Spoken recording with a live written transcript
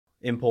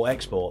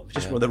import-export,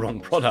 just one of the wrong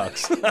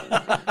products.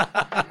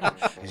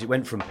 Because it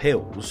went from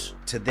pills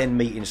to then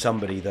meeting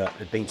somebody that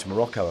had been to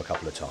Morocco a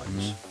couple of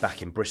times.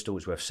 Back in Bristol, it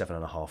was worth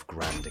 $7.5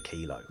 grand a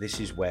kilo. This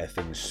is where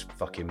things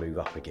fucking move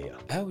up a gear.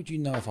 How would you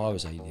know if I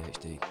was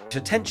ADHD? It's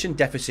attention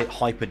deficit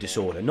hyper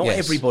disorder. Not Yes.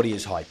 everybody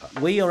is hyper.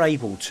 We are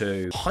able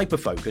to hyper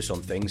focus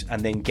on things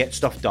and then get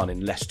stuff done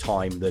in less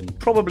time than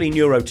probably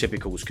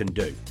neurotypicals can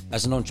do.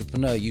 As an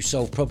entrepreneur, you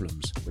solve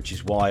problems. Which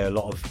is why a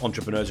lot of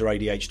entrepreneurs are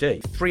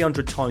ADHD.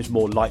 300 times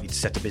more likely to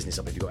set a business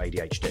up if you've got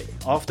ADHD.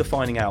 After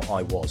finding out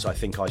I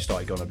think I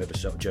started going on a bit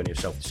of a journey of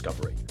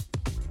self-discovery.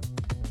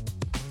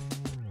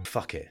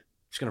 Fuck it.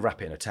 Just going to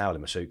wrap it in a towel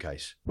in my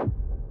suitcase.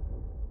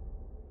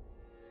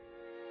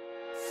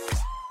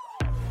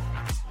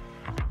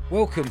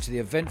 Welcome to the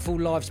Eventful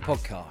Lives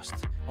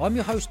podcast. I'm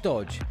your host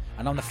Dodge,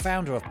 and I'm the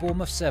founder of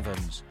Bournemouth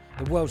Sevens,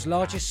 the world's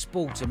largest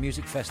sports and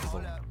music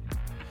festival.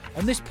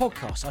 On this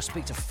podcast, I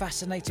speak to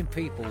fascinating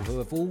people who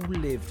have all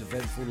lived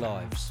eventful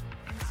lives.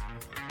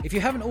 If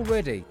you haven't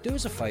already, do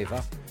us a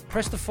favour,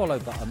 press the follow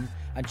button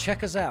and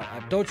check us out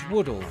at Dodge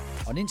Woodall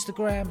on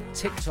Instagram,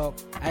 TikTok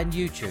and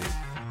YouTube,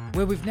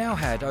 where we've now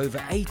had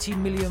over 80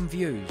 million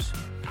views.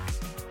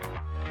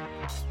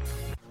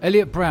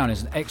 Elliot Browne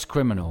is an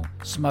ex-criminal,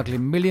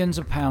 smuggling millions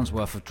of pounds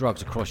worth of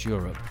drugs across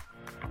Europe.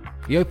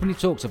 He openly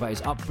talks about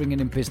his upbringing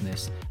in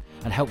business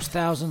and helps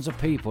thousands of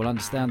people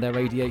understand their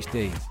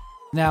ADHD.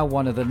 Now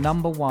one of the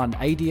 #1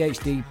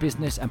 ADHD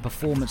business and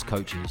performance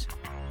coaches.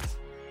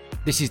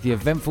 This is the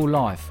eventful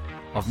life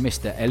of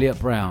Mr. Elliot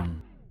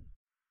Browne.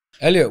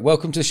 Elliot,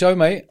 welcome to the show,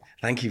 mate.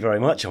 Thank you very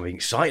much. I'm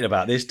excited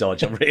about this,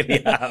 Dodge. I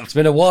really am. It's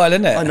been a while,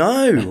 isn't it? I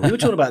know. We were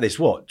talking about this,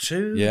 what,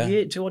 two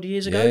odd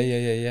years ago?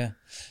 Yeah.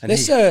 And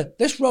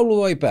Let's roll all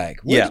the way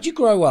back. Where Yeah. did you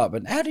grow up,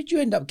 and how did you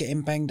end up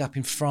getting banged up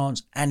in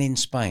France and in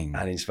Spain?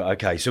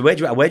 Okay, so where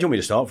do you want me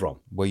to start from?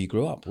 Where you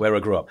grew up? Where I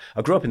grew up.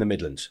 I grew up in the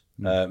Midlands.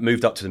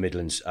 Moved up to the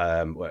Midlands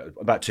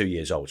about 2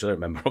 years old. So I don't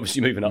remember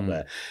obviously moving up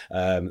there.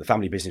 The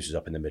family business was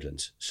up in the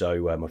Midlands.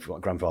 So my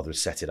grandfather had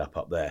set it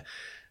up there.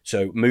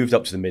 So moved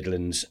up to the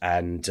Midlands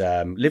and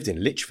lived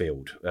in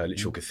Lichfield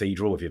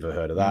Cathedral, if you've ever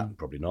heard of that.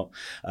 Probably not.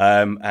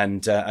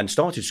 And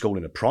started school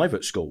in a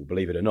private school,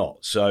 believe it or not.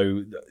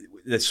 So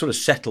they sort of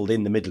settled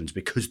in the Midlands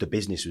because the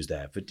business was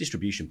there for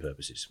distribution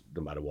purposes,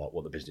 no matter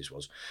what the business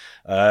was.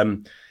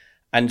 And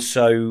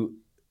so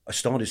I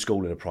started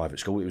school in a private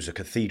school. It was a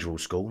cathedral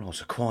school. I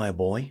was a choir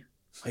boy.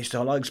 I used to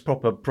have like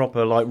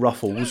proper like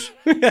ruffles.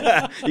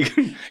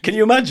 Can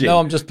you imagine? No,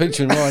 I'm just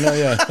picturing right now,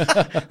 yeah.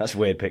 That's a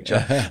weird picture.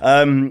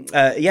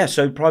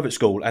 So private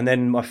school. And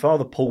then my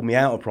father pulled me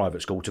out of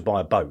private school to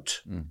buy a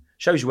boat.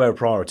 Shows you where our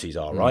priorities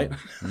are, right?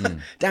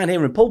 Down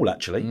here in Poole,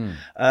 actually.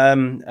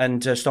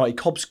 And started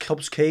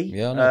Cobb's Quay.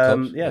 Yeah, I know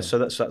Cobb's. Yeah, so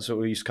that's what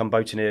we used to come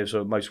boating here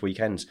sort of most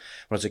weekends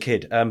when I was a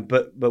kid.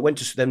 But went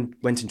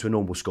into a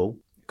normal school.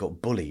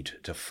 Got bullied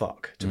to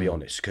fuck, to be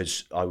honest,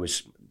 because I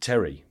was...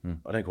 Terry,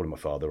 I don't call him my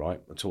father, right?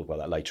 I'll talk about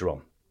that later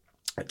on.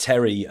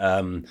 Terry,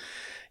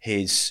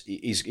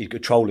 he's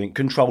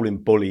controlling,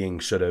 bullying,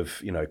 sort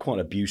of, quite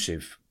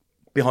abusive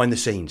behind the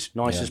scenes.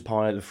 Nice as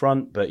pie at the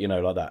front, but,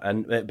 like that.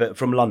 And but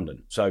from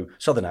London, so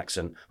southern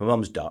accent. My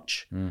mum's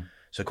Dutch,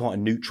 so quite a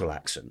neutral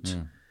accent.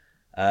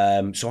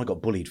 So I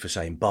got bullied for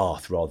saying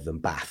bath rather than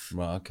bath.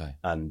 Right, okay.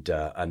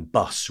 And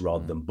bus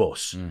rather than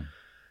bus.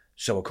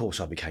 So, of course,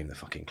 I became the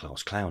fucking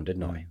class clown,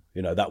 didn't I?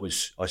 That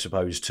was, I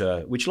suppose,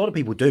 which a lot of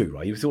people do,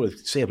 right? You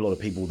see a lot of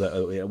people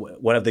that,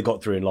 whatever they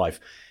got through in life,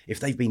 if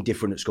they've been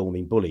different at school and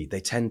been bullied, they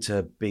tend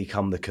to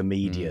become the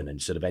comedian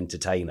and sort of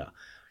entertainer.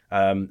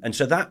 And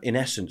so that, in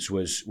essence,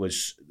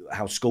 was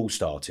how school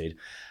started.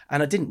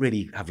 And I didn't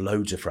really have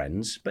loads of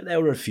friends, but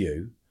there were a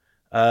few.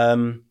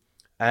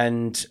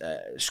 And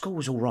school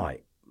was all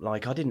right.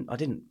 Like, I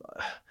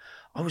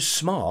was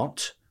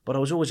smart, but I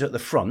was always at the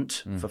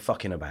front for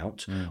fucking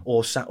about,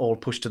 or sat or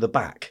pushed to the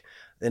back.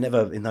 They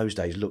never, in those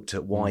days, looked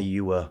at why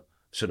you were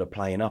sort of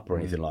playing up or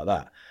anything like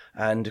that.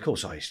 And of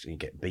course, I used to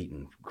get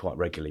beaten quite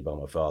regularly by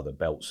my father,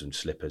 belts and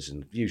slippers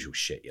and usual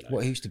shit.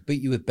 What, he used to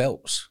beat you with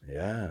belts?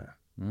 Yeah,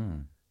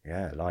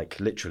 yeah, like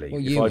literally.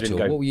 What year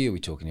are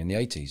we talking? In the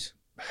 80s?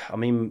 I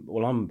mean,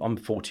 well, I'm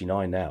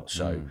 49 now,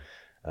 so.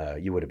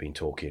 You would have been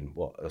talking,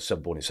 I was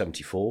born in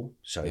 74,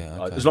 so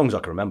as long as I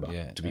can remember,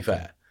 to be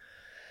fair.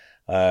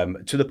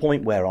 To the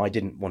point where I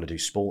didn't want to do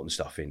sport and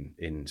stuff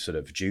in sort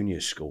of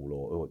junior school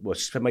or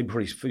maybe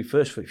probably for the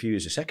first few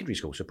years of secondary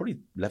school, so probably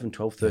 11,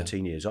 12,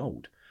 13 years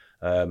old.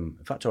 In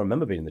fact, I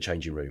remember being in the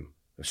changing room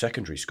of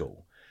secondary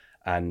school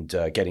and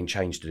getting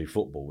changed to do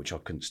football, which I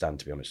couldn't stand,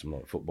 to be honest. I'm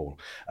not at football.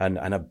 And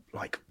a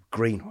like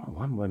green,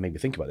 why made me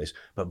think about this,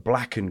 but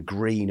black and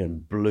green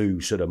and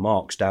blue sort of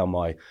marks down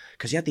my,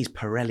 because he had these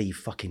Pirelli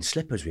fucking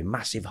slippers with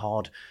massive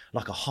hard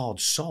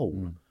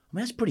sole. I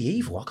mean, that's pretty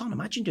evil. I can't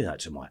imagine doing that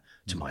to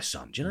my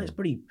son. Do you know, it's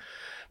pretty...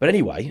 But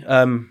anyway,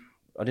 I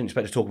didn't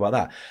expect to talk about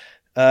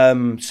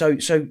that.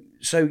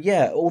 So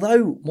yeah,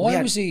 although...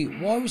 Why was he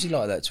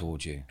like that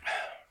towards you?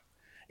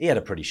 He had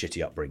a pretty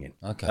shitty upbringing.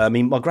 Okay. I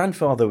mean, my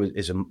grandfather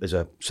was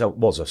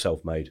a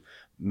self-made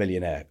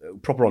millionaire,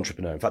 proper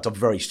entrepreneur. In fact, I'm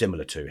very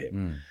similar to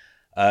him.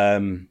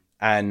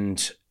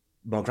 And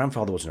my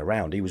grandfather wasn't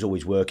around. He was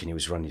always working. He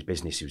was running his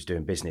business. He was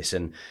doing business,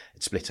 and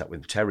it split up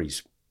with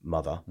Terry's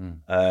mother.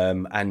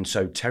 And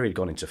so Terry had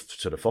gone into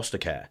sort of foster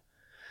care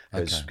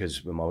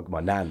because my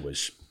nan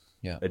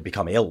had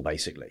become ill,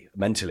 basically,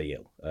 mentally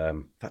ill.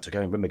 In fact, I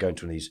remember going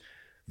to one of these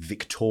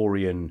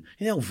Victorian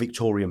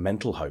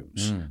mental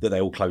homes that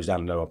they all closed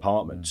down in their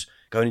apartments.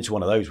 Going into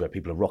one of those where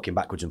people are rocking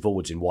backwards and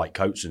forwards in white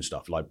coats and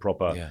stuff, like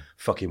proper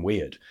fucking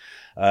weird.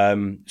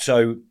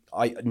 So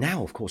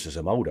now, of course, as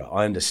I'm older,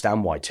 I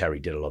understand why Terry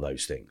did a lot of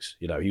those things.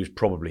 You know, he was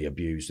probably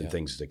abused and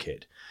things as a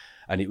kid,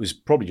 and it was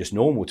probably just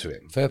normal to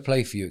him. Fair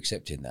play for you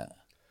accepting that.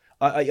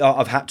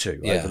 I've had to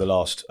over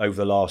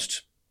the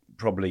last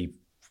probably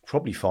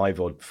 5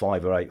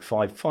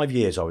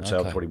 years. I would say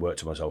I've probably worked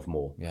to myself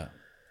more. Yeah.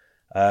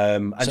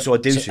 So I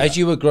do. So as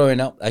you were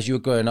growing up,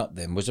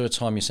 then was there a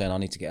time you're saying I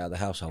need to get out of the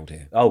household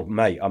here? Oh,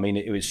 mate. I mean,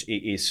 it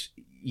is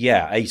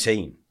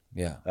 18.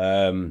 Yeah.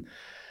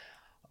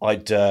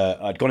 I'd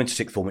gone into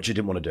sixth form, which I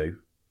didn't want to do.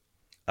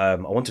 I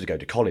wanted to go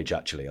to college,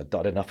 actually. I'd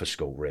had enough of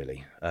school,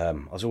 really. I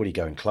was already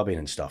going clubbing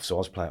and stuff, so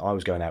I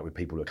was going out with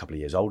people who were a couple of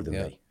years older than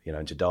me, you know,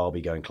 into Derby,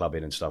 going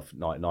clubbing and stuff,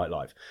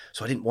 nightlife.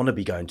 So I didn't want to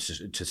be going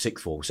to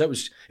sixth form. So it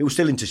was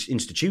still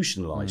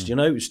institutionalised, you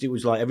know. It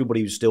was like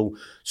everybody was still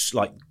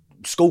like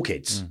school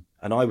kids,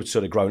 and I was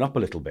sort of grown up a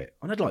little bit.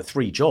 I had like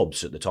 3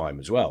 jobs at the time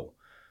as well.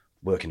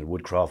 Working in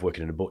woodcraft,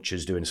 working in a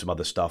butcher's, doing some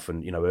other stuff,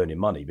 and you know, earning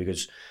money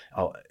because,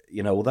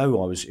 you know,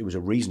 although it was a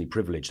reasonably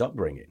privileged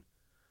upbringing,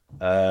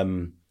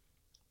 I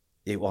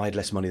had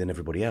less money than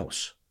everybody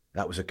else.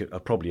 That was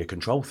probably a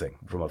control thing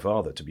from my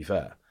father, to be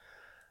fair.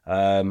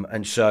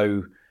 And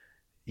so,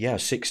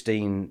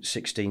 16,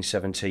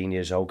 17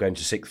 years old, going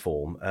to sixth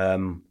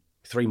form.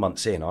 3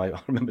 months in, I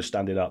remember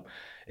standing up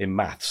in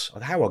maths.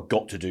 How I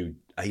got to do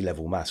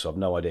A-level maths, I have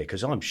no idea,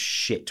 because I'm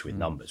shit with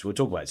numbers. We'll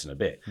talk about this in a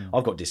bit.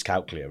 I've got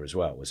dyscalculia as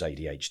well as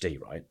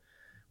ADHD, right?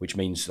 Which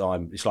means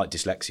it's like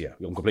dyslexia.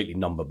 I'm completely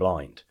number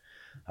blind.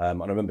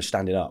 And I remember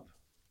standing up,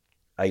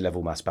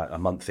 A-level maths about a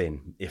month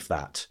in, if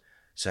that,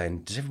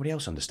 saying, does everybody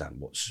else understand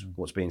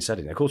what's being said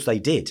in there? Of course they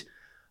did.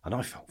 And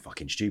I felt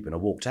fucking stupid. I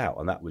walked out,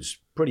 and that was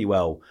pretty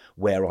well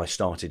where I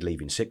started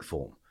leaving sixth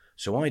form.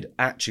 So I'd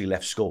actually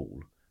left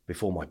school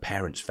before my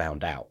parents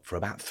found out for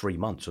about 3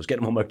 months. I was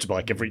getting on my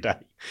motorbike every day,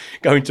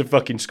 going to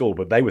fucking school,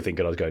 but they were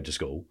thinking I was going to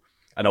school.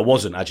 And I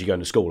wasn't actually going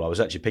to school. I was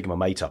actually picking my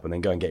mate up and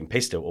then going getting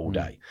pissed all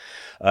day.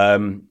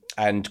 And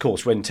of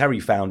course, when Terry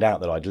found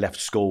out that I'd left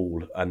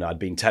school and I'd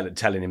been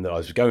telling him that I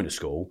was going to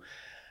school,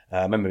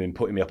 I remember him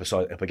putting me up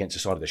against the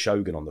side of the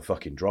Shogun on the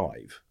fucking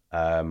drive.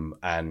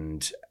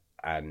 And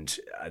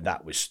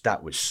that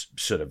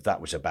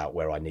was about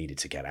where I needed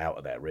to get out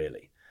of there,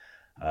 really.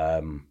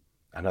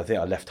 And I think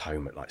I left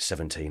home at like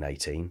 17,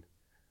 18,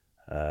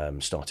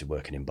 started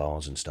working in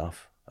bars and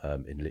stuff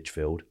in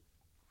Lichfield.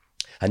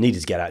 I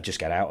needed to get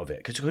out of it,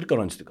 because I could have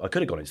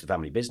gone into the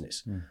family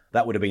business.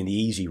 That would have been the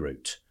easy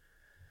route.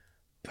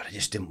 But I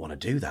just didn't want to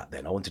do that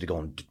then. I wanted to go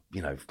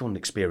and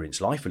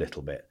experience life a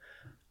little bit.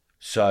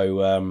 So,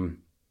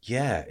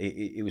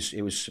 it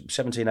was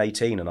 17,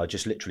 18, and I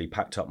just literally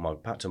packed up my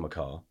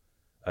car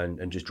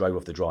and just drove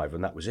off the drive,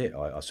 and that was it.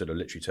 I sort of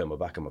literally turned my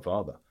back on my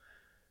father,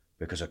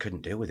 because I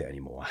couldn't deal with it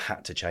anymore. I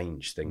had to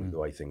change the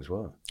way things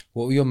were.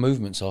 What were your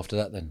movements after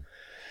that then?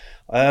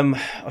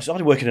 I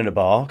started working in a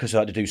bar because I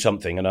had to do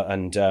something,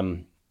 and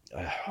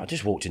I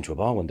just walked into a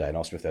bar one day and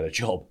asked him if they had a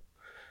job,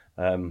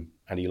 and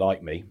he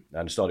liked me,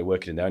 and I started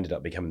working in there. I ended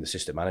up becoming the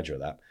assistant manager of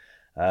that,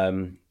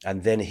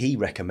 and then he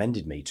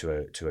recommended me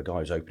to a guy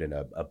who's opening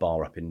a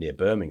bar up near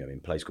Birmingham in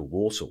a place called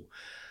Walsall,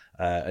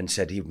 and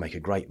said he would make a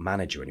great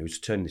manager, and he was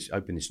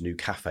open this new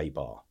cafe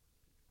bar,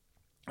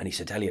 and he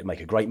said, Elliot, make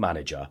a great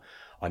manager.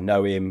 I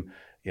know him,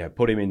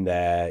 put him in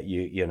there,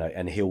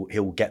 and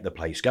he'll get the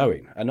place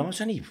going. And I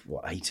was only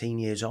 18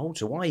 years old,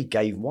 so why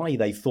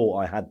they thought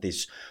I had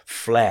this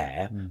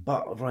flair,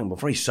 but I'm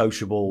very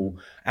sociable,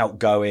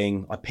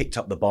 outgoing. I picked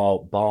up the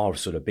bar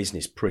sort of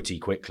business pretty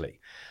quickly,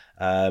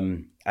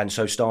 and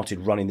so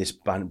started running this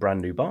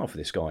brand new bar for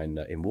this guy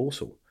in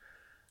Walsall.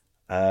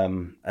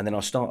 And then I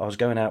was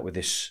going out with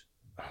this.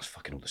 I was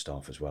fucking all the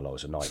staff as well. I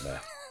was a nightmare.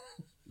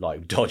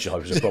 Like Dodge, I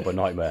was a proper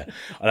nightmare,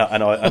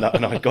 and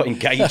I got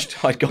engaged.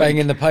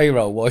 Banging the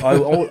payroll.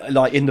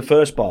 Like in the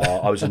first bar,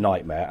 I was a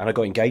nightmare, and I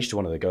got engaged to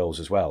one of the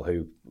girls as well,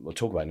 who we'll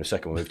talk about in a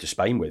second. We moved to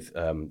Spain with,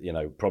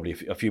 probably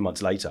a few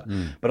months later.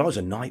 But I was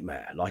a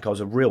nightmare. Like I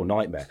was a real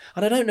nightmare,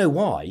 and I don't know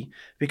why,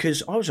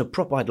 because I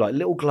had like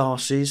little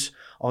glasses.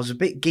 I was a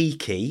bit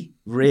geeky,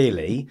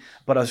 really,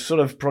 but I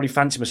sort of probably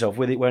fancied myself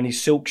with it wearing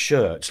these silk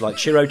shirts, like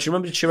Chiro. Do you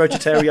remember the Chiro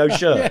Terrio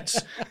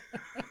shirts?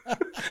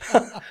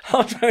 I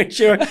was wearing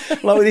Chiro,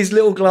 like with these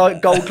little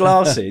gold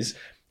glasses,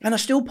 and I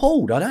still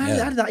pulled. I don't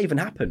know how did that even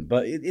happen,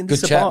 but in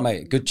good chat,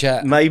 mate. Good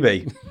chat.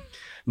 Maybe.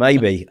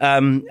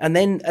 And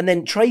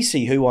then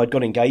Tracy, who I'd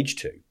got engaged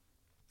to,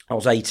 I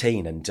was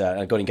 18 and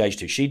I got engaged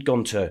to. She'd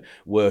gone to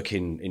work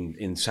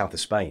in south of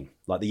Spain,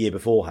 like the year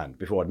beforehand,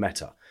 before I'd met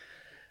her.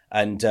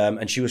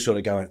 And she was sort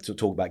of going to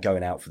talk about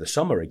going out for the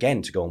summer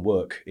again to go and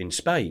work in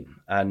Spain.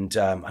 And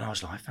I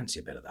was like, I fancy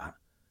a bit of that.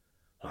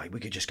 Like,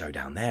 we could just go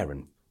down there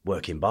and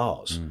work in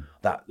bars.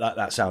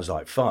 That sounds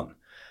like fun.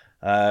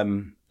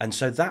 And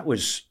so that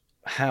was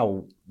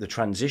how the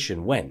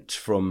transition went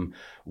from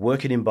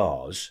working in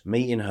bars,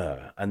 meeting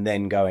her, and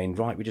then going,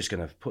 right, we're just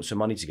going to put some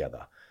money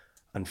together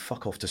and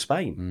fuck off to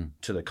Spain,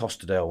 to the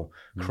Costa del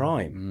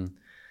Crime,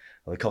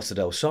 or the Costa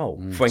del Sol,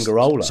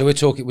 Fuengirola. So we're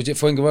talking, was it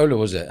Fuengirola,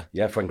 was it?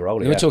 Yeah,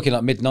 Fuengirola. We're talking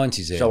like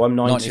mid-90s here. So I'm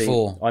 90,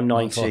 94. I'm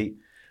 90.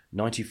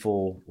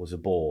 94 was a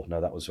bore. No,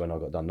 that was when I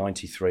got done.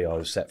 93, I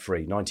was set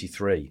free.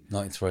 93.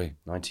 What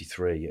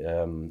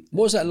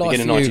was that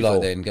like for you,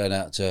 like then, going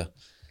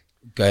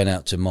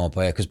out to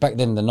Marbella? Because back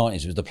then in the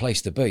 90s, it was the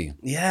place to be.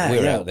 Yeah. We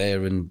were out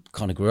there and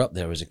kind of grew up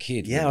there as a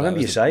kid. Yeah, I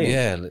remember you saying.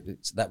 Yeah,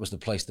 that was the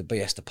place to be.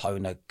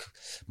 Estepona,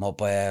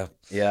 Marbella,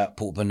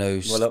 Port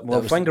Banús.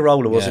 Well,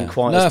 Fuengirola wasn't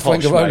quite as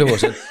posh, Fuengirola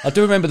wasn't. I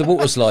do remember the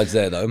water slides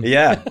there, though.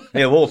 Yeah,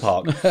 water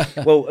park.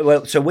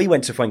 well, so we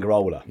went to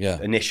Fuengirola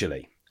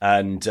initially.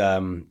 And,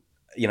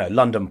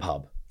 London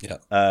pub,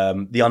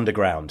 the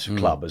Underground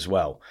Club as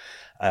well.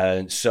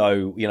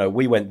 So,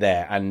 we went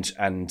there and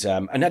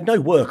had no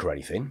work or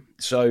anything.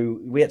 So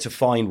we had to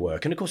find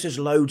work. And of course, there's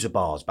loads of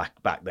bars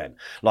back then.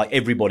 Like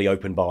everybody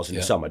opened bars in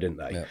the summer, didn't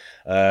they?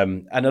 Yeah.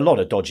 And a lot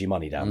of dodgy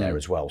money down there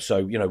as well.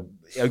 So,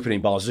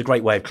 opening bars is a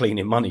great way of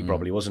cleaning money,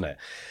 probably, wasn't it?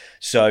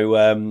 So,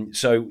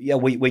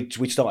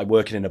 we started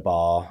working in a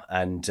bar,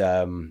 and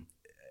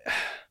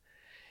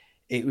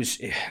there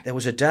was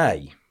a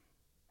day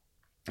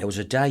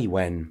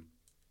when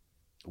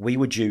we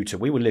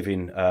were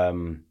living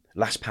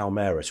Las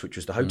Palmeras, which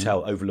was the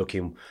hotel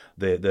overlooking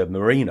the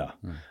marina.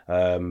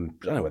 I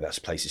don't know whether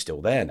that place is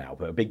still there now,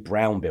 but a big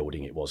brown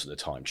building it was at the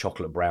time,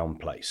 chocolate brown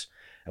place.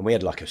 And we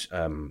had like a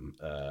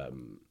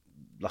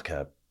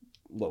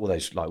what were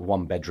those, like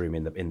one bedroom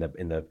in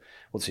the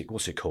what's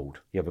it called?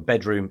 You have a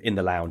bedroom in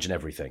the lounge and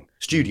everything.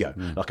 Studio,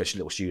 like a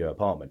little studio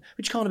apartment,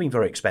 which can't have been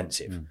very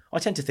expensive. I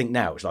tend to think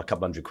now it's like a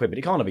couple $100, but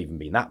it can't have even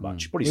been that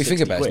much. Probably 60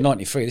 think about it, it's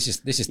 93.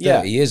 This is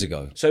 30 years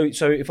ago. So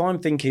if I'm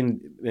thinking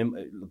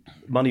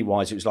money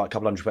wise, it was like a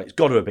couple $100. It's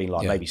got to have been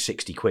like maybe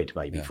 60 quid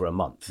for a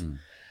month.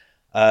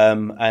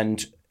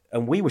 And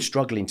we were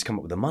struggling to come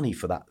up with the money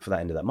for that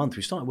end of that month.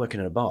 We started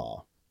working in a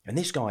bar, and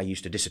this guy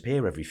used to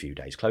disappear every few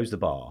days, close the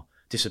bar,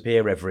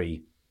 disappear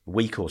every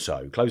week or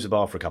so, close the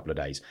bar for a couple of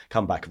days,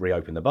 come back,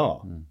 reopen the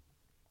bar.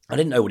 I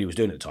didn't know what he was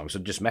doing at the time, so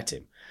I just met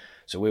him.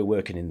 So we were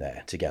working in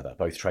there together,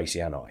 both Tracy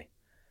and I,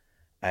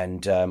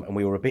 and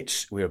we were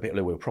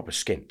proper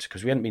skint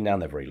because we hadn't been down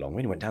there very long. We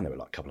only went down there with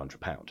like a couple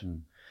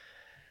 £100.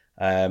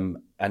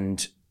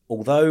 And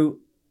although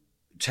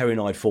Terry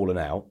and I had fallen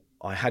out,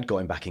 I had got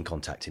him back in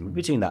contact with him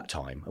between that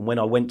time. And when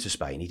I went to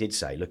Spain, he did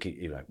say, look,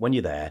 when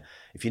you're there,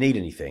 if you need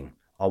anything,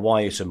 I'll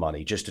wire you some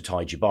money just to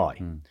tide you by.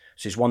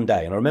 So it's one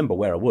day, and I remember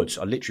where I was.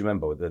 I literally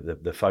remember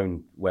the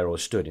phone where I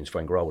stood in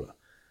Fuengirola.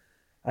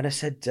 And I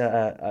said,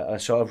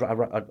 so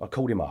I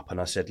called him up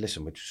and I said,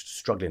 listen, we're just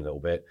struggling a little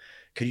bit.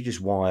 Could you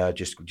just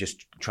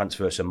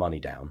transfer some money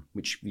down,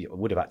 which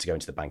would have had to go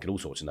into the bank and all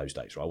sorts in those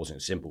days, right? It wasn't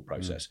a simple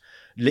process.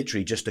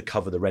 Literally just to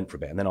cover the rent for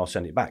a bit, and then I'll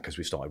send it back because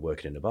we started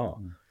working in the bar.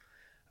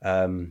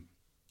 And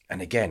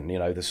again,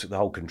 the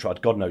whole control,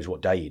 God knows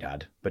what day he'd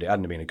had, but it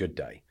hadn't been a good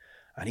day.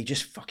 And he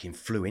just fucking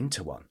flew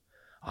into one.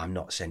 I'm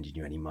not sending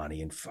you any money.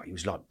 And he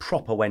was like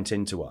proper went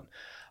into one.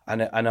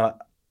 And I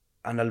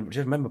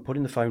just remember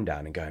putting the phone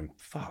down and going,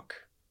 fuck.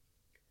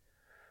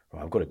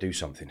 Right, I've got to do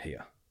something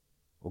here.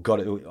 I've got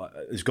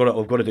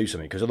to do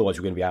something because otherwise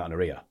we're going to be out in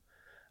our ear.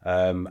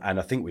 And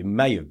I think we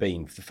may have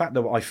been, the fact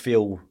that I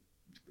feel,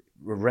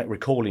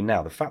 recalling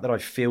now, the fact that I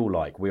feel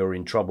like we were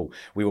in trouble,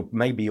 we were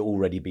maybe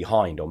already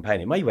behind on paying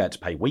it. Maybe we had to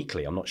pay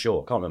weekly. I'm not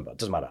sure. I can't remember. It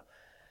doesn't matter.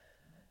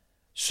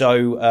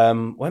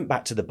 So went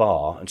back to the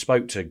bar and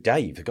spoke to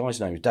Dave. The guy's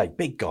name was Dave,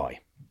 big guy,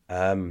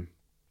 and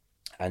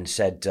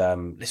said,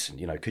 listen,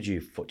 could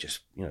you just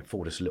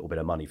forward us a little bit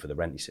of money for the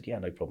rent? He said, yeah,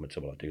 no problem at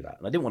all, I'll do that.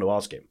 And I didn't want to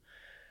ask him.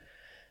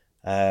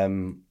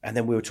 And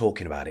then we were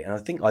talking about it, and I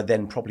think I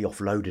then probably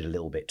offloaded a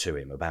little bit to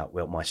him about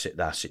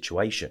our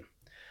situation.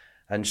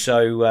 And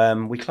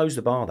so we closed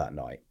the bar that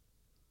night.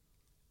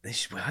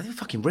 I think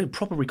fucking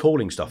proper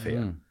recalling stuff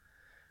here.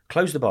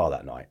 Closed the bar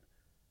that night.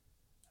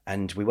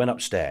 And we went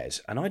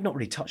upstairs, and I'd not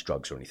really touched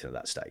drugs or anything at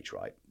that stage,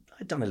 right?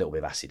 I'd done a little bit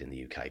of acid in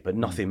the UK, but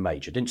nothing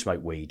major. Didn't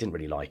smoke weed, didn't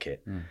really like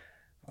it.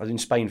 I was in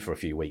Spain for a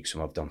few weeks,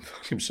 and I've done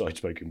started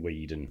smoking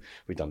weed, and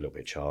we've done a little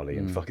bit of Charlie,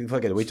 and we've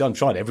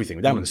tried everything.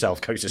 We're down on the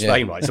south coast of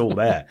Spain, right? It's all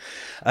there.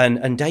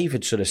 And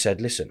David sort of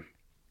said, listen,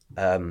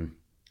 do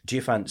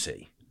you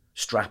fancy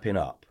strapping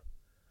up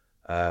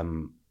a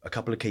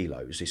couple of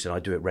kilos? He said, I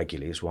do it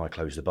regularly, that's why I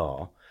close the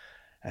bar.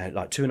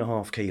 Like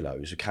 2.5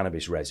 kilos of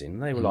cannabis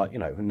resin. They were like,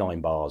 9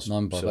 bars.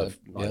 9 bars. Sort of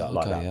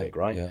that big,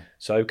 right? Yeah.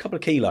 So a couple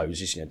of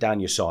kilos is, down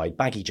your side,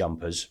 baggy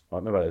jumpers. Right?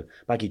 Remember a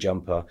baggy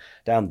jumper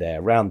down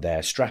there, around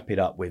there, strap it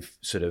up with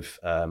sort of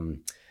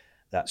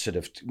that sort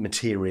of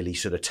materially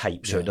sort of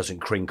tape so it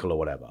doesn't crinkle or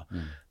whatever.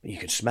 You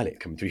can smell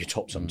it coming through your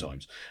top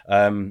sometimes.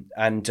 And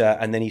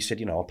then he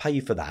said, I'll pay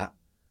you for that.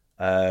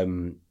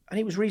 And And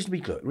he was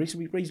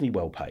reasonably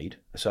well paid.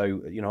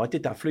 So, I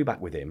did that, flew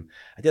back with him.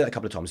 I did that a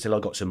couple of times till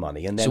I got some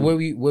money. And then, so where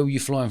were you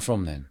flying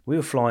from then?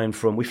 We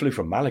flew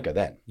from Malaga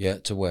then. Yeah,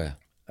 to where?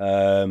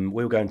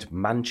 We were going to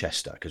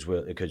Manchester because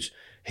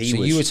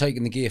you were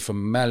taking the gear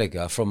from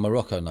Malaga, from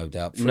Morocco, no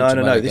doubt.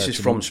 No. This is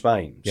from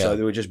Spain. Yeah. So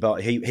they were just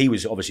he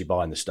was obviously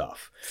buying the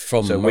stuff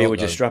from. So Morocco. We were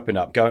just strapping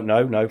up.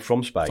 No,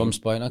 from Spain. From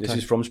Spain. Okay. This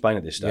is from Spain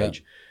at this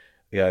stage.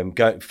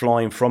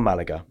 Flying from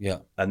Malaga,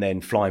 and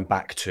then flying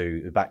back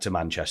to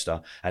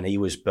Manchester, and he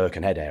was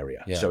Birkenhead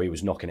area, so he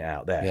was knocking it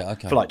out there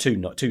for like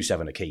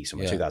 2,700 a key,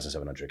 somewhere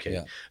 2,700 a key,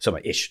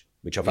 somewhere ish,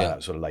 which I found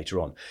out sort of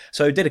later on.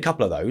 So did a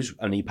couple of those,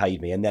 and he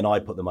paid me, and then I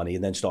put the money,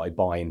 and then started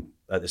buying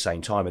at the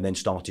same time, and then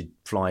started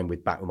flying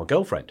back with my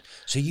girlfriend.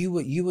 So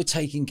you were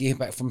taking gear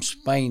back from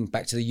Spain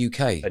back to the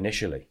UK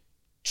initially,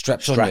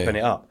 strapping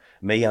it up.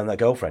 Me and that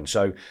girlfriend.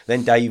 So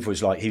then Dave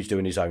was like, he was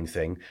doing his own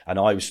thing, and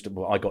I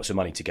got some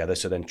money together.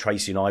 So then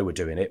Tracy and I were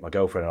doing it. My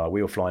girlfriend and I,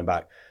 we were flying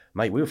back.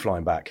 Mate, we were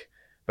flying back.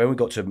 When we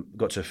got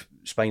to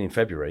Spain in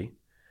February,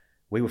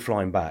 we were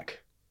flying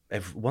back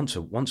once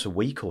a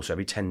week or so,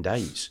 every 10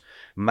 days.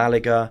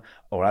 Malaga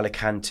or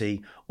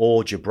Alicante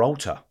or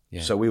Gibraltar.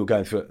 Yeah. So we were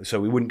going through. So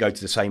we wouldn't go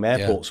to the same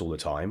airports all the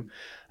time.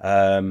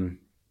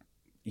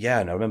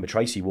 And I remember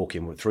Tracy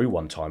walking through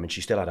one time, and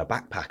she still had a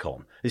backpack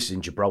on. This is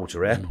in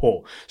Gibraltar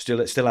Airport. Still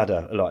had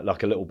a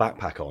little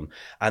backpack on,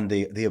 and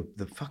the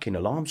fucking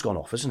alarm's gone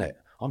off, isn't it?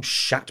 I'm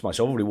shat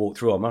myself. I've already walked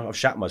through. I've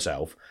shat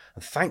myself,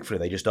 and thankfully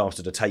they just asked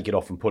her to take it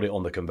off and put it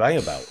on the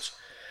conveyor belts.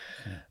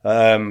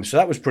 So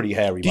that was pretty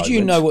hairy. Did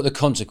you know what the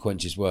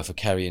consequences were for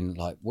carrying,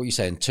 like, what you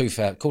saying,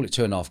 call it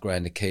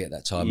 $2,500 a key at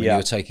that time, and you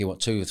were taking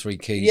what, 2 or 3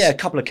 keys? Yeah, a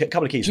couple of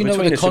keys. Do you know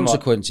what the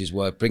consequences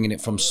were bringing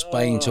it from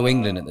Spain to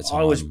England at the time?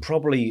 I was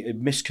probably a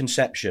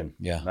misconception.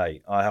 Yeah,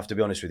 mate. I have to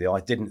be honest with you. I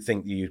didn't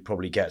think that you'd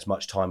probably get as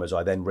much time as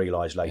I then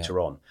realised later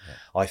on. Yeah.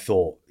 I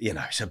thought,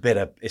 it's a bit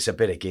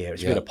of gear,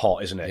 it's a bit of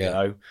pot, isn't it?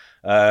 Yeah.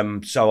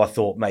 So I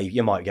thought maybe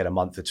you might get a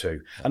month or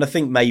two, and I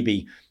think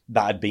maybe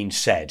that had been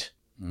said.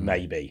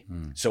 Maybe.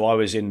 So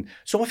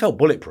I felt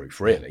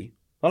bulletproof, really.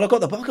 And I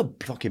got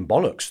fucking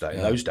bollocks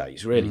in those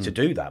days, really, to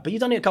do that. But you've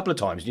done it a couple of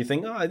times and you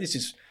think, this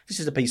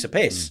is a piece of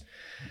piss.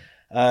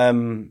 I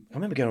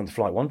remember going on the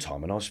flight one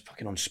time and I was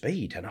fucking on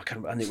speed,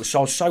 and it was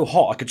so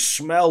hot I could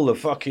smell the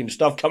fucking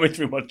stuff coming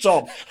through my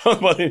top.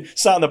 I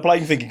sat on the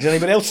plane thinking, does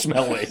anybody else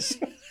smell this?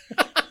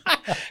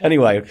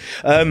 Anyway,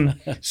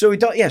 so we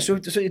done, so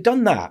you've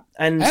done that.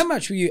 And how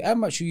much were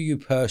you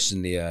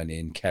personally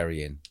earning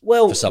carrying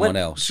for someone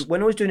else?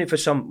 When I was doing it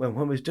when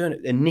I was doing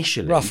it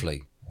initially,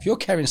 roughly, if you're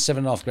carrying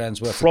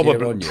 $7,500 worth of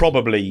gear on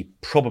you,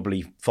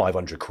 probably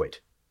 500 quid.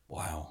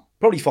 Wow.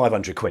 Probably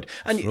 500 quid,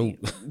 and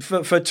for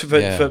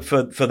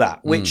that,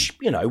 which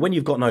when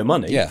you've got no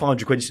money,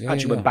 500 quid is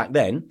actually back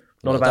then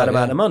not a bad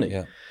amount of money.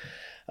 Yeah.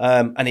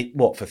 And it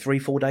for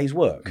 3-4 days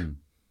work.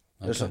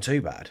 That's not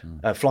too bad.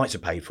 Flights are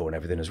paid for and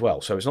everything as well,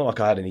 so it's not like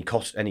I had any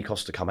cost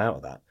to come out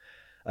of that.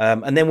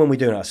 And then when we're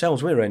doing it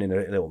ourselves, we're earning a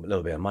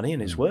little bit of money,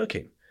 and it's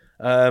working.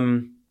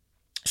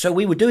 So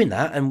we were doing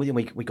that, and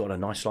we got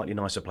a slightly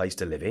nicer place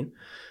to live in.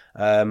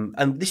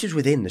 And this is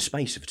within the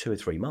space of 2 or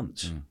 3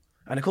 months.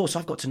 And of course,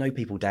 I've got to know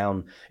people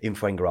down in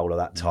Fuengirola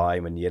that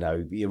time, and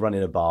you're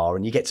running a bar,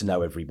 and you get to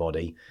know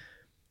everybody.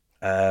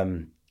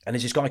 And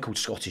there's this guy called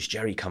Scottish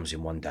Jerry comes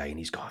in one day, and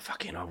he's got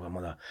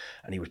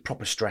and he was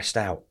proper stressed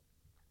out.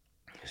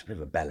 He's a bit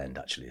of a bell end,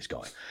 actually, this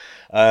guy.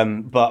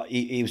 But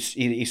he was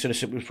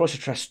probably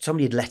stressed.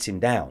 Somebody had let him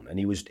down, and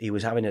he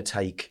was having to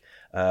take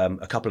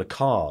a couple of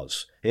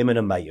cars. Him and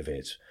a mate of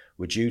his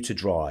were due to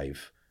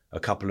drive a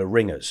couple of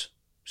ringers,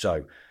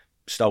 so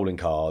stolen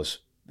cars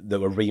that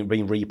were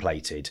being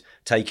replated,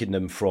 taking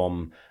them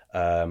from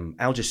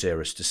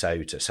Algeciras to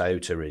Ceuta.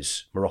 Ceuta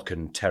is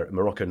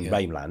Moroccan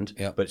mainland,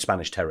 but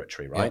Spanish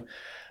territory, right?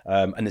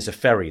 Yeah. And there's a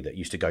ferry that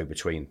used to go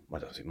between, I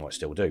don't think it might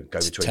still do, go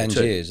between 10 the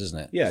two. years, isn't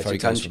it? Yeah, ferry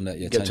goes from there.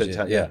 Yeah, 10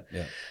 years.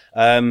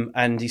 Yeah.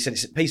 And he said,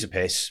 it's a piece of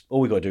piss.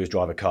 All we got to do is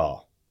drive a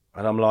car.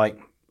 And I'm like,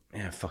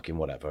 fucking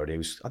whatever. And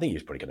I think he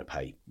was probably going to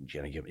pay, he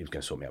was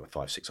going to sort me out with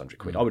 500-600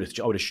 quid. I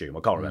would assume, I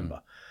can't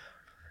remember.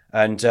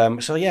 And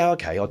so,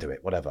 okay, I'll do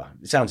it, whatever.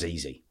 It sounds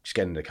easy. Just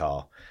get in the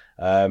car.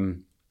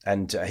 And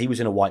he was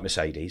in a white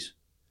Mercedes,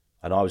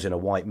 and I was in a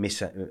white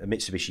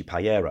Mitsubishi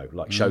Pajero,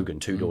 like Shogun,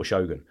 2-door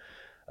Shogun.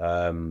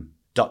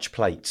 Dutch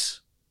plates.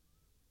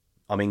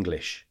 I'm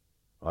English.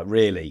 Like,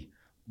 really?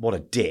 What a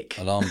dick.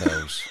 Alarm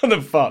bells. What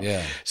the fuck?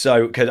 Yeah.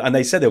 So, and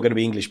they said they were going to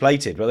be English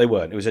plated, but they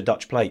weren't. It was a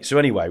Dutch plate. So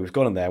anyway, we've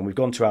gone in there and we've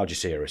gone to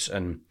Algeciras,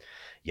 and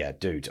yeah,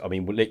 dude, I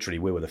mean, literally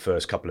we were the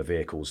first couple of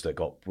vehicles that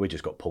we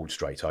just got pulled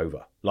straight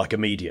over, like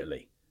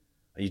immediately.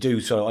 I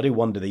do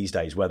wonder these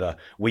days whether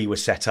we were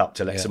set up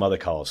to let some other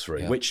cars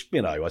through, which,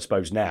 I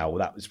suppose now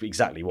that was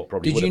exactly what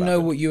probably would have happened. Did you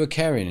know what you were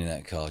carrying in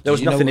that car? There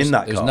was nothing in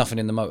that car. There was nothing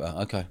in the motor.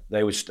 Okay.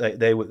 They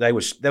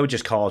were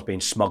just cars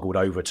being smuggled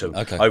over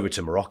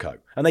to Morocco,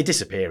 and they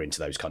disappear into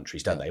those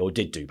countries, don't they? Or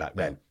did do back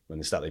then. When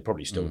they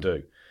probably still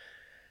do.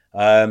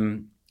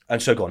 And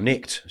so got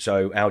nicked.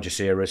 So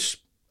Algeciras,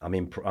 I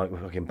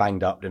fucking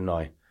banged up, didn't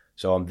I?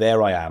 So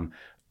I am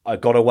I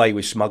got away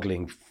with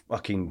smuggling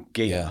fucking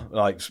gear,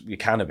 like your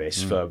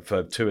cannabis,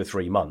 for 2 or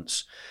 3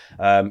 months.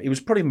 It was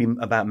probably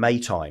about May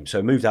time, so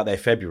I moved out there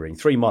February. In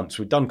 3 months,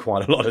 we'd done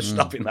quite a lot of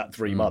stuff in that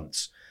 3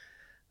 months,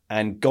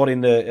 and got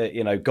in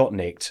the, got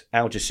nicked.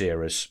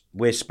 Algeciras,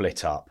 we're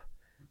split up.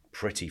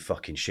 Pretty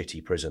fucking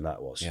shitty prison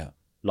that was. Yeah,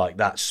 like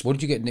that's. What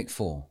did you get nicked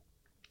for?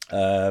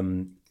 I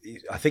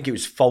think it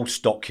was false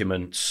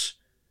documents,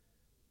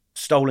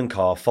 stolen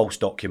car, false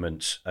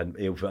documents,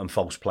 and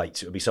false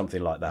plates. It would be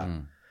something like that.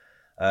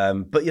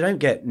 But you don't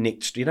get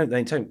nicked. They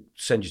don't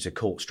send you to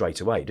court straight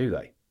away, do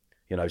they?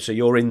 So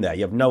you're in there.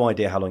 You have no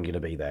idea how long you're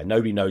going to be there.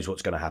 Nobody knows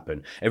what's going to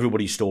happen.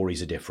 Everybody's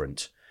stories are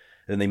different.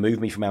 And then they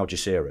moved me from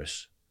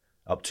Algeciras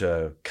up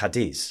to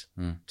Cadiz,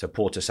 to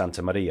Porto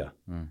Santa Maria,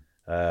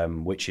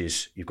 which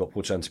is, you've got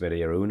Porto Santa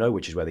Maria Uno,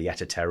 which is where the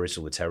ETA terrorists,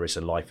 all the terrorists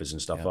and lifers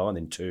and stuff are, and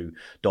then 2,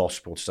 Dos,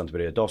 Porto Santa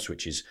Maria Dos,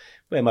 which is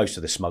where most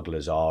of the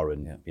smugglers are,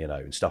 and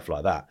and stuff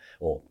like that.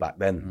 Or back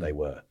then they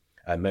were,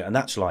 and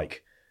that's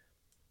like.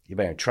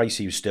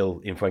 Tracy was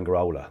still in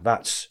Fuengirola.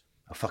 That's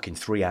a fucking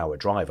 3-hour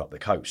drive up the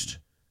coast.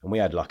 And we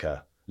had like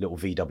a little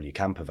VW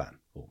camper van,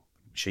 or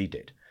she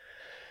did.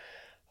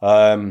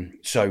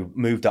 So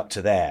moved up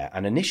to there.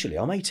 And initially,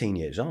 I'm 18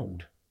 years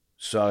old.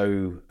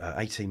 So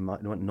 18, no,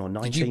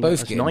 19. Did you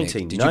both get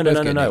 19.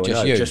 Nicked? No,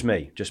 Just you?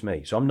 Just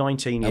me. So I'm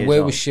 19 years old. And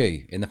where was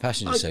she? In the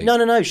passenger seat?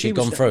 No. She'd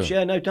gone through?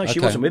 Yeah, no, she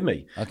wasn't with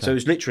me. Okay. So it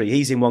was literally,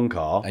 he's in one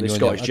car, this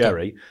Scottish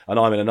Jerry, and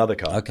I'm in another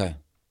car. Okay.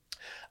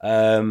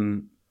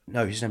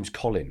 No, his name's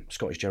Colin.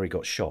 Scottish Jerry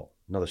got shot.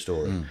 Another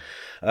story.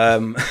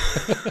 No,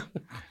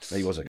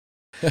 he wasn't.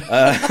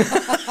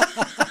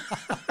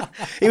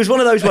 He was one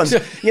of those ones.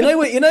 You know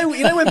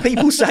when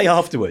people say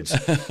afterwards.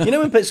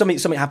 When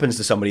something happens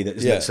to somebody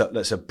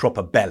that's a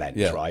proper bell end,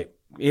 right?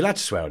 You're allowed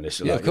to swear on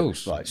this. Yeah, of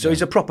course. Right. So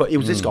he's a proper.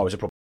 This guy was a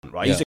proper,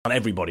 right? He's on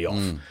everybody off.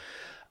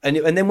 And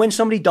then when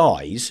somebody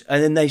dies,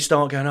 and then they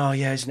start going, oh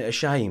yeah, isn't it a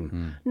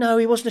shame? No,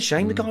 he wasn't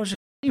ashamed. The guy was.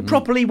 He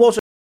properly was.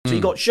 So he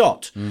got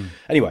shot.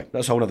 Anyway,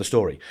 that's a whole other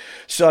story.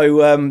 So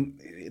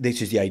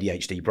this is the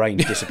ADHD brain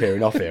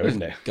disappearing off here,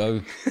 isn't it?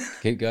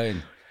 Keep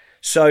going.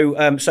 So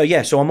I'm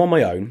on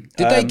my own.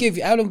 Did they give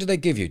you? How long did they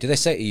give you? Did they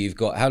say to you, you've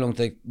got how long?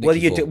 Did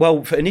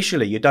they?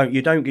 Initially you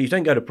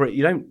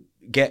don't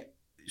get.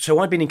 So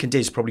I'd been in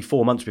Cadiz probably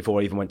 4 months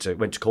before I even went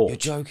to court. You're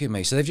joking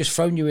me. So they've just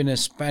thrown you in a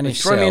Spanish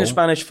cell. Thrown me in a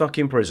Spanish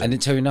fucking prison. And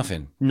didn't tell you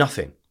nothing.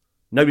 Nothing.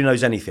 Nobody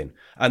knows anything.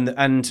 And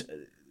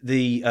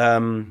the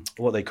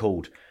what are they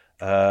called?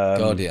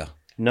 Guardia.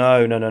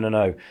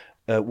 No.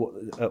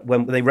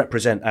 When they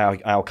represent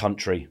our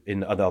country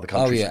in other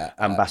countries,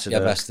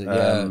 ambassador,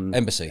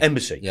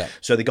 embassy. Yeah.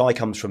 So the guy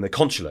comes from the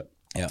consulate.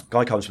 Yeah.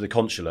 Guy comes from the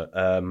consulate,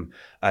 and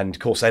of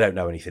course they don't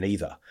know anything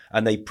either,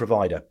 and they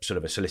provide a sort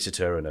of a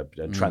solicitor and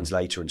a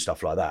translator and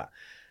stuff like that.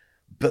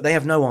 But they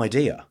have no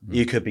idea.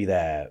 You could be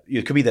there.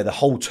 You could be there the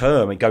whole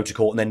term and go to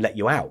court and then let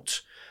you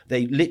out.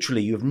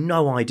 You have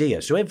no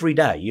idea. So every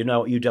day,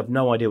 you'd have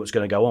no idea what's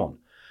going to go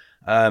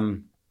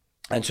on.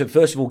 And so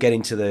first of all, get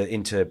into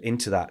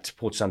that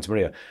Porto Santa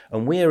Maria,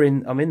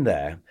 and I'm in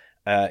there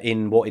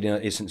in what in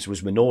essence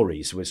was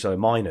minores, so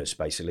minors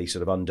basically,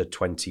 sort of under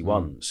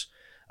 21s.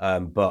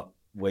 But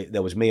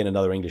there was me and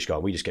another English guy.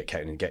 We just get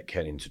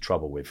into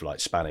trouble with like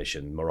Spanish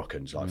and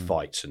Moroccans, like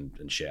fights and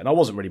shit. And I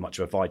wasn't really much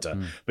of a fighter,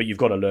 but you've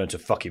got to learn to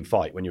fucking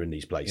fight when you're in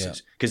these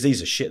places, because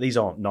these are shit. These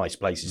aren't nice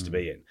places to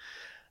be in.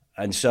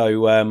 And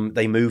so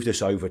they moved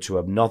us over to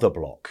another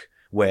block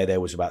where there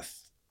was about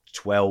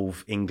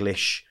 12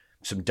 English,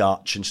 some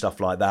Dutch and stuff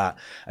like that,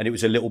 and it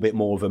was a little bit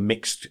more of a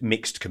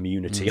mixed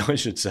community, I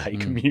should say.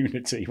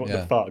 Community, what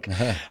the fuck?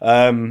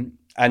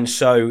 And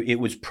so it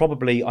was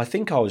probably, I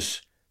think I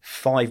was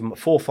 4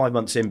 or 5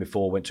 months in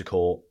before I went to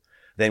court,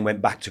 then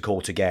went back to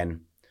court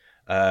again,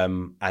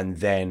 and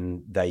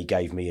then they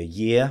gave me a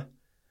year,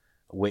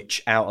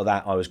 which out of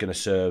that I was going to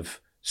serve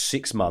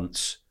 6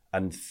 months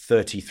and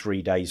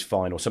 33 days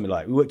fine or something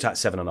like that. We worked out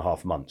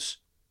 7.5 months.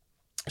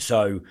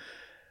 So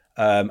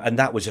and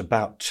that was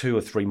about 2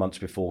 or 3 months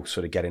before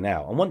sort of getting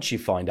out. And once you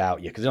find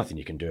out, because there's nothing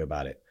you can do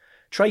about it.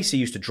 Tracy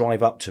used to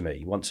drive up to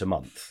me once a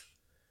month,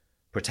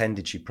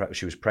 pretended she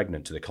was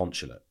pregnant to the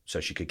consulate so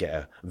she could get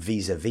a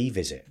vis-a-vis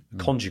visit,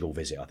 conjugal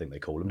visit, I think they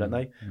call them, don't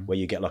they? Where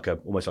you get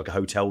almost like a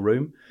hotel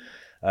room.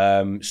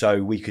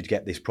 So we could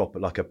get this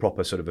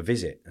proper sort of a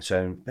visit.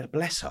 So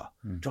bless her,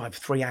 drive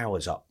 3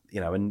 hours up,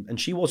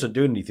 and she wasn't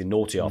doing anything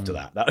naughty after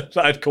that.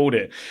 I'd called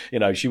it,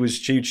 she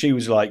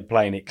was like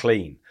playing it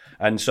clean.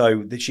 And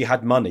so she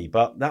had money,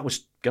 but that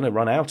was going to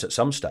run out at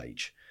some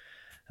stage.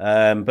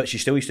 But she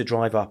still used to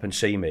drive up and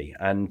see me,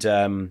 and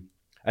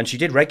she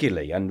did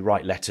regularly and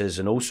write letters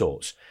and all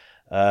sorts.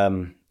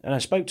 And I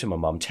spoke to my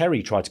mum.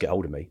 Terry tried to get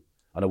hold of me,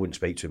 and I wouldn't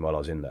speak to him while I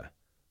was in there.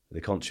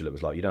 The consulate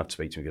was like, "You don't have to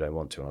speak to him if you don't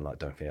want to." And I'm like,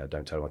 "Don't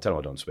tell him. I tell him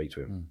I don't speak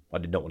to him." I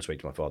did not want to speak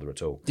to my father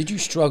at all. Did you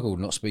struggle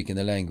not speaking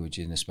the language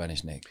in the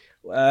Spanish, Nick?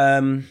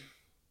 I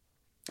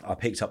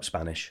picked up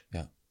Spanish.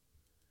 Yeah.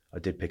 I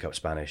did pick up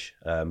Spanish,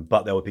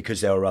 but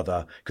because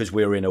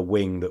we were in a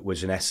wing that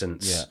was in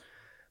essence,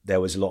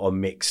 there was a lot of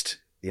mixed,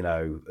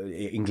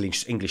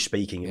 English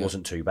speaking. It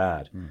wasn't too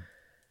bad,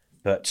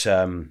 but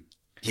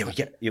Yeah,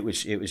 it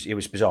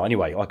was bizarre.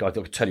 Anyway, I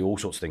could tell you all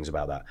sorts of things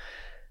about that.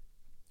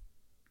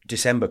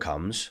 December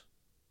comes,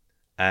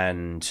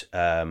 and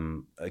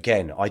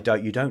again,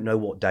 you don't know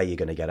what day you're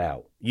going to get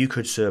out. You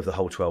could serve the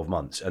whole 12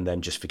 months and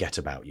then just forget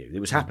about you. It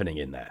was happening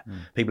in there.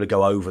 People would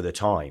go over the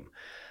time.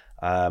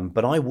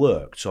 But I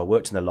worked. So I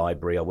worked in the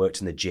library, I worked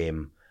in the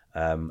gym,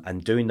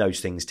 and doing those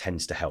things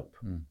tends to help.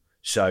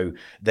 So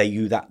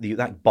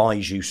that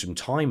buys you some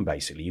time,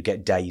 basically. You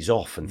get days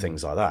off and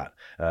things like that,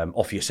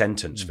 off your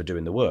sentence for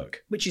doing the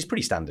work, which is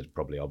pretty standard,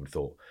 probably, I would have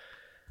thought.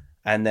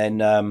 And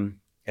then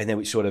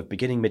it's sort of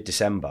beginning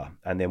mid-December,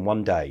 and then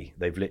one day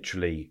they've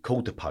literally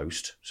called the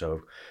post, so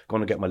I've gone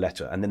to get my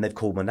letter, and then they've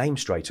called my name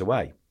straight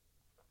away.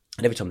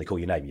 And every time they call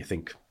your name, you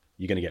think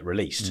you're going to get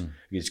released,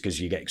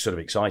 because you get sort of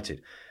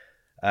excited.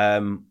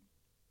 And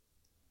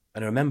I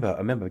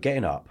remember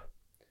getting up,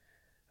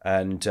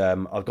 and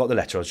I've got the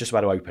letter. I was just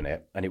about to open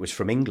it, and it was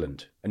from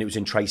England, and it was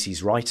in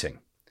Tracy's writing,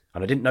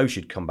 and I didn't know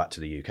she'd come back to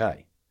the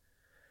UK.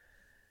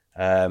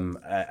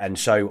 And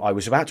so I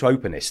was about to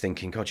open this,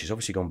 thinking, God, she's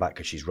obviously gone back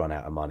because she's run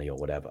out of money or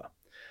whatever.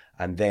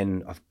 And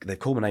then they've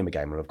called my name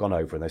again, and I've gone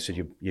over, and they said,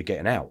 "You're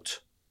getting out."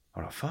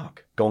 I'm like,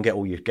 "Fuck! Go and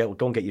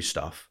get your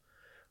stuff."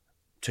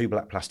 2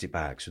 black plastic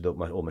bags with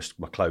all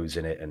my clothes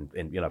in it, and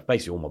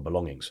basically all my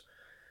belongings.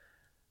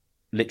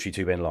 Literally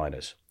 2 bin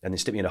liners, and then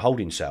stick me in a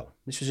holding cell.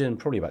 This was in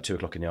probably about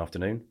 2:00 in the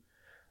afternoon.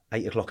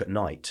 8:00 at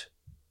night,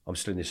 I'm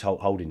still in this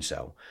holding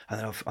cell, and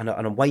then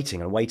I'm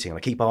waiting, and I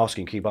keep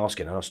asking, and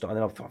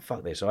then I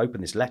fuck this. I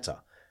open this letter.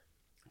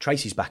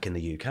 Tracy's back in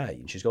the UK,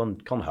 and she's gone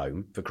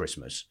home for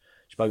Christmas.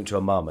 Spoken to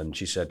her mum, and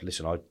she said,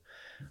 "Listen, I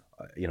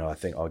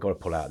think I've got to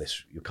pull out of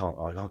this.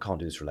 I can't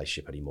do this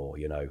relationship anymore.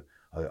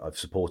 I've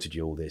supported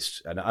you all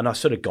this, and I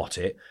sort of got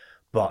it,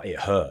 but it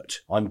hurt.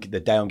 The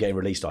day I'm getting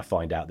released, I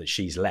find out that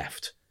she's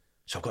left.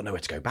 So I've got nowhere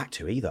to go back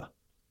to either.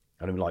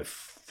 And I'm like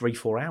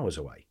 3-4 hours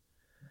away.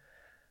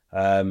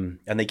 And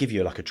they give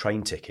you like a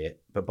train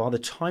ticket. But by the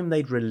time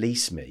they'd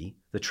release me,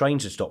 the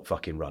trains had stopped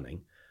fucking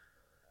running.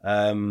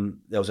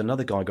 There was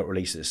another guy who got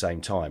released at the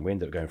same time. We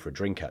ended up going for a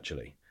drink,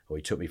 actually. Or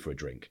he took me for a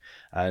drink.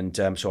 And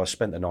so I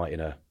spent the night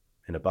in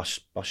a bus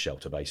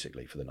shelter,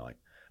 basically, for the night.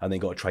 And then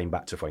got a train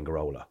back to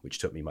Fuengirola, which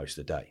took me most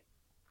of the day.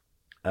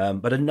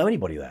 But I didn't know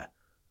anybody there.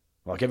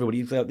 Like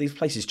everybody, these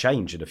places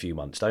change in a few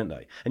months, don't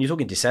they? And you're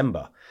talking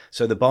December,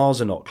 so the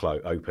bars are not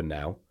open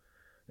now.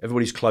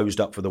 Everybody's closed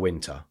up for the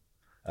winter.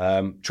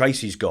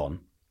 Tracy's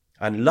gone,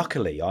 and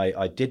luckily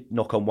I did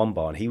knock on one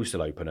bar, and he was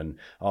still open, and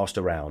asked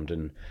around,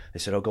 and they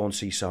said, "I'll go and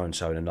see so and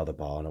so in another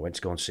bar," and I went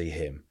to go and see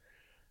him.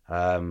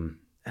 I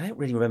don't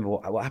really remember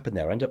what happened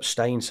there. I ended up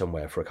staying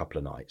somewhere for a couple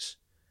of nights,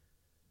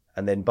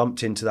 and then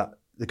bumped into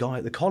the guy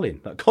at the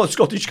Colin, that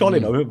Scottish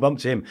Colin. I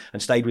bumped him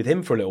and stayed with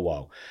him for a little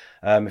while.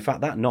 In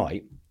fact, that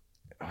night,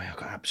 I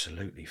got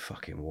absolutely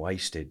fucking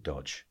wasted,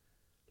 Dodge,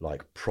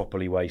 like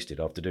properly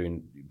wasted after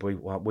doing.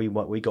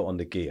 We got on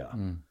the gear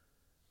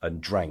and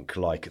drank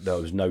like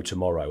there was no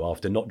tomorrow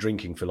after not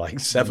drinking for like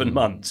 7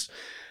 months.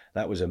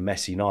 That was a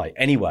messy night.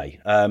 Anyway,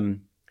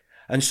 and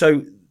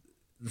so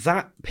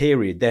that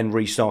period then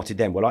restarted.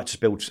 Then I like to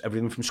build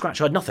everything from scratch.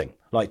 I had nothing,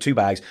 like 2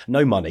 bags,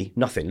 no money,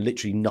 nothing,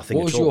 literally nothing.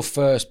 What was your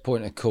first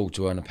point of call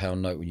to earn a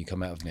 £1 note when you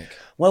come out of Nick?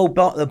 Well,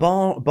 the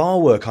bar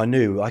work I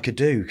knew I could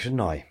do,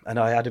 couldn't I? And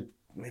I had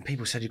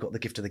people said you've got the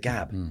gift of the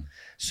gab.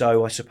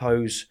 So I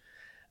suppose,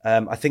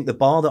 I think the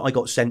bar that I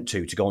got sent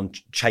to go and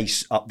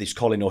chase up this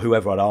Colin or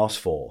whoever I'd asked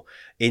for,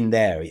 in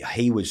there,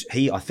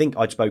 I think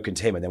I'd spoken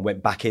to him and then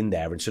went back in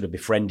there and sort of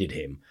befriended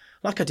him,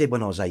 like I did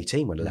when I was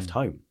 18, when I left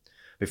home.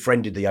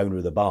 Befriended the owner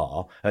of the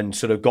bar and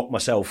sort of got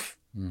myself,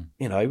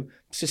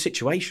 it's a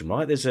situation,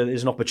 right? There's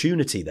an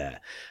opportunity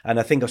there. And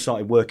I think I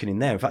started working in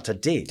there. In fact, I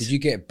did. Did you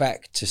get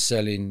back to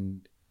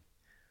selling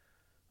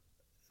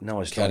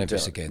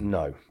cannabis again?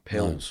 No,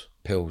 pills. No.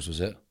 Pills, was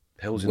it?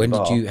 Pills in the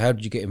bar. How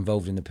did you get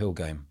involved in the pill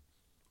game?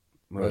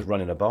 I was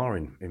running a bar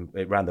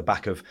around the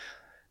back of,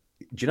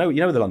 do you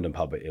know the London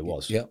pub it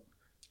was? Yeah.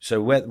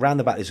 So round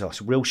the back there's a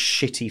real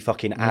shitty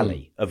fucking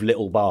alley of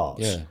little bars.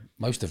 Yeah,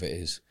 most of it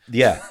is.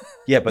 Yeah,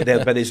 but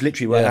there's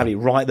literally an alley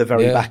right at the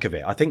very back of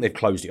it. I think they've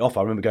closed it off.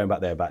 I remember going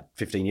back there about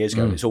 15 years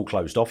ago and it's all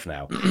closed off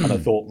now. And I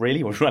thought,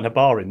 really? We've run a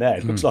bar in there.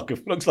 It looks like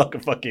a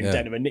fucking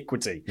den of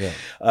iniquity. Yeah.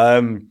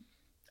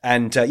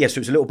 And so it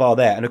was a little bar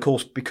there. And of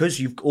course, because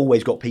you've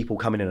always got people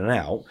coming in and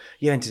out,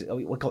 we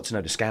got to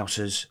know the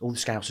Scousers, all the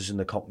Scousers and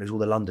the Cockneys, all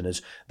the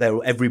Londoners.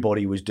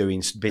 Everybody was doing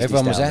business.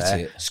 Everyone was down at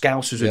there. it.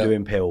 Scousers were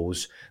doing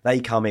pills. They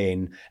come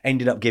in,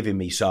 ended up giving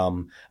me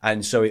some.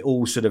 And so it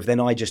all sort of, then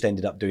I just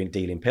ended up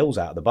dealing pills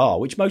out of the bar,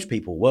 which most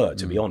people were,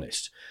 to be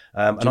honest.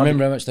 Do you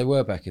remember how much they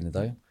were back in the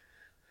day?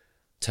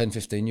 10,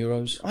 15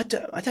 euros? I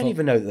don't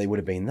even know that they would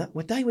have been that.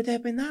 Would they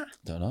have been that?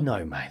 Don't know.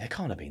 No, mate, they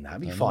can't have been that.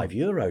 It'd be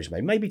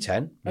 €5, maybe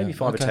 10, maybe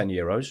 5 or 10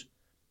 euros.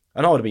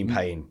 And I would have been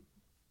paying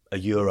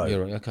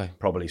 €1, okay,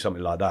 probably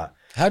something like that.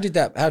 How did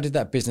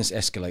that business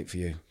escalate for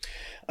you?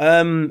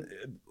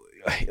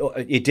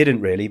 It didn't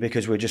really,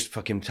 because we're just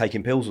fucking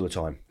taking pills all the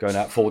time, going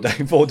out 4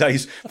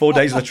 days of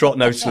the trot,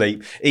 no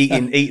sleep,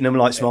 eating them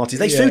like Smarties.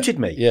 They suited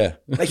me. Yeah,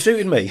 they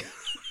suited me.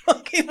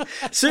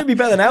 Suit me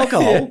better than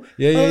alcohol.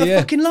 Yeah. I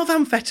fucking love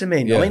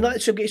amphetamine. Yeah. I mean,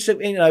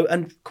 like,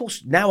 and of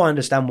course now I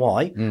understand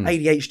why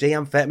ADHD,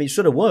 amphetamine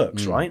sort of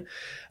works, right?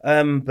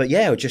 But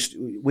yeah, we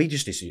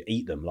just used to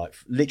eat them like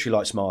literally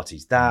like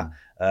Smarties. That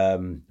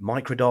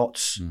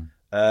microdots.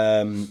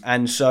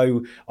 And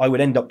so I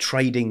would end up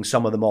trading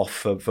some of them off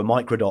for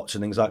microdots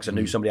and things like that, because I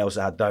knew somebody else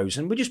that had those,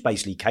 and we just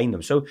basically cane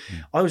them. So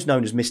I was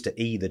known as Mr.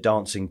 E, the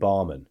dancing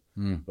barman,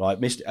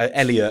 right? Mr.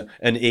 Elliot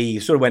and E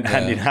sort of went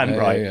hand in hand,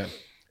 right? Yeah.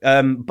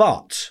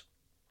 But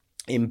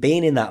in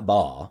being in that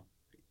bar,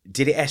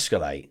 did it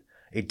escalate?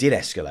 It did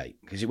escalate,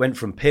 because it went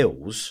from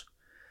pills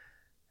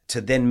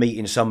to then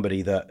meeting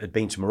somebody that had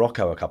been to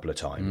Morocco a couple of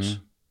times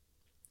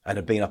and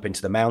had been up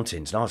into the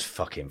mountains. And I was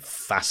fucking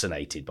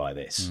fascinated by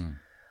this.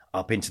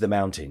 Up into the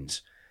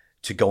mountains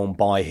to go and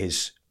buy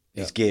his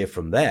gear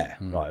from there.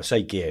 Right, I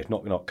say gear,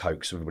 not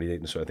coke, so everybody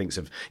sort of thinks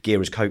of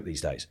gear as coke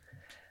these days.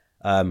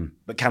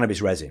 But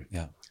cannabis resin.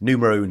 Yeah.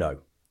 Numero uno.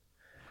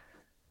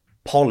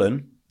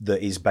 Pollen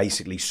that is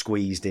basically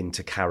squeezed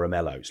into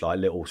caramellos, like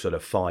little sort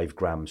of 5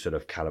 gram sort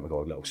of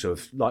caramel, little sort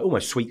of like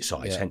almost sweet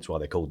size, hence why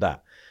they're called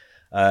that.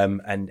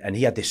 And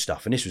he had this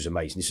stuff, and this was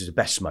amazing. This is the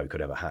best smoke I'd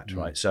ever had,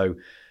 right? So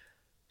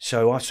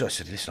I sort of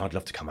said, listen, I'd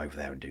love to come over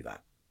there and do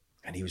that.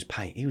 And he was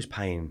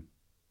paying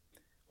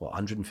what,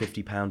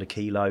 £150 a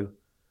kilo,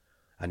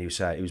 and he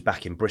was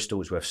back in Bristol. It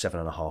was worth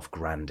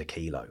 $7,500 a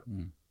kilo.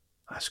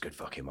 That's a good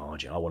fucking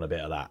margin. I want a bit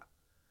of that.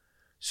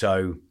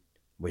 So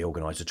we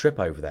organised a trip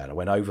over there, and I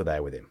went over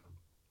there with him.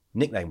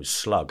 Nickname was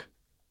Slug,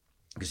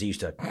 because he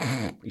used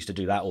to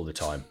do that all the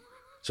time.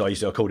 So I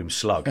called him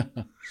Slug,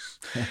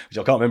 which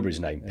I can't remember his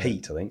name.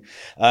 Pete, I think.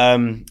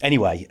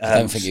 Anyway, I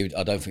don't think he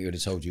would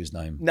have told you his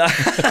name. No,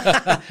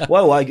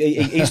 well,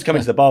 he used to come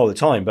into the bar all the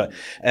time, but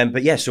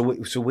yeah. So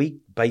we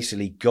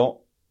basically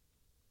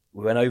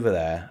we went over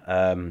there,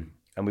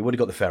 and we would have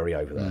got the ferry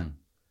over there,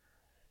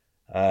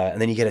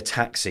 and then you get a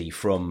taxi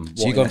from.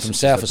 So you gone from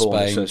south of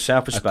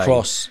Spain,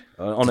 across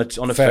on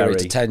a ferry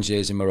to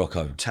Tangiers in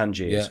Morocco.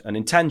 Tangiers, and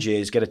in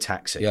Tangiers, get a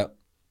taxi. Yeah.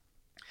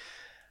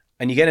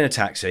 And you get in a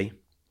taxi.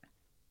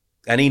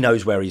 And he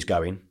knows where he's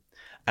going,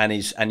 and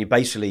you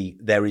basically,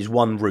 there is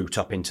one route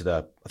up into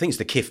I think it's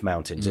the Kif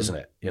Mountains, isn't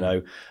it? You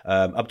know,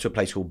 up to a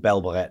place called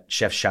Belberet,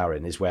 Chef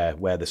Sharon is where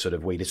the sort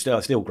of weed is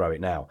still grow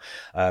it now,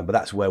 but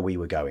that's where we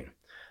were going.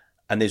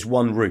 And there's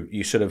one route.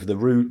 The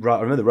route. Right,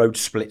 I remember the road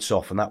splits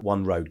off, and that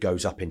one road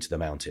goes up into the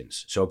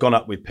mountains. So I've gone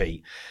up with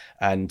Pete,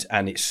 and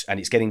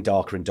it's getting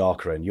darker and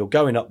darker, and you're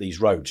going up these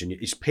roads, and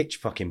it's pitch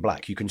fucking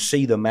black. You can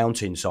see the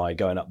mountainside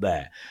going up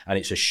there, and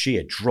it's a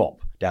sheer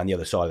drop down the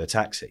other side of the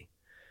taxi.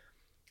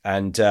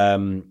 And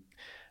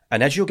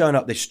as you're going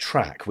up this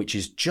track, which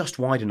is just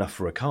wide enough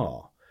for a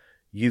car,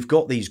 you've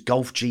got these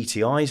Golf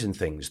GTIs and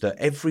things that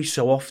every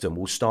so often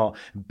will start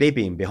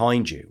bibbing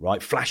behind you,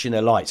 right, flashing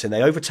their lights, and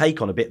they overtake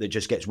on a bit that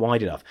just gets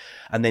wide enough,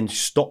 and then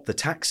stop the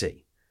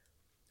taxi.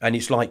 And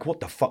it's like,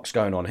 what the fuck's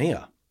going on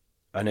here?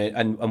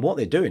 And what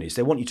they're doing is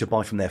they want you to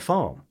buy from their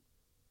farm.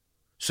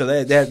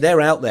 So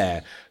they're out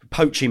there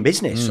poaching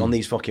business on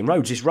these fucking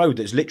roads. This road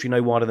that's literally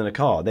no wider than a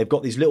car. They've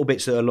got these little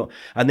bits that are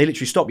and they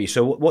literally stop you.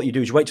 So what you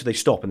do is you wait till they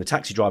stop, and the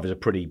taxi drivers are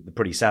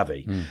pretty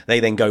savvy. They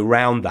then go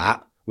round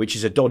that, which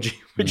is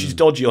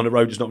dodgy on a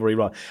road that's not very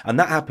right. And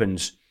that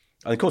happens.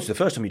 And of course, the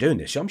first time you're doing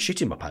this, I'm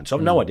shitting my pants.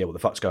 I've no idea what the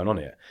fuck's going on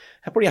here.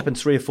 It probably happened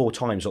 3 or 4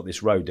 times on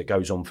this road that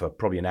goes on for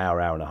probably an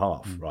hour and a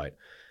half, right?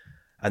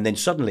 And then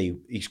suddenly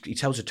he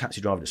tells the taxi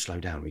driver to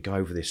slow down. We go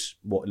over this,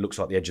 what looks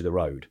like the edge of the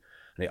road.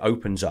 And it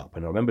opens up,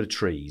 and I remember the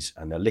trees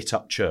and the lit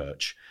up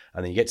church,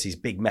 and then you get to these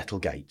big metal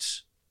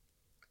gates,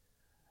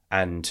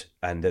 and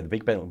the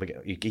big metal,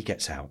 he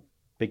gets out,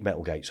 big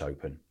metal gates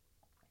open.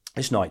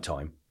 It's night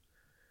time.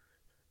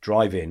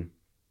 Drive in,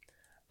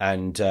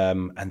 and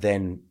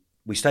then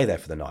we stay there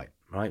for the night,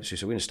 right? So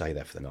we're going to stay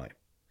there for the night.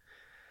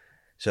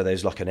 So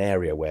there's like an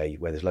area where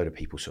there's a load of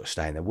people sort of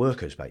staying there,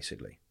 workers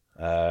basically,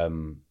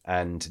 and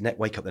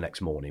wake up the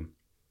next morning.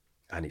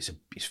 And it's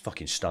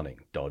fucking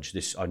stunning, Dodge.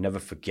 I never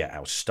forget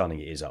how stunning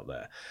it is up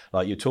there.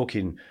 Like, you're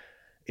talking,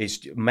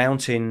 it's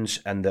mountains,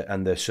 and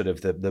the sort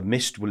of the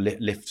mist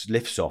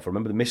lifts off. I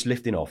remember the mist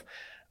lifting off,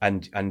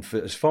 and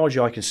for as far as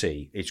I can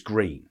see, it's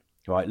green,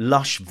 right?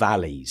 Lush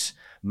valleys,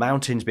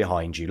 mountains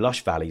behind you,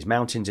 lush valleys,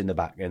 mountains in the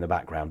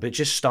background, but it's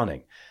just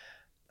stunning.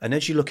 And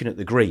as you're looking at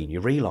the green,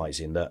 you're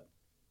realizing that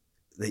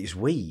it's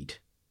weed,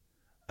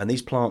 and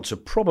these plants are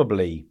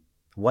probably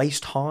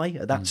waist high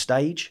at that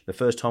stage, the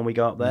first time we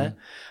go up there,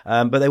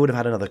 but they would have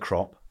had another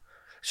crop.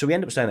 So we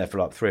end up staying there for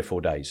like 3 or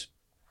 4 days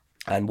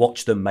and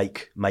watch them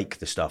make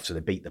the stuff. So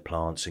they beat the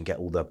plants and get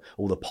all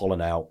the pollen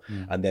out,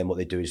 and then what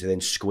they do is they then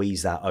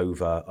squeeze that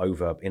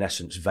over in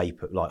essence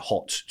vapor, like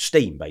hot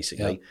steam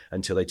basically,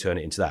 until they turn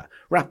it into that.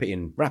 Wrap it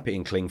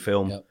in cling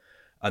film,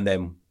 and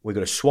then we're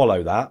going to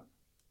swallow that.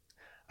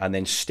 And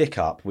then stick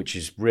up, which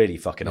is really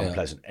fucking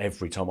unpleasant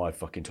every time I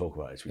fucking talk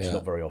about it, which is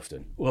not very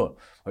often. Ugh,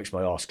 makes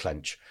my arse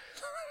clench.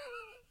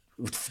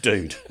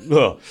 Dude.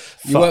 Ugh,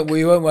 you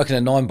weren't working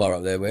a 9 bar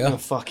up there, were you? Oh,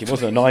 fuck, it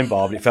wasn't a 9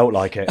 bar, but it felt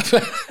like it.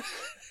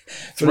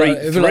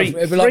 It'd be like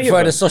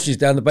throwing the sausages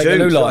down the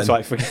Bakerloo line.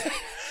 Like,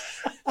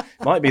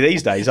 Might be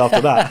these days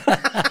after that.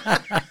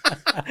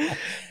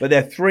 But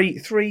they're three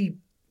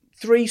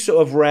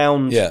sort of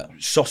round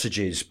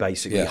sausages,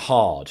 basically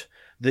hard,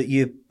 that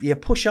you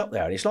push up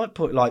there, and it's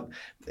like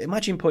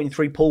imagine putting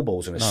 3 pool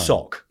balls in a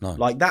sock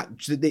like that.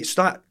 It's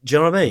that. Do you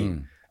know what I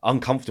mean?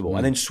 Uncomfortable,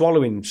 and then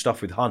swallowing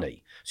stuff with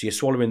honey. So you're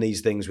swallowing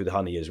these things with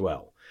honey as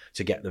well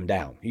to get them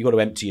down. You've got to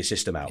empty your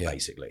system out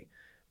basically.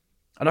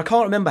 And I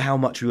can't remember how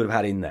much we would have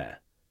had in there,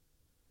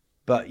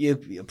 but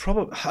you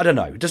probably, I don't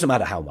know. It doesn't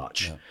matter how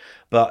much. Yeah.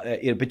 But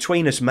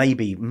between us,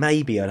 maybe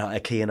a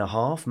key and a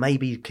half,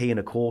 maybe a key and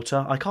a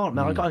quarter. I can't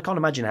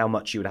imagine how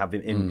much you would have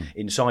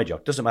inside you.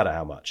 It doesn't matter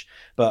how much,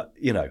 but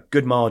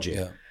good margin.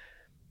 Yeah.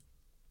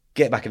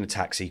 Get back in the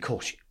taxi. Of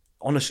course,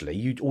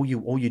 honestly, all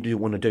you do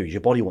want to do is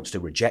your body wants to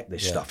reject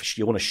this stuff.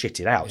 You want to shit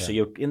it out. Yeah. So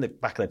you're in the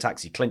back of the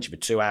taxi, clenching for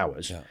 2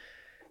 hours. Yeah.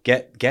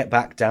 Get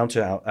back down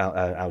to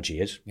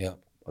Algiers. Yeah.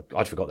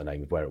 I'd forgot the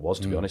name of where it was,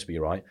 to be honest, but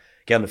you're right.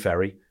 Get on the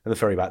ferry and the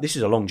ferry back. This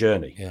is a long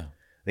journey. Yeah.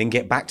 Then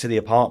get back to the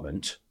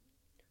apartment.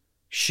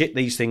 Shit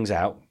these things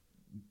out,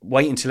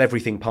 wait until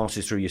everything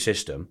passes through your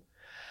system,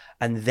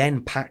 and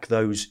then pack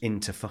those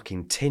into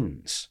fucking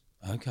tins.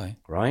 Okay.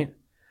 Right?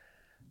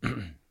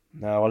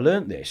 Now, I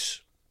learnt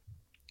this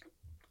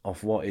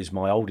off what is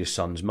my oldest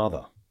son's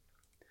mother,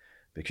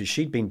 because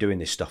she'd been doing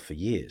this stuff for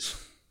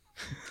years.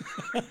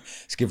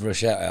 Let's give her a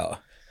shout out.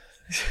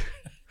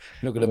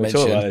 Not going to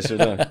mention. We'll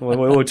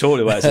talk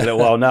about this in a little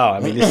while now.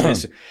 I mean,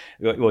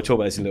 we'll talk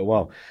about this in a little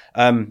while.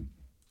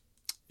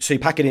 So you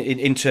pack it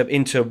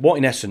into what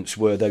in essence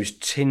were those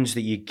tins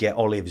that you get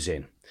olives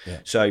in. Yeah.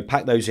 So you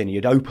pack those in,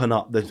 you'd open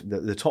up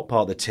the top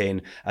part of the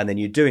tin, and then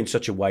you do it in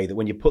such a way that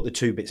when you put the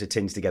 2 bits of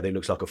tins together, it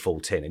looks like a full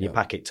tin, and you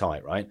pack it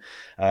tight, right?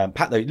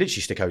 Pack those, literally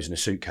stick those in a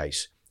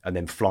suitcase, and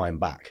then fly them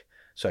back.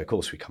 So of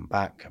course we go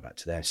back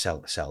to there,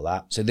 sell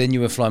that. So then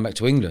you were flying back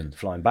to England?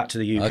 Flying back to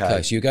the UK.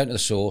 Okay, so you're going to the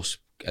source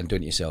and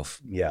doing it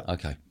yourself? Yeah.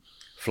 Okay.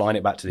 Flying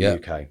it back to the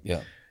UK.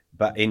 Yeah.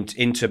 But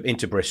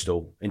into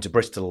Bristol, I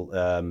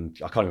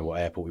can't remember what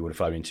airport we would have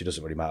flown into.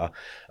 Doesn't really matter.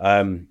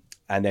 And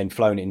then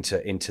flown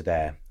into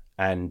there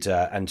and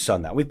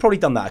done that. We've probably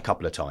done that a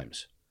couple of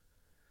times.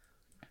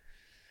 A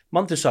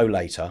month or so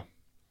later,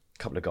 a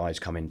couple of guys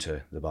come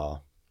into the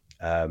bar,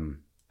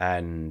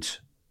 and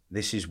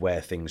this is where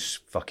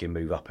things fucking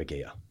move up a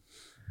gear,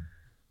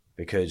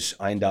 because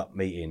I end up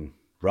meeting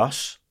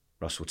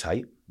Russell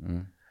Tate,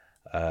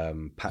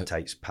 Pat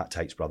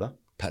Tate's brother.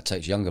 Pat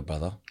Tate's younger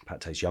brother.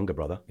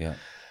 Yeah.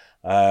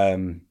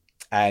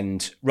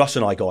 And Russ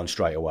and I got on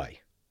straight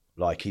away.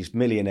 Like, his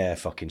millionaire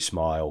fucking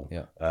smile.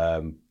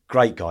 Yeah.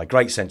 Great guy,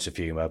 great sense of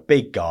humour,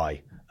 big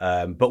guy.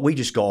 But we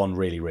just got on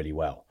really, really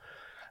well.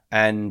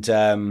 And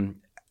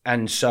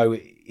so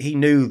he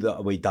knew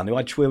that we'd done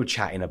it. We were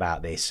chatting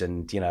about this,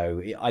 and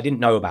I didn't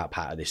know about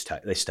Pat at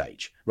this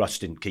stage. Russ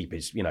didn't keep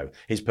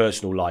his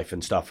personal life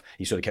and stuff.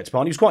 He sort of kept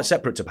apart. He was quite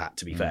separate to Pat,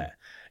 to be fair.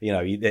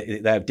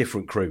 They have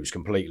different crews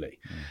completely.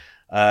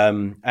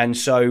 And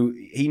so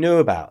he knew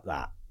about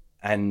that,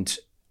 and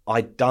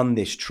I'd done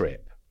this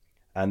trip,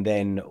 and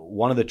then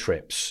one of the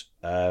trips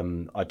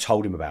I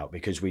told him about,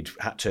 because we'd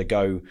had to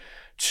go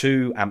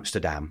to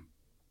Amsterdam.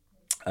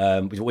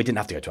 We didn't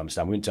have to go to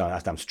Amsterdam. We went to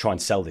Amsterdam to try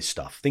and sell this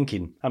stuff,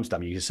 thinking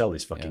Amsterdam, you can sell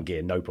this fucking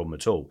gear, no problem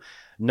at all.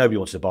 Nobody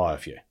wants to buy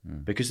off you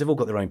because they've all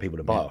got their own people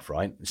to buy off,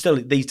 right? Still,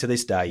 these to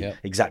this day,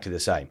 exactly the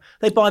same.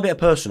 They buy a bit of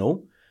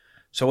personal.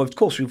 So, of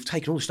course, we've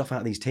taken all the stuff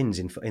out of these tins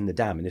in the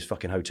dam in this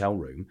fucking hotel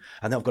room,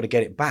 and then I've got to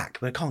get it back.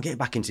 But I can't get it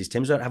back into these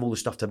tins. I don't have all the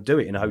stuff to do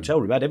it in a hotel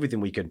room. I had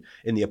everything we could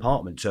in the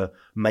apartment to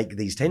make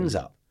these tins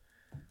up.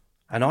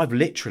 And I've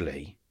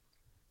literally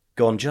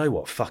gone, do you know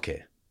what? Fuck it.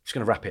 I'm just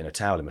going to wrap it in a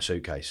towel in my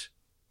suitcase.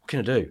 What can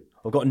I do?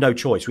 I've got no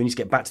choice. We need to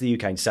get back to the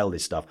UK and sell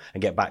this stuff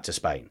and get back to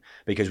Spain,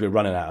 because we're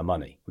running out of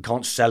money. We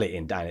can't sell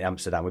it down in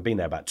Amsterdam. We've been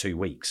there about 2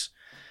 weeks.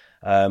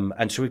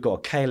 And so we've got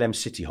a KLM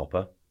City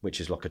Hopper, which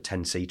is like a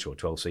 10-seater or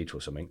 12-seater or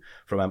something,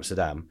 from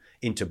Amsterdam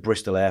into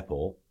Bristol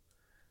Airport.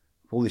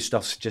 All this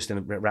stuff's just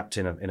wrapped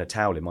in a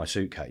towel in my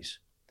suitcase.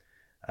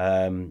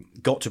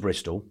 Got to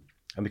Bristol,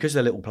 and because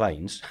they're little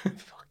planes,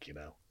 fucking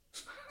hell,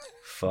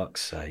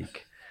 fuck's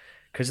sake,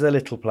 because they're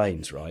little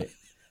planes, right?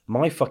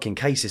 My fucking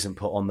case isn't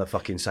put on the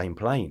fucking same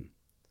plane,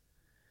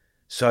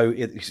 so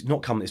it's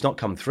not come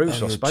through. Oh,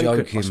 so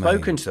I've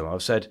spoken to them.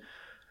 I've said.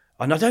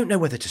 And I don't know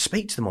whether to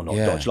speak to them or not,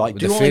 Dodge. Like,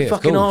 do I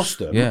fucking ask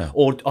them? Yeah.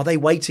 Or are they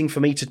waiting for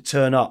me to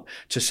turn up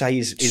to say,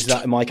 is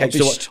that in my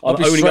case? I'll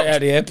be straight out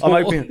of the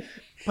airport.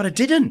 But I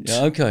didn't.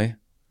 Yeah, okay.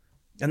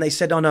 And they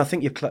said, oh, no, I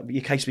think your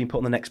case has been put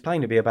on the next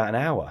plane. It'll be about an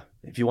hour.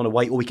 If you want to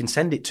wait, or we can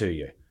send it to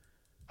you.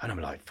 And I'm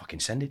like,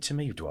 fucking send it to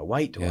me? Do I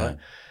wait?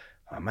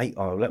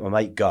 I'll let my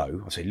mate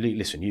go. I'll say,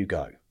 listen, you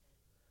go.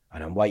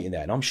 And I'm waiting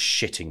there, and I'm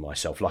shitting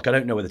myself. Like, I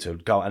don't know whether to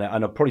go. And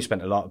I've probably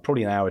spent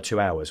probably an hour, 2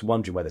 hours,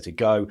 wondering whether to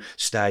go,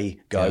 stay.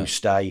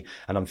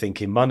 And I'm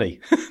thinking,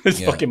 money.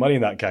 There's fucking money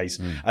in that case.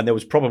 And there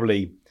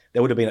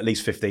would have been at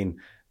least 15.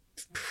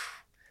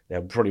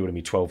 There probably would have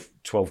been 12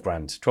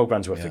 grand. 12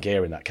 grand's worth of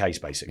gear in that case,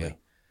 basically. Yeah.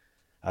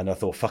 And I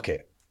thought, fuck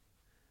it.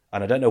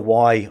 And I don't know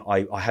why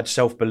I had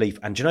self-belief.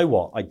 And do you know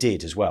what? I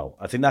did as well.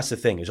 I think that's the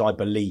thing, is I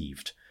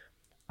believed.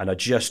 And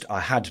I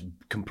had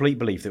complete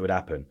belief that it would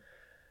happen.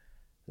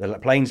 The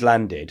planes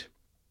landed,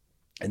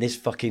 and this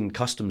fucking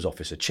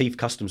chief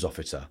customs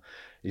officer,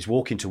 is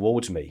walking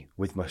towards me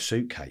with my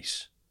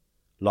suitcase,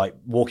 like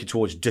walking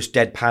towards, just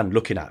deadpan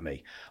looking at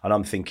me. And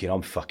I'm thinking,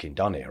 I'm fucking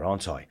done here,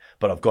 aren't I?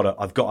 But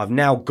I've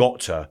now got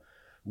to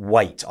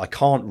wait. I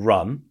can't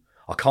run.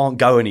 I can't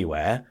go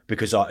anywhere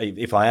because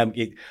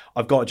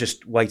I've got to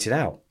just wait it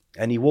out.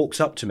 And he walks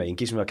up to me and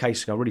gives me a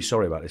case. I'm really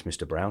sorry about this,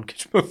 Mr. Browne.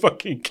 Gives me a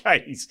fucking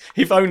case.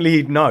 If only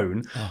he'd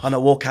known. And I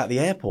walk out the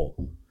airport.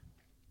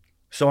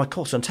 So of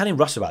course I'm telling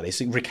Russ about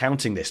this,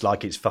 recounting this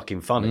like it's fucking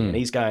funny, and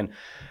he's going,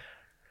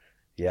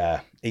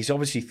 "Yeah." He's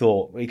obviously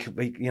thought you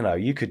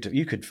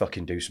could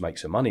fucking make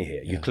some money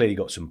here. Yeah. You clearly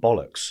got some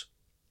bollocks,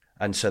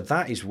 and so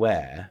that is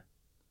where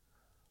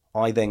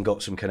I then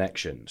got some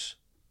connections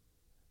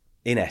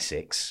in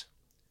Essex,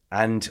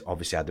 and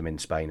obviously had them in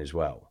Spain as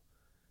well,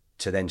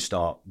 to then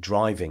start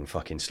driving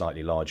fucking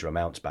slightly larger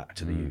amounts back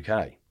to the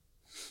UK.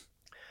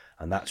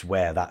 And that's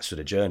where that sort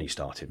of journey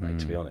started, mate,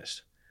 to be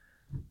honest.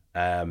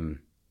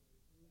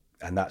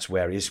 And that's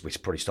where it is. We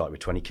probably started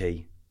with 20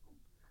 key,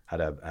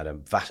 had a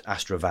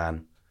Astra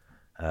van,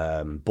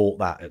 bought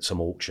that at some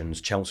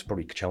auctions,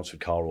 probably Chelmsford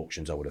car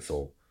auctions, I would have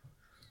thought,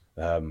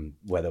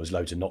 where there was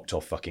loads of knocked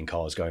off fucking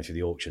cars going through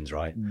the auctions,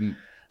 right? Mm-hmm.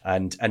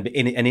 And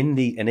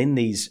in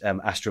these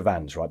Astra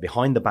vans, right,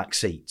 behind the back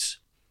seats,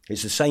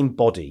 it's the same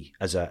body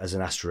as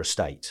an Astra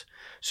estate.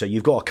 So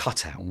you've got a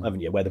cutout, haven't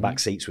you, where the back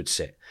seats would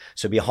sit.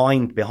 So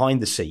behind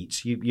the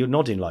seats, you're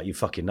nodding like you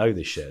fucking know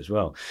this shit as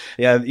well.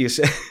 Yeah,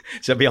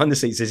 so behind the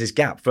seats there's this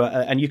gap,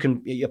 and you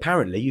could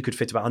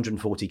fit about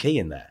 140 key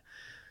in there.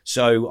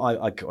 So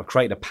I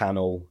created a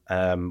panel,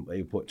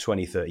 put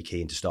 20, 30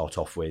 key in to start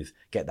off with,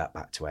 get that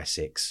back to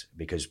Essex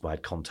because I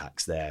had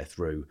contacts there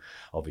through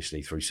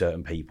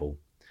certain people.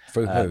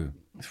 Through who?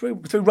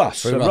 Through Russ.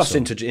 So Russ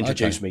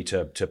introduced me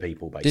to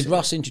people, basically. Did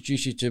Russ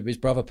introduce you to his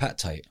brother Pat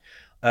Tate?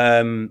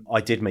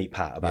 I did meet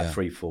Pat about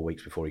 3-4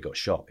 weeks before he got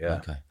shot. Yeah.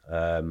 Okay.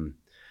 I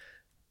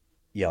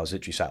was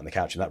literally sat on the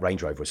couch, and that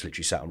Range Rover was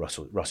literally sat on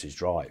Russ's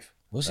drive.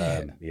 Was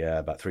it? Yeah,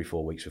 about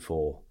 3-4 weeks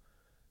before,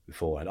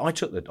 and I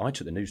took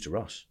the news to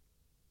Russ.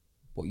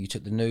 What, you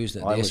took the news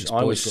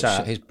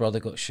that his brother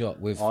got shot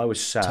with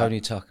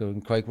Tony Tucker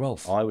and Craig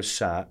Rolfe? I was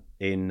sat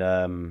in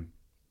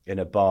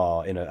a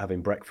bar,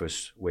 having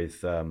breakfast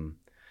with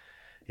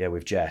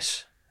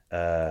Jess.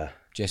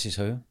 Jess is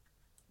who?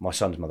 My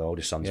son's mother,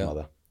 oldest son's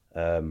mother.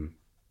 I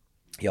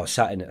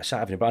sat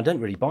having a bar. I don't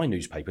really buy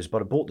newspapers,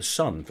 but I bought the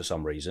Sun for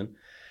some reason,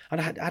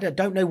 and I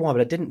don't know why,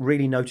 but I didn't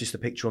really notice the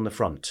picture on the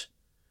front.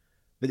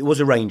 But it was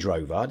a Range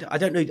Rover. I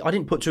don't know. I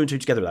didn't put two and two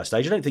together at that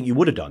stage. I don't think you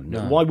would have done.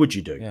 No. Why would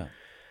you do? Yeah.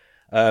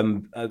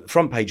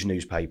 Front page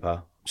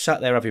newspaper.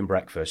 Sat there having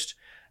breakfast,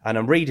 and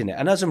I'm reading it.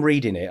 And as I'm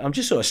reading it, I'm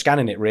just sort of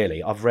scanning it.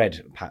 Really, I've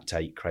read Pat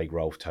Tate, Craig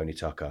Rolfe, Tony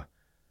Tucker,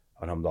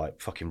 and I'm like,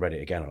 fucking read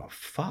it again. I'm like,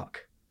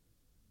 fuck.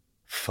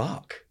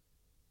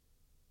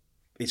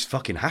 It's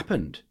fucking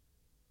happened.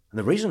 And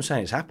the reason I'm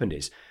saying it's happened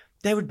is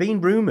there had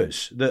been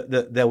rumours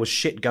that there was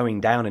shit going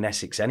down in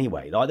Essex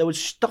anyway. Like, there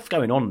was stuff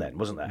going on then,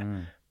 wasn't there?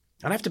 And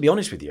I have to be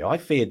honest with you, I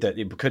feared that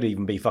it could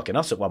even be fucking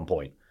us at one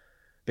point,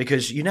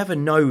 because you never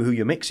know who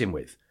you're mixing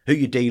with, who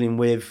you're dealing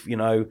with. We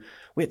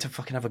had to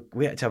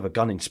have a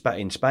gun in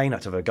Spain,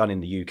 had to have a gun in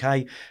the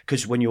UK,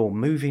 because when you're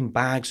moving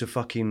bags of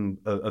fucking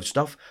of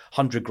stuff,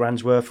 100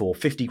 grand's worth or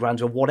 50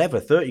 grand's or whatever,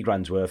 30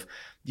 grand's worth,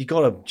 you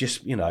gotta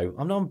just,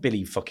 I'm not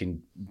Billy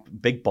fucking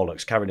Big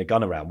Bollocks carrying a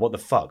gun around. What the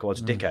fuck? I was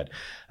a dickhead.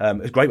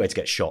 It's a great way to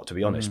get shot, to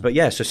be honest. But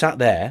yeah, so sat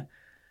there,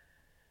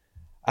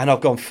 and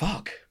I've gone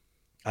fuck,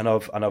 and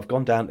I've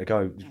gone down to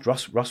go.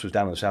 Russ was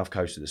down on the south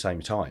coast at the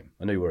same time.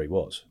 I knew where he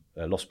was,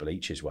 Los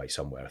Boliches way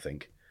somewhere, I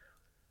think.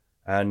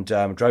 And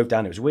drove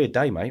down. It was a weird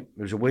day, mate.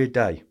 It was a weird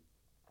day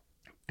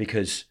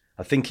because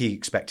I think he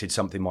expected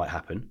something might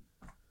happen.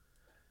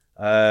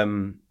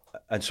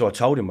 And so I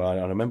told him, I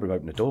remember him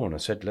opening the door, and I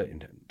said,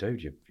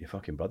 dude, your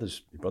fucking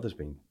brother's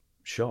been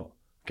shot.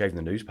 Gave him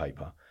the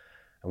newspaper.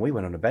 And we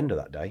went on a bender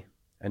that day.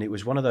 And it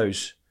was one of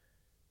those,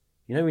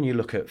 when you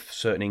look at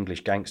certain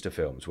English gangster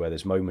films where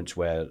there's moments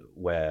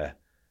where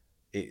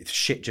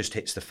shit just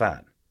hits the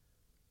fan.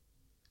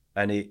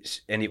 And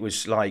it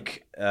was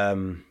like,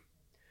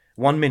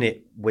 1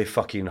 minute we're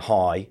fucking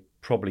high,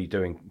 probably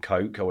doing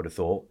coke, I would have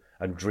thought,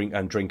 and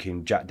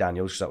drinking Jack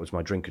Daniels, because that was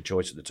my drink of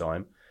choice at the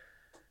time.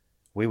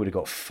 We would have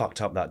got fucked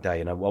up that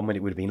day, and 1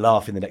 minute we'd have been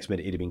laughing, the next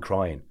minute he'd have been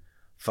crying.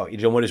 Fuck, you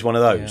don't want it's one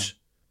of those.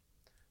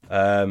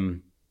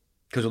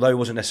 Because although he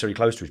wasn't necessarily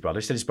close to his brother,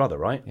 he's still his brother,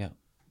 right? Yeah.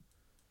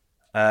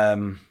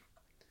 And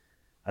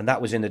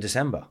that was in the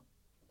December,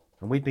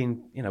 and we'd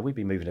been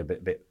moving a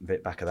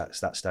bit back at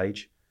that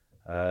stage.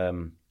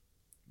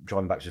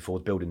 Driving backwards and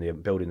forwards, building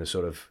the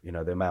sort of,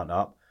 the amount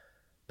up.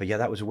 But yeah,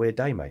 that was a weird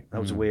day, mate.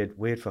 That was a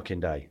weird fucking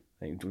day.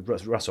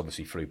 Russ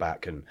obviously flew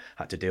back and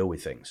had to deal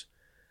with things.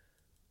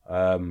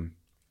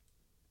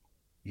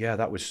 Yeah,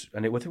 that was,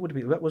 and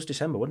that was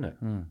December, wasn't it?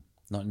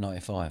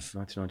 1995.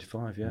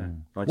 1995, yeah.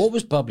 What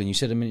was bubbling? You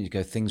said a minute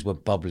ago things were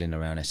bubbling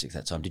around Essex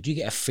that time. Did you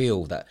get a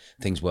feel that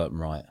things weren't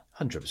right?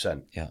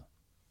 100%. Yeah.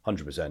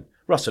 100%.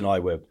 Russ and I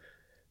were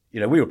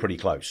we were pretty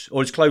close,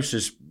 or as close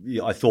as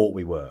I thought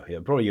we were.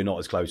 Probably you're not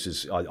as close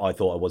as I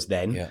thought I was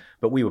then,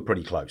 but we were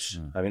pretty close.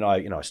 I mean,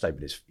 I stayed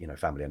with his,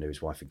 family. I knew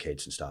his wife and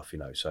kids and stuff,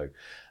 so,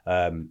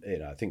 I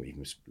think we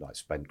even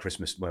spent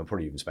Christmas,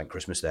 probably even spent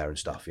Christmas there and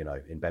stuff,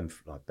 in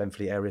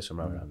Benfleet area,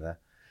 somewhere around there.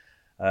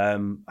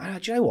 Do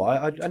you know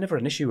what? I never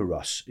had an issue with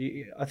Russ.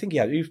 I think, he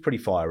was pretty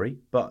fiery,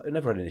 but I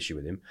never had an issue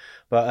with him.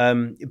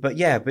 But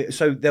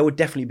so there would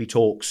definitely be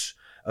talks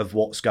of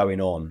what's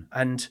going on.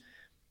 And,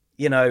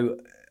 we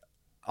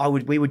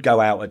would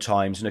go out at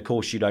times, and of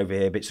course you'd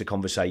overhear bits of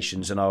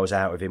conversations, and I was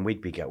out with him.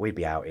 We'd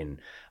be out in,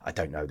 I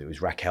don't know that it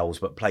was Raquel's,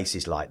 but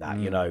places like that,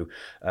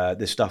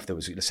 the stuff that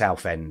was the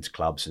South End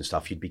clubs and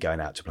stuff. You'd be going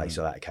out to places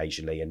like that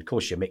occasionally, and of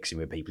course you're mixing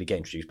with people, you get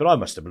introduced. But I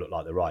must have looked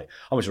like like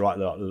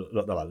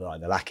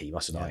the lackey,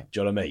 mustn't I? Do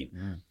you know what I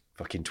mean?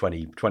 Fucking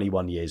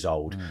 21 years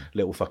old,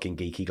 little fucking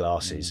geeky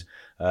glasses,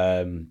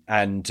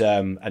 and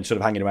sort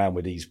of hanging around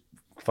with these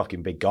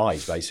fucking big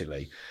guys,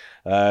 basically.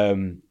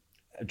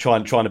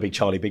 Trying to be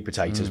Charlie Big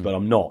Potatoes, but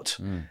I'm not.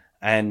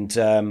 And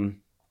so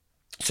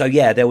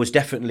there was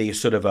definitely a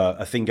sort of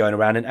a thing going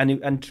around,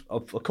 and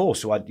of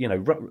course, so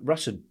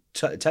Russ would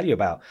tell you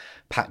about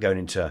Pat going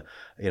into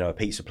a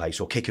pizza place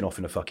or kicking off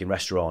in a fucking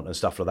restaurant and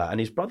stuff like that.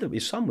 And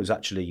his son was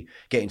actually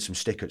getting some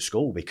stick at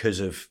school because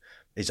of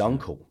his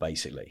uncle,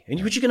 basically.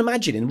 And which you can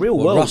imagine in the real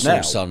world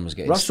Russell's now.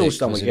 Russell's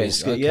son was getting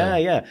stick.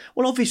 Okay. Yeah.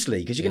 Well, obviously,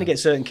 because you're going to get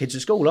certain kids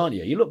at school, aren't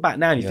you? You look back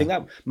now and you think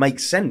that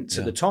makes sense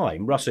at the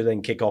time. Russell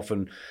then kick off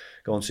and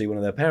go and see one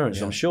of their parents,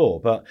 I'm sure.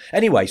 But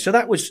anyway, so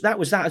that was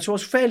that. So I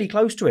was fairly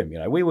close to him.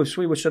 We were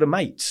sort of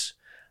mates,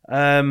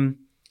 and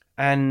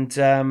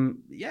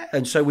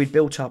so we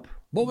built up.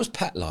 What was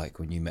Pat like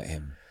when you met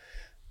him?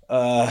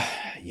 Dude,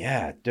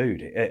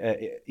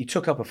 he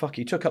took up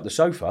the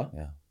sofa.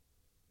 Yeah,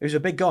 he was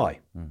a big guy.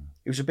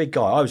 He was a big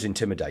guy. I was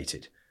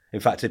intimidated. In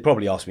fact, they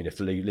probably asked me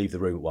to leave the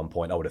room at one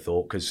point, I would have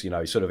thought, because, he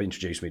sort of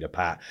introduced me to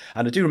Pat.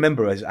 And I do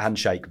remember a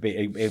handshake,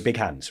 big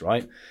hands,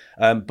 right?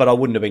 But I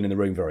wouldn't have been in the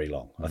room very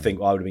long. I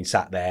think I would have been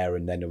sat there,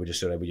 and then they would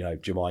just sort of, do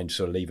you mind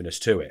sort of leaving us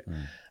to it?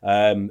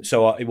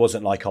 So it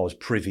wasn't like I was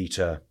privy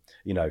to,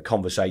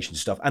 conversation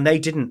stuff. And they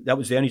didn't, that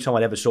was the only time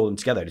I ever saw them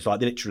together. It's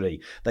like, literally,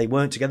 they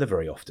weren't together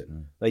very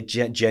often. They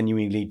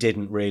genuinely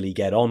didn't really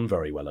get on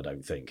very well, I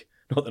don't think.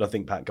 Not that I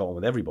think Pat got on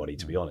with everybody,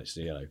 to be honest,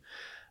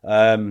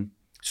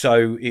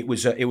 So it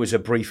was a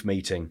brief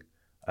meeting,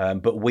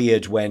 but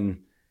weird later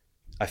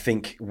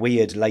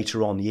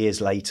on,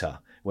 years later,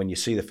 when you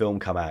see the film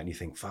come out and you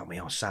think, fuck me,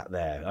 I sat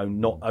there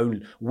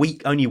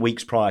only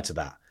weeks prior to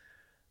that,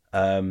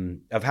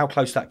 of how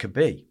close that could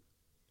be.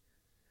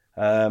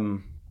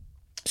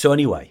 So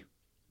anyway,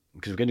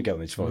 because we're going to go on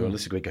this,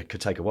 this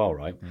could take a while,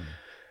 right?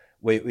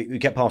 We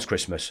get past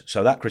Christmas,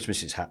 so that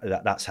Christmas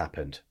that's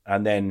happened,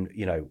 and then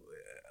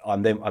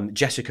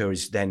Jessica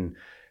is then.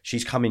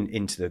 She's coming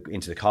into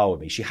the car with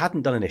me. She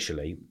hadn't done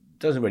initially.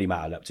 Doesn't really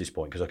matter up to this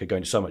point because I could go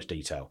into so much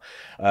detail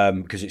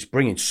because it's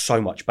bringing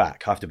so much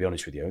back. I have to be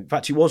honest with you. In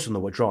fact, it was on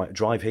the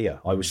drive here.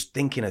 I was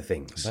thinking of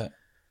things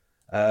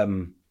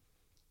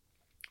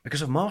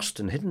because I've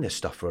masked and hidden this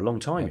stuff for a long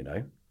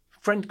time.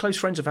 Close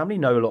friends and family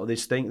know a lot of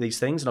these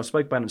things, and I've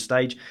spoken about it on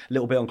stage a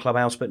little bit on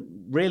Clubhouse, but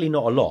really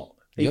not a lot.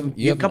 Even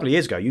a couple of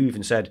years ago, you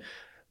even said,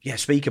 "Yeah,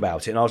 speak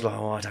about it," and I was like,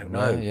 "Oh, I don't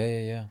know."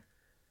 Yeah.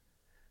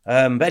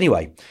 But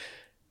anyway.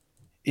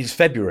 It's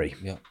February.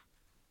 Yeah.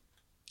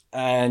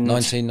 And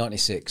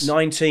 1996.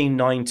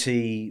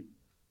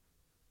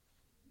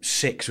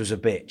 1996 was a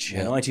bitch.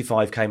 Yeah.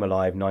 95 came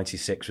alive,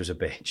 96 was a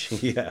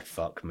bitch. Yeah,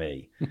 fuck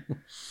me.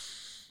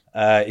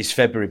 It's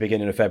February,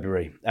 beginning of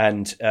February.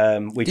 And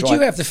Did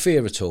you have the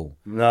fear at all?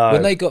 No.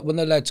 When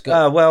the lads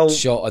got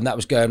shot and that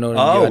was going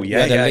on, you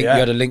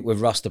had a link with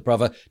Russ, the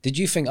brother. Did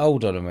you think,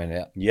 hold on a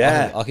minute?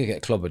 Yeah. I could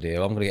get clobbered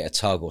here. I'm going to get a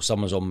tug or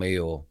someone's on me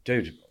or...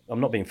 Dude, I'm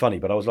not being funny,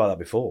 but I was like that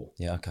before.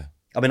 Yeah, okay.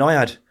 I mean, I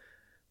had,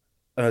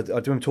 I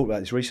didn't talk about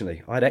this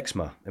recently. I had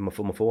eczema on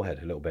my forehead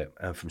a little bit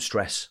from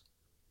stress.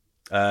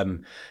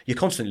 You're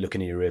constantly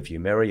looking in your rearview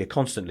mirror. You're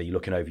constantly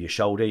looking over your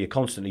shoulder. You're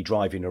constantly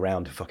driving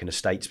around the fucking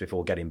estates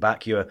before getting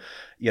back. Of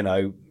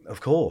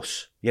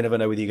course, you never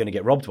know whether you're going to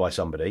get robbed by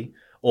somebody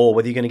or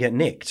whether you're going to get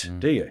nicked,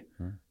 do you?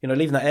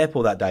 Leaving that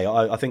airport that day,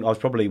 I think I was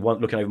probably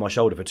looking over my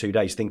shoulder for 2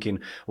 days thinking,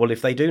 well,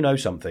 if they do know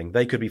something,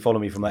 they could be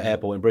following me from that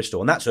airport in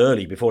Bristol. And that's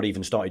early before I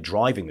even started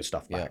driving the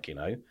stuff back,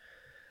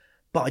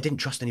 But I didn't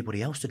trust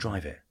anybody else to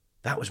drive it.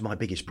 That was my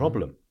biggest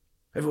problem.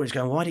 Everybody's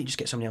going, why didn't you just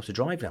get somebody else to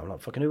drive now? I'm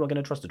like, fucking who am I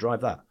going to trust to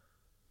drive that?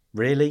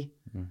 Really?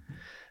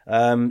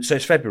 So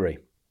it's February.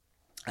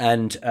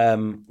 And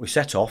we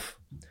set off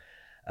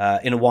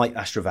in a white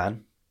Astra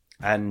van.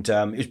 And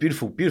it was a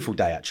beautiful, beautiful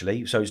day,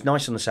 actually. So it's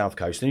nice on the south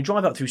coast. And you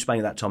drive up through Spain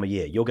at that time of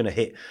year, you're going to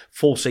hit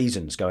 4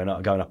 seasons going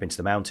up into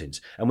the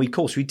mountains. And we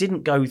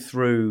didn't go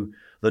through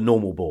the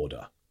normal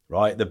border,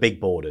 right? The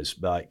big borders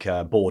like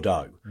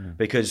Bordeaux,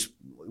 because,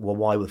 well,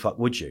 why the fuck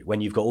would you?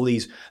 When you've got all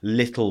these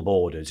little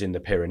borders in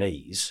the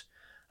Pyrenees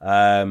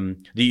that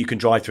you can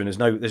drive through,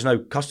 and there's no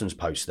customs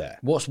post there.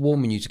 What's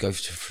warming you to go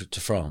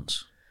to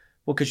France?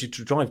 Well, because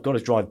got to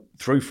drive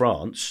through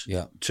France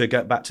to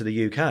get back to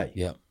the UK.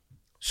 Yeah.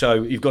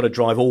 So you've got to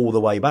drive all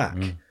the way back.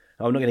 I'm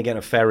not going to get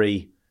a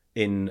ferry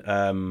in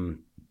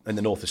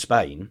the north of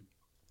Spain.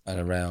 And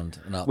around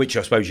and up. Which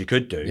I suppose you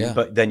could do,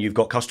 but then you've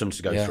got customs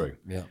to go through.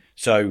 Yeah.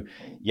 So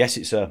yes,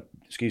 it's a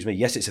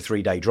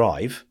 3-day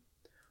drive,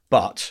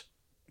 but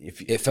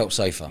it felt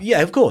safer.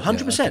 Yeah, of course,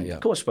 100%. Of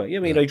course, but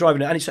you're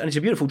driving it, and it's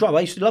a beautiful drive.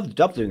 I used to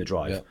love doing the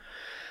drive. Yeah.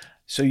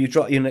 So you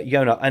drive, you're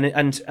going up,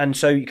 and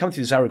so you come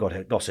through the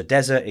Zaragoza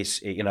desert.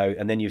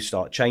 And then you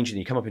start changing.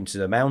 You come up into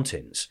the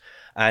mountains,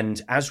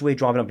 and as we're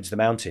driving up into the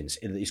mountains,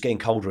 it's getting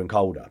colder and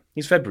colder.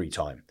 It's February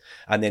time,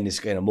 and then it's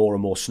getting more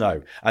and more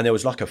snow. And there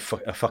was like a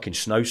fucking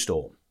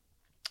snowstorm.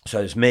 So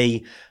there's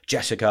me,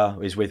 Jessica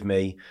is with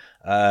me,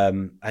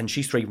 and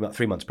she's 3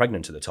 months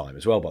pregnant at the time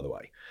as well, by the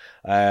way.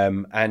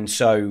 And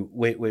so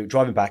we're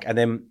driving back,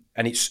 and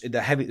it's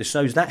the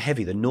snow's that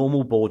heavy. The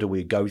normal border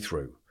we go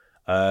through,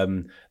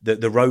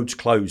 the road's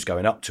closed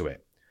going up to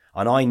it,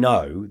 and I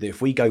know that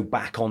if we go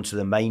back onto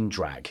the main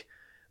drag,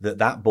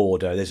 that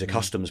border, there's a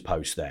customs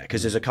post there,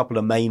 because there's a couple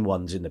of main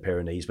ones in the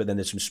Pyrenees, but then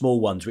there's some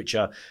small ones which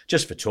are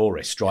just for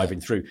tourists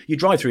driving through. You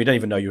drive through, you don't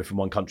even know you're from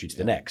one country to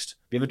the next.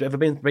 Have you ever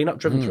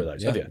driven through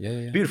those? Have you?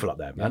 Yeah. Beautiful up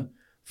there, man.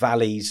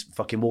 Valleys,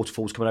 fucking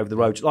waterfalls coming over the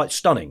roads, like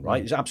stunning,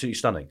 right? It's absolutely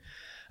stunning.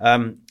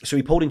 So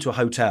we pulled into a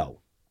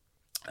hotel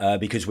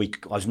because I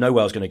was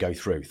nowhere I was going to go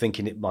through,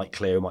 thinking it might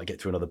clear, we might get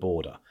through another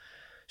border.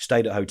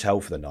 Stayed at a hotel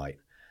for the night.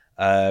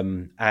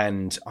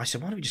 And I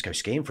said, why don't we just go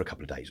skiing for a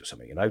couple of days or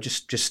something,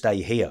 just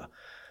stay here.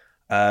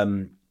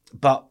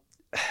 But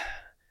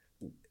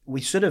we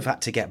sort of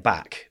had to get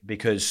back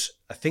because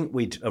I think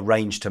we'd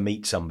arranged to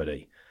meet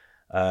somebody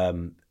at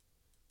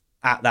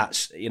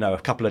that,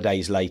 a couple of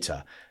days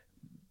later,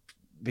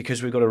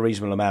 because we've got a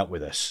reasonable amount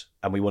with us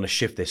and we want to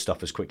shift this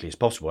stuff as quickly as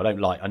possible.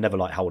 I never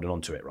like holding on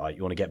to it, right?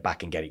 You want to get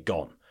back and get it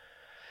gone.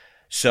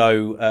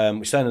 So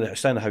we stay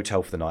in the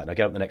hotel for the night, and I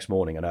get up the next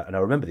morning, and I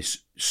remember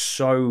this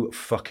so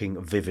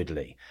fucking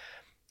vividly.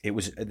 It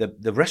was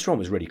the restaurant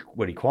was really,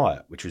 really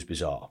quiet, which was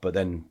bizarre, but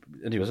then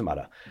it doesn't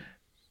matter.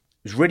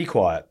 It was really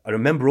quiet. I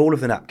remember all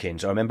of the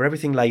napkins. I remember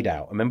everything laid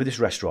out. I remember this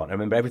restaurant. I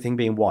remember everything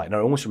being white, and I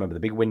almost remember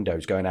the big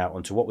windows going out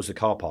onto what was the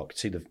car park.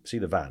 See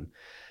the van,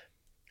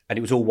 and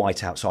it was all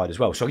white outside as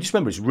well. So I just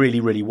remember it's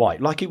really, really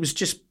white, like it was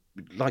just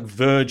like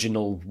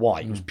virginal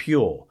white. It was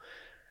pure.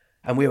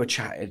 And we were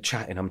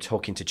chatting. I'm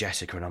talking to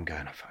Jessica, and I'm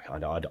going, I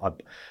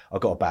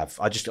got a bad.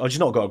 I just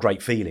not got a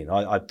great feeling.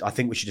 I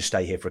think we should just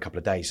stay here for a couple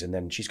of days. And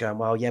then she's going,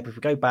 well, yeah, but if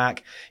we go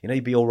back,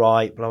 you'd be all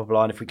right, blah blah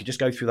blah. And if we could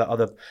just go through that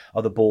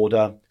other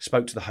border.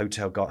 Spoke to the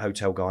hotel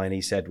guy, and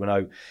he said, well,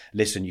 no,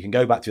 listen, you can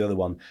go back to the other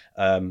one.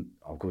 I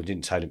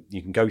didn't tell him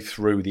you can go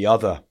through the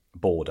other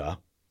border.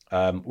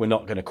 We're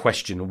not going to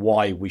question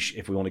why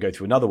if we want to go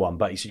through another one,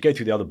 but he said go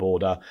through the other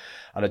border.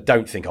 And I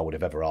don't think I would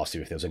have ever asked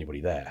you if there was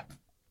anybody there.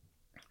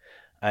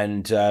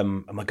 And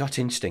my gut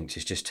instinct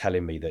is just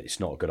telling me that it's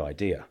not a good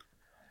idea.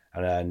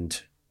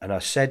 And I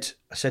said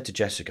to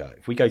Jessica,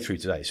 if we go through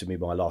today, this will be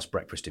my last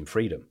breakfast in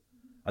freedom.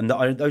 And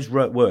those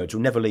words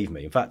will never leave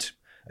me. In fact,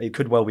 it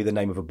could well be the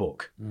name of a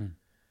book.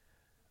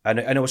 And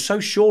I was so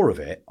sure of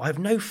it. I have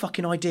no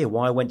fucking idea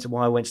why I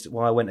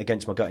went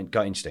against my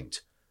gut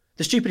instinct.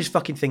 The stupidest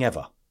fucking thing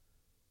ever.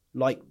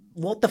 Like,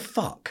 what the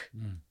fuck?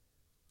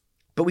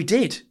 But we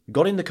did.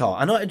 Got in the car,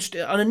 and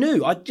I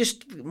knew.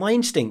 My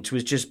instinct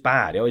was just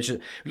bad. It was just,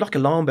 like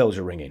alarm bells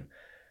are ringing.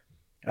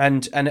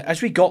 And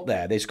as we got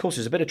there, there's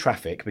a bit of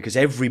traffic because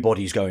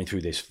everybody's going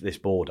through this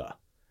border.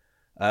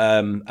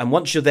 And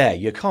once you're there,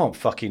 you can't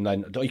fucking.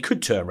 You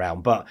could turn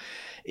around, but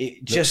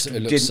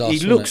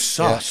it looks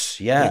sus.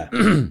 Yeah.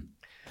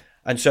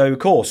 And so, of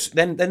course,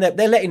 then they're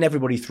letting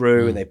everybody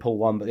through, and they pull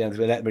one, but they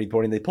let everybody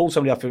pour in. They pull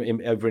somebody up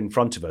over in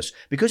front of us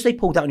because they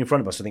pulled out in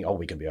front of us. I think,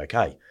 we can be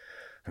okay.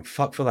 And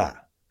fuck for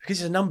that. Because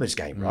it's a numbers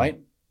game,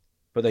 right?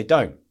 But they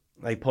don't.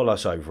 They pull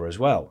us over as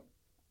well.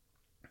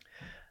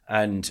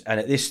 And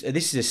this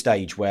is a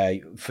stage where,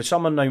 for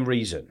some unknown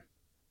reason,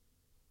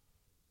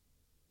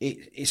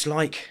 it's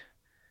like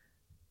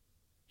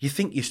you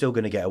think you're still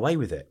going to get away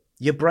with it.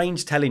 Your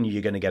brain's telling you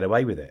you're going to get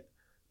away with it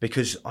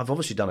because I've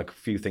obviously done a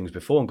few things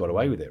before and got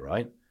away with it,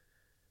 right?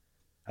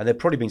 And there've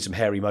probably been some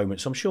hairy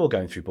moments, I'm sure,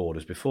 going through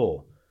borders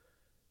before.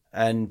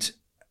 And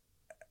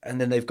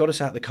then they've got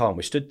us out of the car, and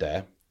we stood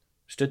there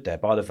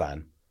by the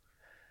van,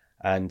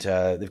 and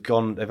they've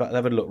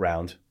had a look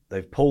round.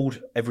 They've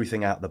pulled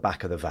everything out the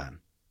back of the van,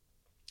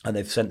 and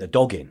they've sent the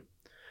dog in.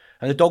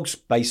 And the dog's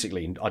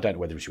basically, I don't know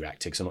whether he's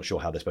reacting, because I'm not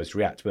sure how they're supposed to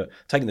react, but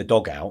taking the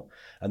dog out,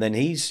 and then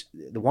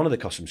one of the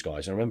customs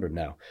guys, I remember him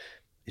now,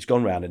 he's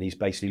gone round and he's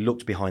basically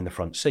looked behind the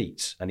front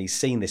seats, and he's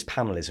seen this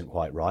panel isn't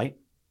quite right.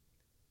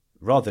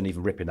 Rather than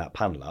even ripping that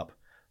panel up,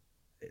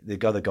 the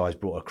other guy's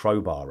brought a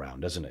crowbar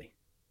around, hasn't he?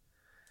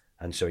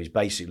 And so he's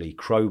basically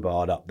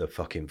crowbarred up the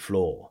fucking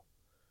floor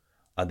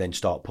and then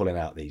start pulling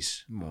out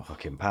these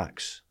fucking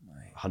packs,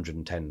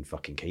 110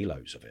 fucking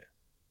kilos of it.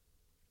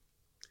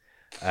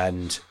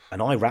 And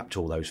I wrapped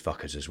all those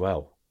fuckers as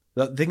well.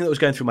 The thing that was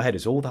going through my head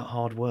is all that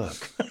hard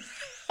work.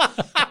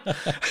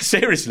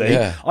 Seriously,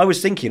 I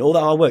was thinking all that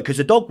hard work because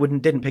the dog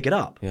didn't pick it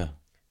up. Yeah.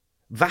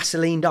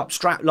 Vaselined up,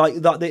 strapped like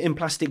in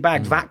plastic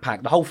bags, vac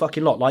packed, the whole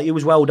fucking lot. Like, it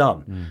was well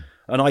done.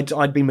 And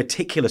I'd been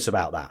meticulous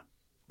about that.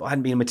 But I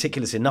hadn't been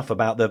meticulous enough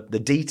about the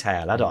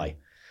detail, had I?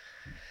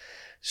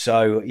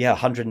 So, yeah,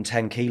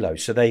 110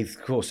 kilos. So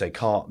of course they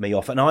cart me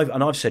off. And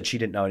I've said she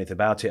didn't know anything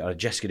about it.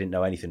 Jessica didn't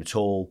know anything at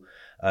all.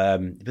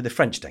 But the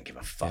French don't give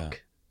a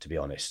fuck, to be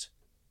honest.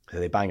 So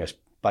they bang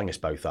us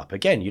both up.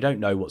 Again, you don't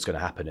know what's going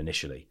to happen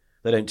initially.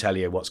 They don't tell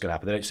you what's going to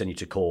happen. They don't send you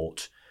to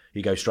court.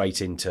 You go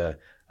straight into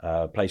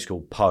a place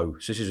called Pau.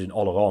 So this is in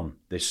Oloron,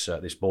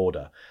 this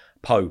border.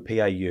 Pau,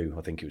 P-A-U,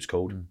 I think it was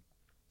called.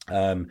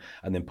 And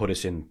then put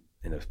us in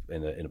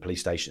a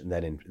police station,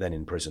 and then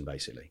in prison,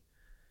 basically.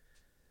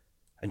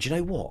 And do you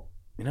know what?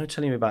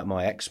 Telling me about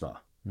my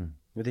eczema,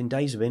 within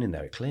days of being in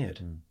there, it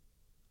cleared.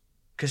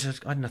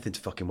 Because I had nothing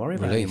to fucking worry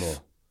about anymore.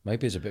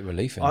 Maybe it's a bit of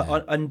relief in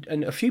there.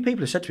 And a few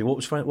people have said to me, what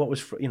was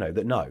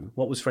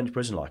French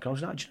prison like? And I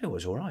was like, do you know, it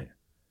was all right.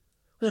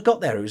 When I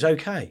got there, it was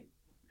okay.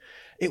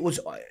 It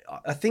was,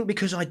 I think,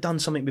 because I'd done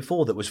something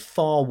before that was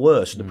far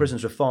worse, the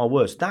prisons were far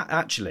worse, that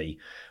actually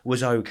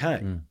was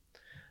okay.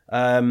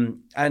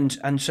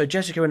 And so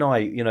Jessica and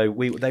I, they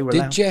were allowed.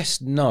 Did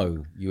Jess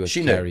know you were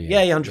carrying?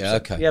 Yeah, 100%. Yeah,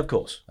 okay. Yeah, of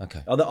course.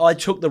 Okay. I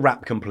took the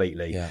rap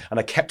completely, and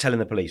I kept telling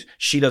the police,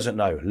 she doesn't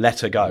know,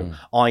 let her go.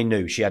 I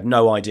knew, she had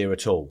no idea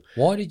at all.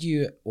 Why did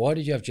you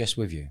have Jess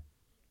with you?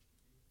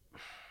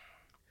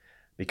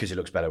 Because it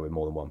looks better with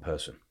more than one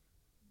person.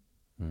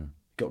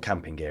 Got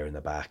camping gear in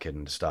the back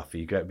and stuff.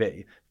 You get a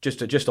bit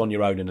just on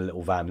your own in a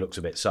little van, looks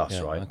a bit sus,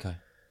 right? Okay.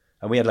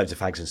 And we had loads of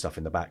fags and stuff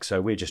in the back, so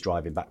we were just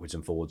driving backwards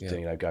and forwards,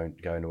 going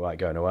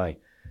away.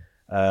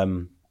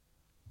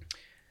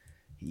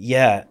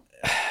 Yeah.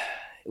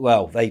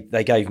 Well,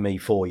 they gave me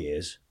 4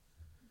 years,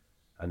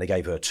 and they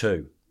gave her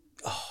 2.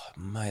 Oh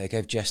mate, they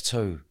gave Jess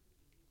 2,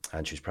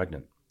 and she was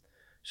pregnant.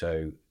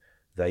 So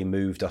they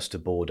moved us to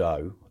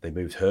Bordeaux. They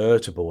moved her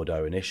to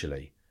Bordeaux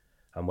initially.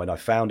 And when I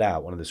found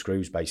out, one of the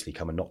screws basically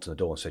come and knocked on the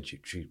door and said,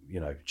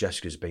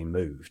 Jessica's been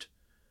moved.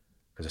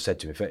 Because I said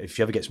to him, if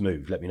she ever gets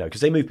moved, let me know.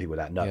 Because they move people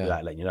without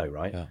letting you know,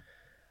 right? Yeah.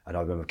 And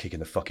I remember kicking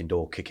the fucking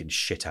door, kicking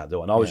shit out the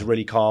door. And I was a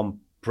really calm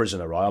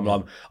prisoner,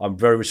 right? I'm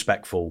very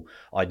respectful.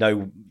 I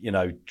know,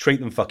 treat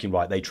them fucking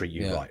right. They treat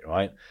you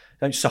right?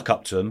 Don't suck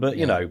up to them, but,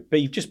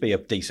 just be a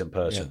decent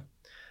person.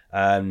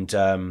 Yeah. And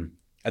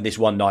this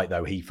one night,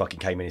 though, he fucking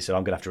came in and said,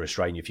 I'm going to have to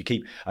restrain you if you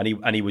keep...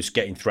 And he was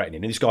getting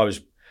threatening. And this guy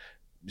was...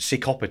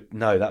 Psychopath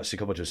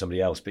was somebody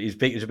else, but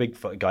he was a big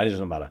guy. It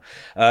doesn't matter.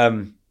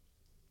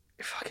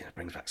 Fucking, it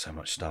brings back so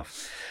much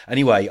stuff.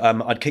 Anyway,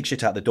 I'd kick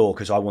shit out the door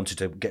because I wanted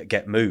to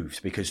get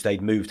moved, because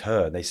they'd moved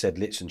her. They said,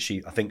 listen,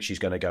 I think she's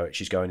going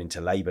into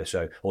labour,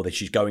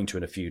 she's going to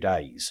in a few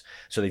days.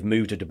 So they've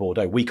moved her to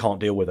Bordeaux. We can't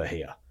deal with her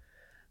here.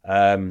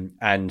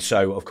 And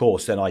so, of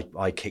course, then I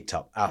kicked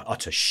up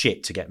utter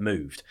shit to get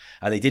moved.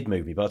 And they did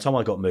move me. By the time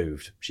I got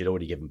moved, she'd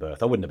already given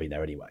birth. I wouldn't have been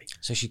there anyway.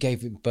 So she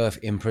gave birth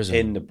in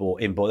prison? They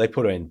put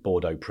her in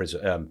Bordeaux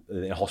prison,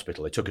 in a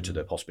hospital. They took her to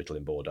the hospital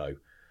in Bordeaux.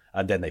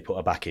 And then they put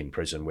her back in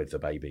prison with the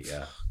baby,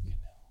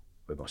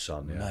 with my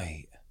son,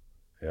 mate.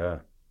 Yeah.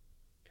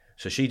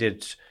 So she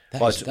did.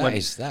 That's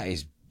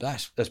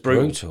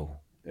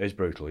brutal. It is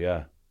brutal,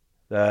 yeah.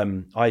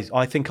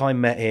 I think I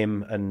met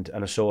him and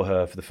I saw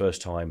her for the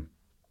first time.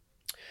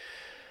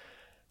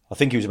 I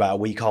think he was about a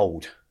week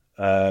old.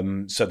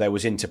 So there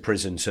was into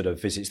prison sort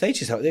of visits. They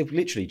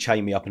literally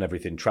chained me up and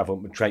everything,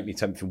 trained me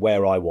from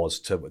where I was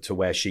to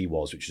where she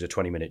was, which was a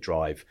 20-minute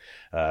drive,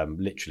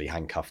 literally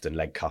handcuffed and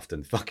leg cuffed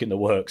and fucking the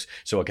works,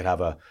 so I could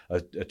have a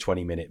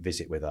 20-minute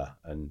visit with her.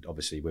 And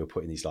obviously we were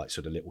put in these like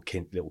sort of little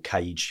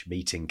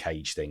meeting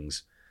cage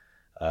things,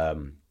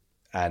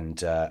 and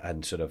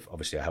sort of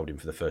obviously I held him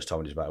for the first time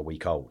when he was about a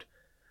week old,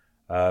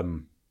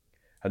 and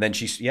then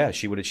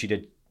she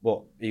did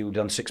what he would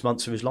have done 6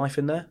 months of his life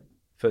in there.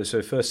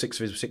 So first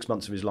 6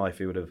 months of his life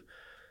he would have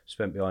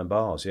spent behind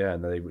bars,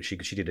 and then she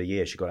did a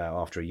year. She got out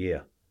after a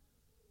year.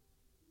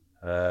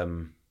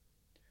 France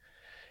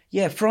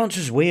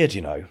was weird,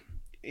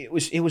 It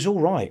was all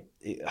right.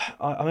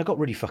 I got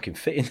really fucking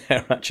fit in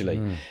there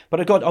actually,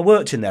 but I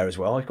worked in there as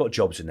well. I got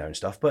jobs in there and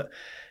stuff. But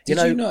did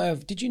you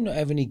not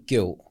have any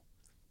guilt?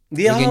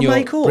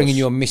 Bringing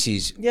your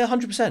missus? Yeah,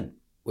 100%.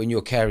 When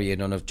you're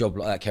carrying on a job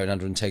like that, carrying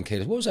 110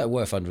 kilos, what was that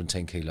worth?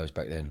 110 kilos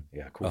back then?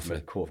 Yeah, quarter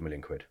of a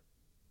million quid.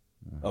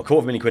 A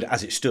 £250,000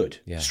 as it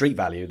stood. Yeah. Street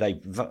value, I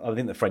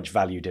think the French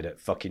valued it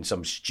at fucking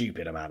some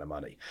stupid amount of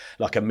money,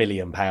 like £1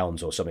 million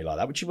or something like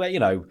that, which,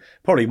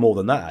 probably more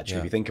than that actually,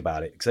 if you think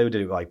about it, because they would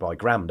do it like by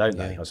gram, don't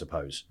they, I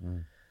suppose.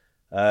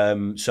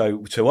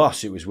 So to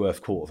us, it was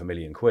worth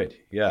 £250,000,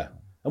 yeah.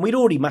 And we'd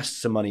already massed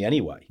some money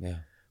anyway. Yeah.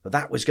 But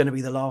that was going to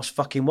be the last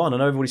fucking one. I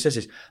know everybody says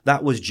this.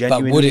 That was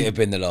genuinely... But would it have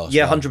been the last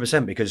one?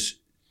 100%,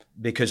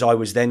 because I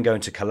was then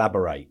going to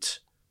collaborate.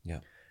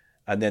 Yeah.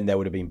 And then there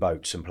would have been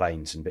boats and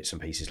planes and bits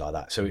and pieces like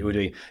that. So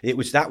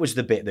that was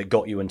the bit that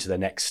got you into the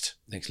next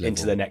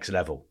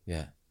level.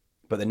 Yeah.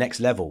 But the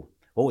next level,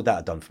 what would that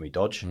have done for me,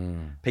 Dodge?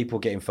 People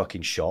getting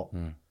fucking shot.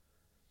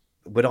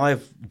 Would I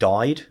have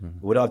died?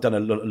 Would I have done a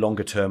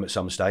longer term at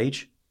some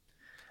stage?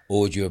 Or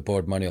would you have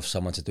borrowed money off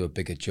someone to do a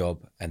bigger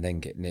job and then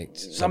get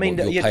nicked?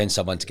 You're paying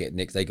someone to get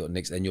nicked, they got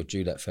nicked, then you'll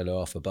due that fella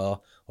half a bar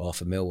or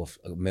half a mil or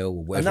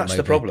whatever. And that's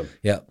the problem.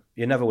 Yeah.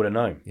 You never would have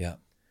known. Yeah.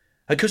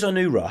 Because I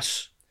knew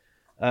Russ,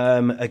 so I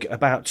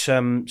did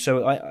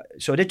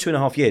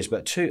 2.5 years,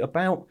 but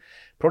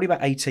probably about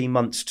 18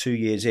 months, 2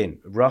 years in,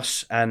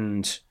 Russ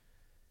and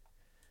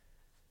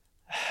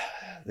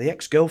the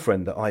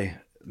ex-girlfriend that I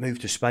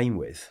moved to Spain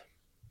with,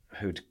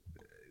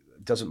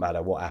 doesn't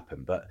matter what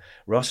happened, but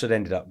Russ had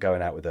ended up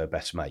going out with her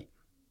best mate.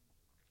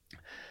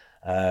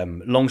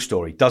 Long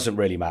story, doesn't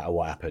really matter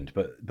what happened,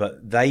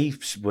 but they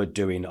were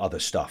doing other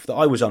stuff that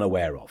I was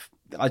unaware of.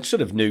 I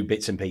sort of knew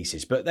bits and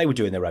pieces, but they were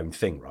doing their own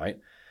thing, right?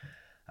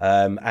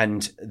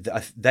 And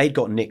they'd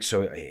got nicked,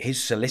 so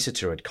his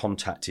solicitor had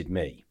contacted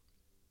me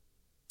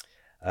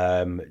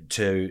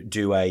to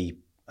do a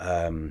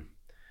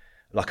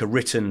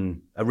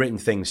written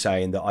thing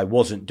saying that I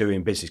wasn't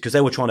doing business because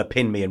they were trying to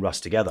pin me and Russ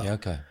together. Yeah,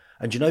 okay.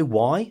 And do you know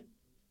why?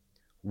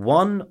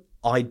 One,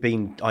 I'd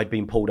been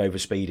pulled over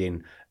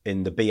speeding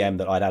in the BM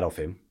that I'd had off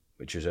him,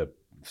 which was a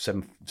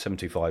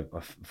 525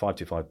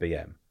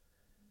 BM.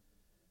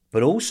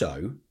 But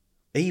also,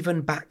 even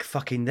back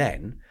fucking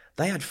then,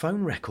 they had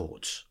phone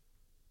records.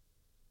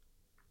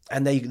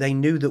 And they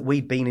knew that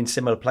we'd been in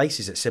similar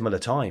places at similar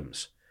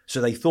times. So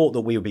they thought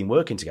that we had been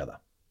working together.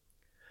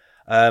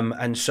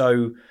 And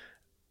so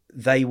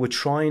they were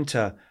trying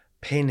to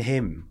pin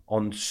him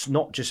on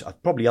not just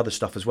probably other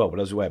stuff as well, but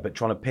I was aware, but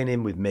trying to pin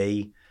him with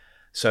me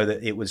so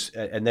that it was,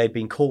 and they'd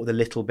been caught with a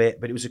little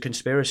bit, but it was a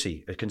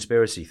conspiracy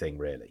thing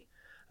really.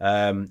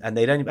 And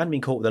hadn't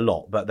been caught with a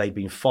lot, but they'd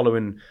been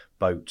following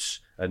boats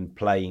and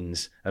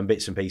planes and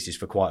bits and pieces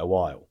for quite a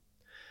while.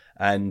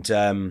 And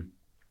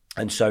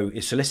so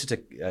his solicitor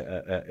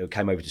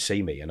came over to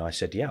see me, and I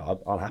said, yeah,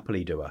 I'll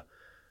happily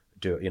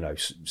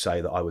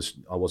say that I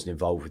wasn't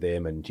involved with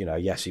him, and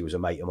yes, he was a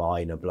mate of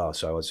mine and blah.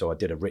 So I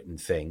did a written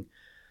thing,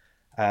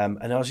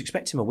 and I was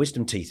expecting my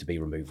wisdom teeth to be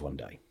removed one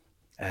day,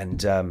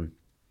 and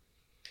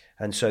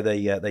so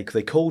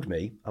they called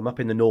me. I'm up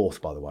in the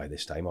north, by the way.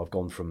 This time I've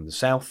gone from the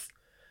south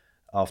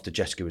after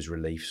Jessica was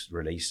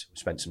released.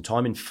 Spent some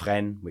time in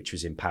Fresnes, which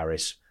was in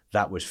Paris.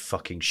 That was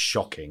fucking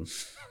shocking.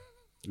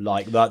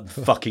 Like that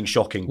fucking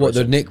shocking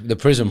prison. What, the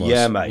prison was?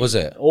 Yeah, mate. Was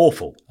it?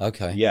 Awful.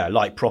 Okay. Yeah,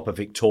 like proper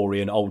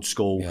Victorian, old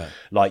school. Yeah.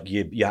 Like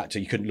you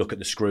couldn't look at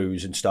the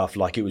screws and stuff.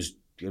 Like it was,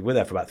 we were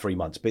there for about 3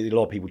 months, but a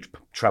lot of people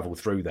travel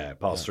through there,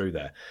 pass through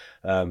there.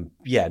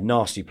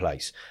 Nasty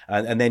place.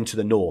 And then to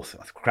the north,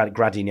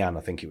 Gradignan,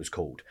 I think it was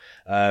called.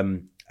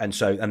 And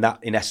that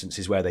in essence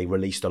is where they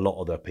released a lot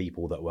of the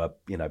people that were,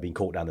 being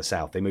caught down the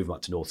south. They move them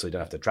up to north so they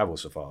don't have to travel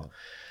so far.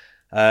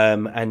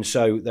 And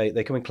so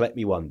they come and collect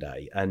me one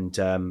day, and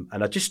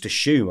I just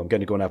assume I'm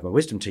going to go and have my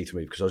wisdom teeth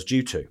removed because I was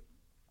due to.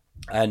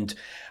 And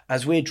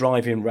as we're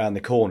driving around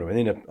the corner,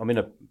 and I'm in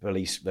a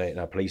police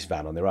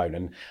van on their own,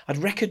 and I'd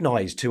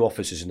recognise 2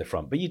 officers in the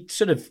front, but you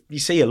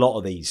see a lot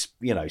of these, so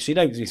you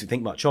don't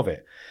think much of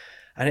it.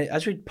 And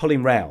as we're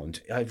pulling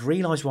round, I've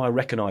realised why I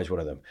recognise one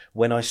of them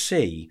when I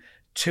see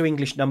 2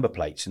 English number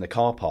plates in the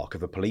car park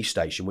of a police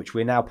station, which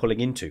we're now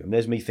pulling into, and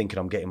there's me thinking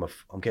I'm getting my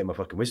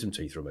fucking wisdom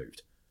teeth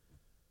removed.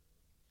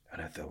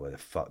 And I thought, well, the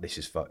fuck, this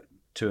is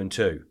 2 and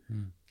 2.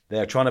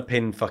 They're trying to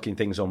pin fucking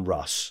things on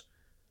Russ.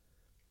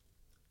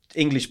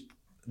 English,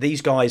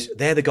 these guys,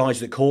 they're the guys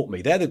that caught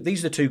me.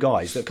 These are the 2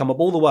 guys that come up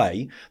all the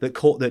way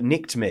that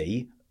nicked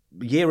me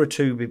a year or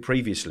 2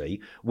 previously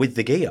with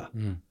the gear.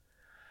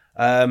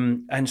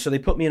 And so they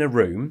put me in a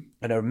room,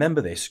 and I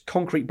remember this,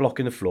 concrete block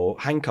in the floor,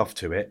 handcuffed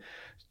to it,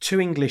 2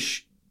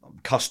 English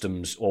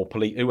customs or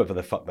police, whoever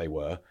the fuck they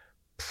were,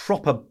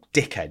 proper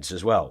dickheads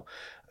as well.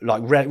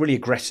 Like really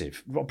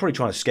aggressive, probably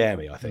trying to scare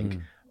me, I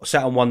think.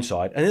 Sat on one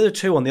side, and the other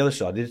 2 on the other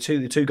side. The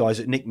two guys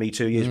that nicked me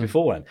 2 years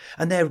before,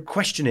 and they're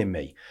questioning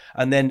me,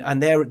 and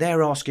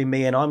they're asking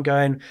me, and I'm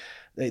going.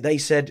 They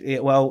said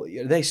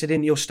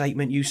in your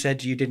statement you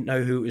said you didn't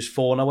know who it was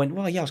for, and I went,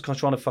 well, yeah, I was kind of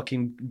trying to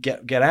fucking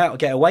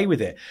get away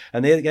with it,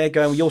 and they're going,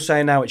 well, you're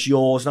saying now it's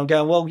yours, and I'm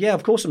going, well, yeah,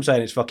 of course I'm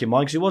saying it's fucking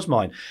mine because it was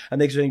mine,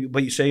 and they're saying,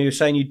 but you're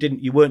saying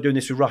you weren't doing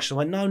this with Russ. I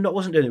went, no, I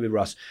wasn't doing it with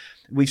Russ.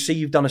 We see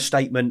you've done a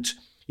statement.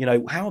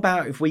 How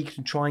about if we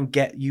can try and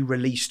get you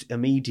released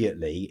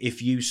immediately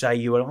if you say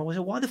you were,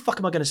 why the fuck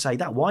am I going to say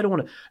that? Why do I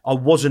want to?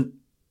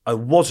 I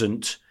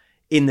wasn't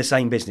in the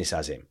same business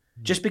as him.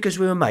 Just because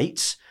we were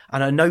mates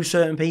and I know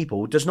certain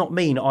people does not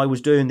mean I was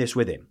doing this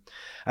with him.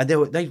 And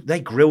they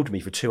grilled me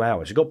for 2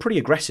 hours. It got pretty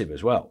aggressive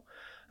as well.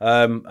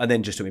 And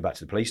then just took me back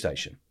to the police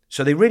station.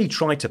 So they really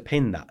tried to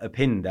pin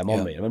them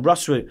on me. I mean, I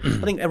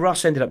think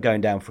Russ ended up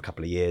going down for a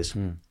couple of years.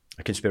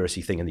 A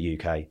conspiracy thing in the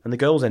UK, and the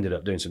girls ended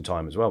up doing some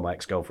time as well. My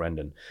ex-girlfriend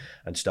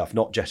and stuff,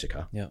 not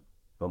Jessica,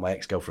 but my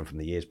ex-girlfriend from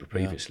the years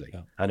previously,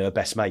 and her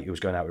best mate who was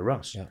going out with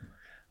Russ. They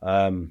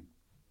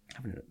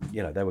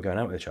were going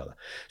out with each other.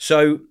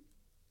 So,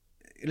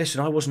 listen,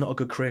 I was not a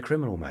good career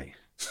criminal, mate.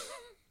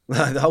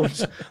 the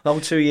whole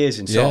 2 years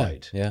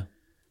inside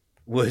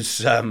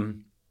was.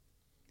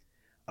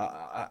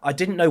 I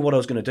didn't know what I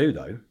was going to do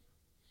though,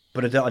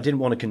 but I didn't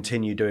want to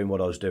continue doing what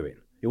I was doing.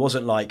 It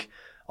wasn't like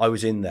I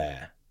was in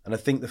there And I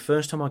think the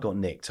first time I got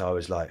nicked, I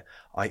was like,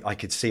 I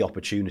could see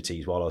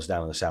opportunities while I was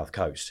down on the South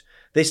Coast.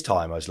 This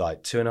time I was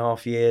like,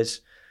 2.5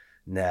 years,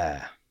 nah,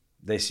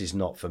 this is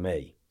not for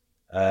me.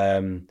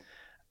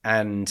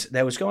 And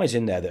there was guys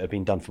in there that had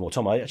been done for more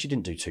time. I actually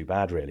didn't do too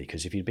bad, really,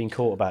 because if you'd been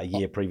caught about a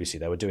year previously,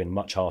 they were doing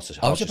much harsher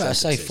I was about to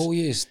say 4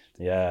 years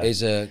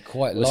is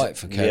quite light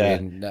for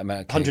carrying that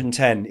amount of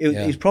 110.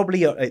 It was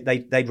probably,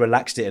 they'd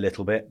relaxed it a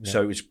little bit. Yeah.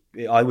 So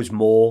I was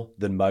more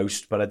than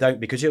most, but I don't,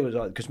 because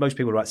most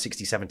people were about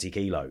 60, 70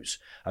 kilos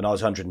and I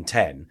was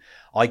 110.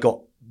 I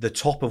got the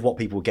top of what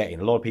people were getting.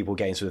 A lot of people were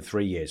getting sort of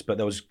 3 years, but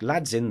there was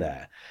lads in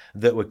there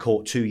that were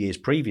caught 2 years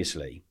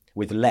previously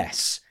with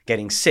less,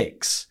 getting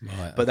 6,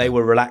 but they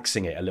were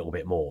relaxing it a little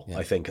bit more,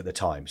 I think, at the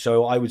time.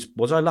 So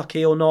was I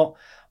lucky or not?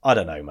 I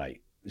don't know,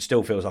 mate. It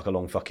still feels like a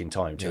long fucking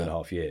time,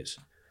 2.5 years.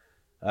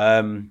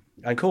 And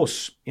of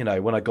course,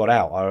 when I got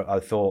out, I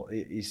thought,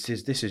 this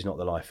is not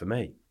the life for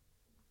me.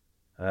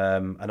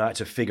 And I had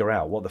to figure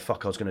out what the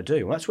fuck I was going to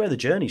do. Well, that's where the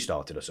journey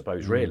started, I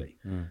suppose, really.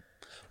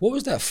 What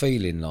was that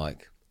feeling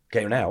like?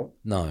 Getting out?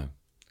 No.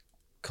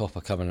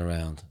 Copper coming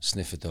around,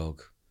 sniff a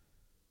dog,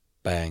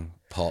 bang,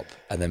 pop,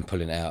 and then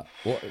pulling it out.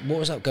 What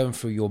was that going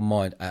through your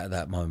mind at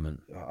that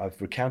moment?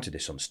 I've recounted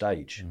this on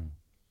stage.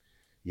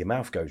 Your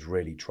mouth goes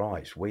really dry.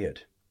 It's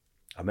weird.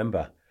 I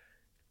remember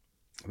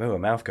my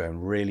mouth going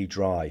really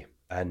dry,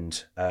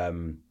 and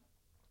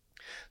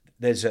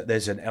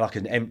there's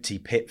an empty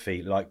pit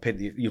feel, like pit.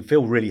 You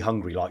feel really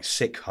hungry, like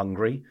sick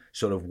hungry,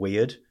 sort of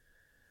weird.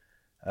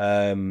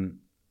 But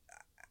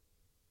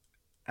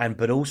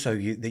also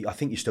I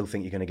think you still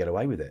think you're going to get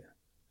away with it.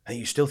 And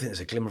you still think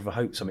there's a glimmer of a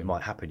hope something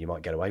might happen, you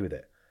might get away with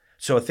it.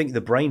 So I think the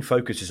brain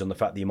focuses on the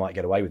fact that you might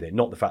get away with it,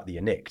 not the fact that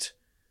you're nicked.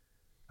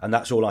 And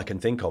that's all I can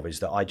think of,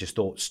 is that I just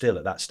thought still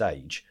at that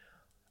stage.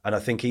 And I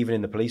think even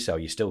in the police cell,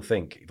 you still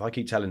think, if I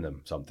keep telling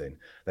them something,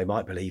 they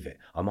might believe it.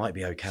 I might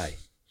be okay.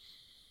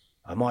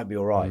 I might be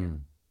all right.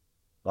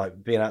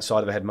 Like being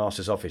outside of a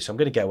headmaster's office, I'm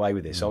going to get away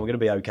with this. So I'm going to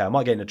be okay. I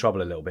might get into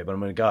trouble a little bit, but I'm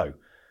going to go.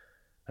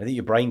 I think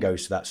your brain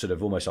goes to that sort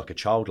of almost like a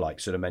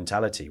childlike sort of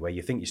mentality where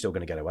you think you're still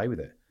going to get away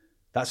with it.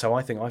 That's how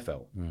I think I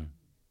felt.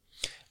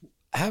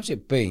 How's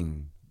it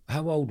been?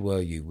 How old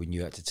were you when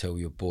you had to tell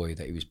your boy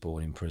that he was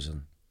born in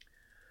prison?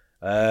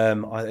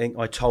 I think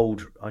I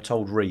told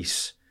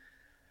Reese.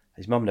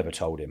 His mum never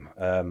told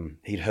him.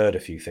 He'd heard a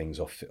few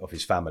things off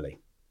his family,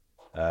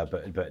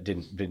 but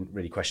didn't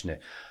really question it.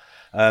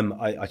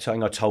 I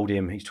think I told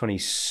him, he's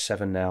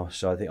 27 now,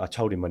 so I think I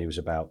told him when he was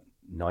about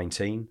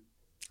 19.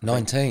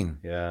 19?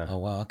 Yeah. Oh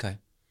wow, okay.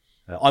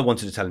 I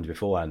wanted to tell him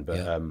beforehand,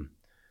 but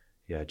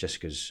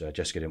Jessica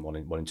didn't want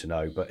him to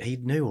know, but he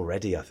knew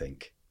already, I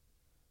think.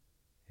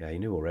 Yeah, he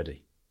knew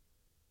already.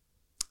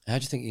 How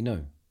do you think he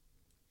knew?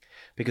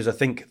 Because I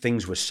think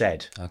things were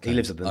said. Okay. He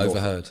lives up the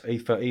overheard.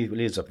 He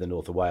lives up in the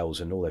north of Wales,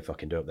 and all they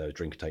fucking do up there is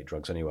drink and take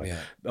drugs anyway. Yeah.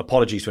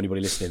 Apologies to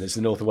anybody listening. It's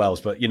the north of Wales,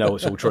 but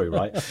it's all true,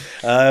 right?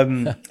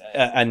 And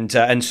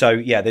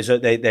so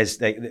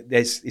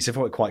it's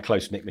a quite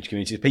close knit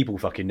community. People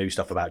fucking knew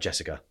stuff about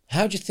Jessica.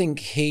 How do you think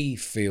he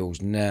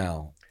feels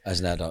now as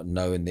an adult,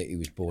 knowing that he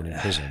was born in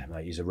prison?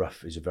 Mate, he's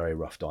a very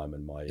rough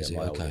diamond. My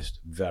oldest,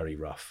 very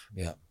rough.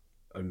 Yeah,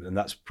 and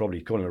that's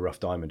probably, calling him a rough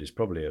diamond is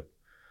probably a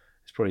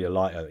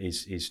lighter.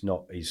 He's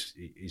not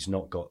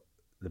got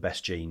the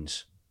best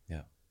genes.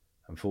 Yeah,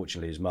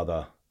 unfortunately, his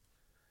mother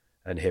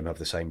and him have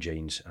the same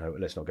genes.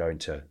 Let's not go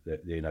into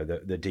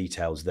the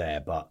details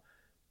there, but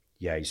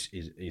yeah,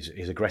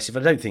 he's aggressive.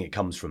 I don't think it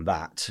comes from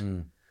that.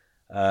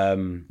 Well,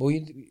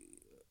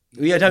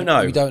 I don't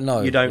know. You don't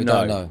know. You don't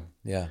know.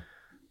 Yeah.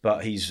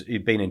 But he's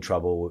been in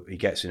trouble. He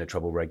gets into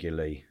trouble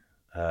regularly,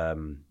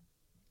 and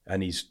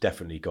he's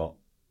definitely got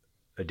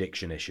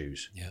addiction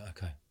issues. Yeah.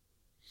 Okay.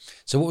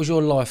 So, what was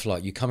your life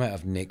like? You come out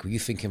of Nick. Were you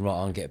thinking, right,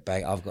 I've got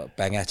to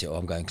bang at it, or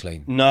I'm going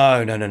clean? No.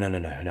 I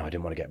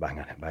didn't want to get bang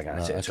at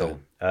it at all.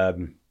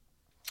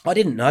 I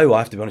didn't know. I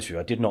have to be honest with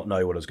you. I did not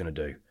know what I was going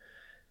to do.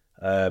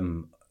 I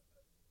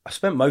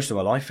spent most of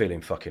my life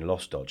feeling fucking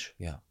lost, Dodge.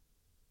 Yeah.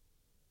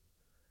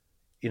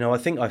 I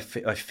think I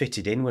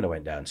fitted in when I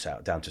went down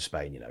to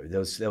Spain. There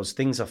was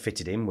things I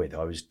fitted in with.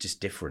 I was just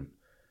different.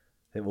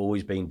 I've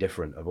always been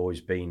different. I've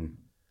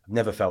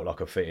never felt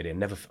like I've fitted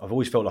in. I've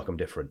always felt like I'm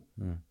different.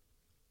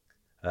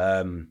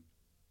 And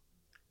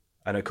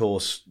of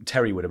course,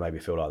 Terry would have made me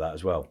feel like that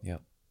as well. Yeah.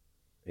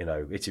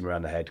 Hit him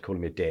around the head,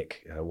 calling me a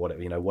dick,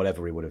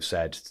 whatever he would have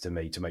said to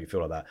me to make me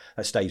feel like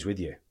that stays with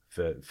you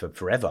for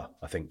forever.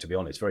 I think, to be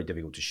honest, it's very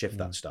difficult to shift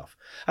that stuff.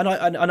 And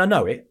I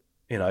know it,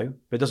 but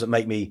it doesn't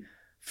make me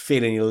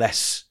feel any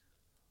less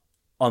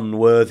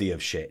unworthy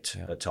of shit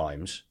at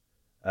times.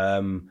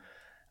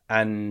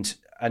 And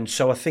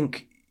so I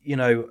think,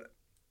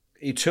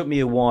 it took me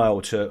a while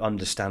to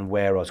understand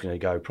where I was going to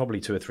go, probably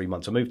 2 or 3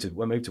 months. I moved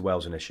to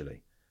Wales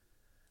initially.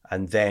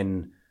 And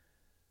then,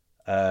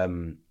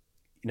 the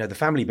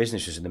family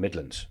business was in the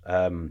Midlands.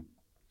 So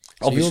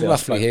you're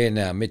roughly here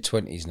now,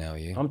 mid-20s now, are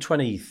you? I'm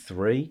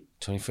 23.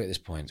 23 at this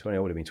point. I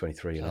would have been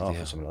 23 and a half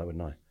or something like that,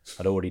 wouldn't I?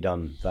 I'd already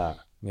done that.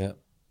 Yeah.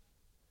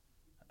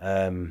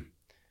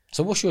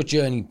 So what's your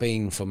journey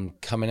been from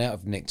coming out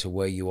of Nick to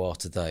where you are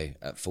today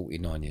at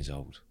 49 years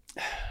old?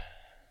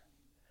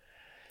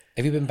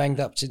 Have you been banged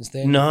up since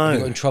then? No. Have you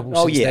got in trouble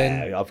since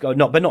then? Yeah, I've got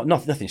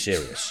nothing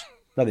serious.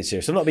 Nothing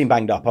serious. I've not been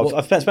banged up.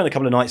 I've spent a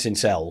couple of nights in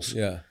cells.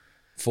 Yeah.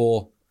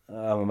 For?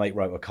 My mate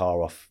wrote a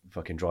car off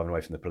fucking driving away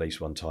from the police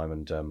one time,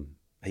 and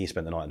he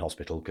spent the night in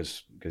hospital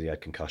because he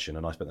had concussion,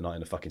 and I spent the night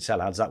in a fucking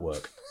cell. How does that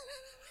work?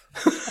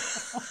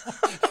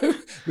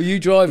 Were you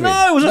driving?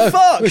 No, it was a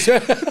fuck.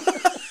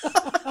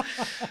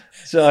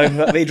 So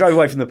he drove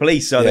away from the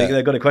police, so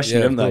they've got a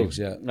question, haven't they? Course,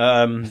 yeah.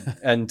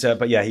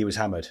 But yeah, he was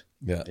hammered.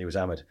 Yeah, he was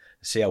hammered.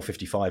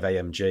 CL55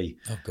 AMG.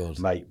 Oh god,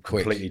 mate,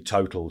 completely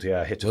totaled.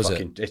 Yeah, hit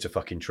a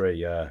fucking tree.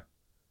 Yeah,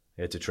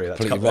 hit a tree. Had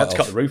to cut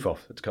the roof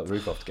off.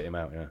 To get him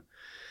out. Yeah,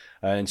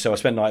 and so I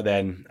spent the night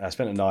then. I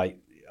spent a night.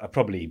 I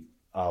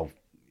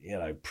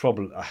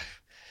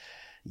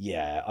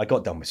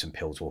got done with some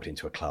pills. Walked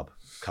into a club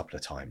a couple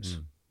of times.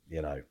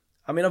 You know.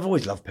 I mean, I've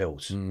always loved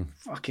pills.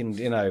 Fucking,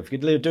 you know, if you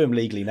could do them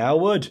legally now,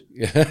 I would.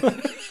 Yeah.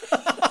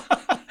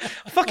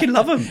 I fucking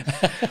love them.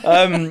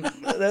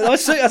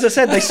 As I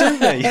said, they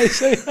suit me.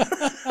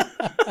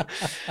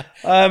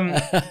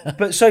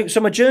 But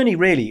so my journey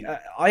really,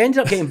 I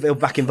ended up getting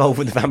back involved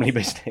with the family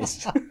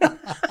business.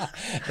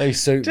 They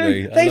suit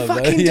me. They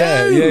fucking do.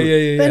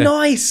 Yeah. They're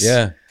nice.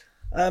 Yeah.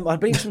 I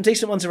believe some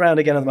decent ones around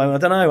again at the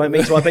moment. I don't know. I won't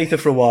been to Ibiza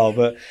for a while,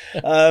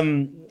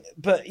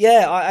 but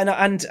yeah,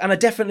 I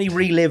definitely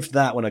relived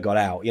that when I got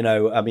out. You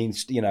know, I mean,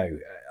 you know,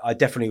 I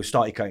definitely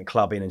started going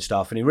clubbing and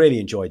stuff, and he really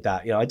enjoyed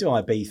that. You know, I do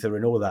Ibiza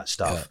and all of that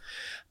stuff,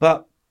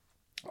 but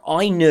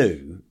I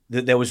knew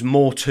that there was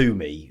more to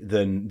me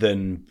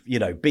than you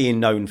know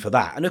being known for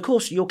that. And of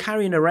course, you're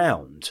carrying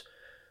around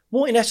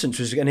what in essence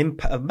was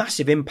a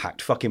massive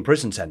impact fucking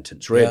prison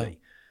sentence, really. Yeah.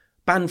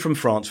 Banned from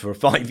France for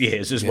 5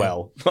 years as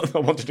well. I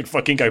wanted to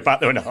fucking go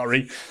back there in a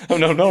hurry. Oh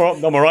no,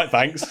 I'm all right,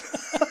 thanks.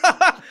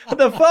 What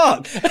the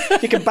fuck?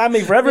 You can ban me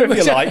forever if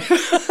you like.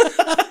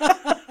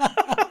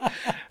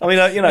 I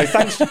mean, you know,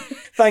 thanks.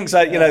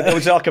 You know, there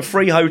was like a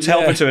free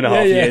hotel for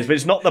 2.5 years, but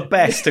it's not the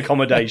best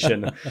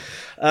accommodation.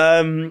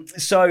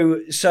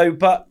 So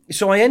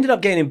I ended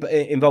up getting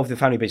involved in the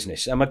family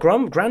business, and my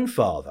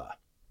grandfather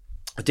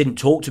didn't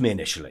talk to me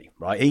initially.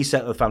 Right, he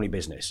set up the family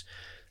business.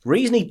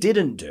 Reason he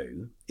didn't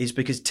do is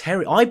because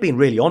I've been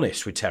really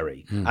honest with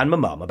Terry and my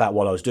mum about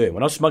what I was doing.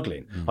 When I was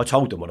smuggling, I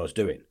told them what I was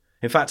doing.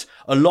 In fact,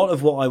 a lot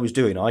of what I was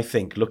doing, I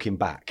think, looking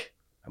back,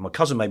 and my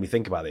cousin made me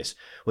think about this,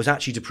 was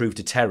actually to prove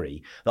to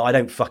Terry that I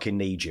don't fucking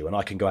need you and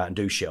I can go out and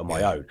do shit on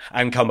my own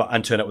and come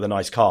and turn up with a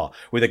nice car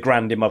with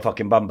 $1,000 in my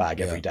fucking bum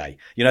bag every day.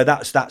 You know,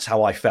 that's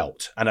how I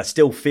felt. And I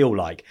still feel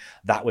like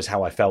that was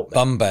how I felt then.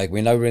 Bum bag.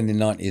 We know we're in the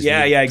 90s.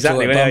 Yeah,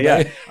 exactly.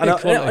 Yeah. And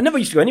I never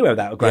used to go anywhere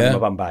without $1,000 in my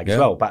bum bag as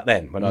well back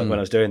then when I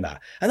was doing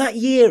that. And that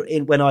year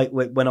when I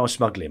was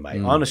smuggling,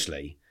 mate,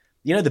 honestly,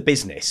 you know, the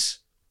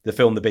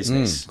film The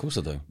Business. Of course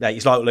I do. Yeah,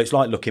 it's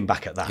like looking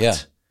back at that. Yeah.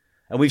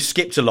 And we've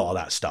skipped a lot of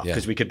that stuff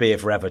because we could be here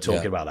forever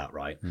talking about that,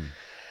 right?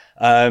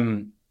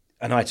 And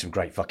I had some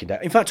great fucking days.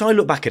 In fact, I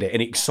look back at it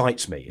and it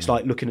excites me. It's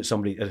like looking at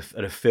somebody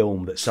at a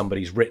film that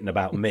somebody's written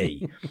about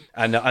me,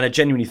 and I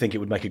genuinely think it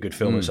would make a good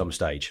film at some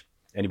stage.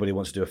 Anybody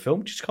wants to do a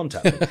film, just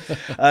contact me.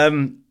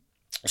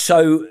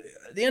 So,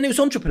 and it was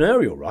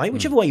entrepreneurial, right?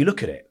 Whichever way you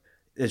look at it,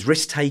 there's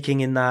risk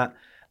taking in that.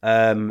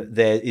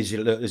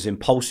 There's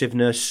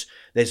impulsiveness.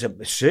 There's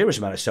a serious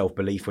amount of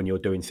self-belief when you're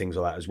doing things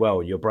like that as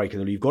well. You're breaking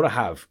the. You've got to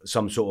have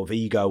some sort of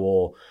ego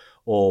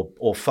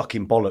or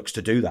fucking bollocks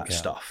to do that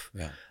stuff.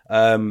 Yeah.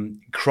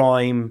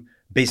 Crime,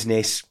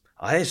 business.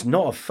 There's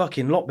not a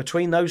fucking lot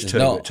between those two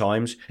at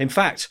times. In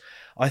fact,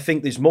 I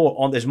think there's more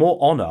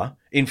honor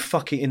in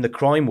the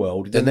crime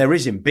world than there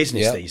is in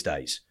business these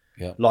days.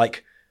 Yeah.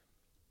 Like.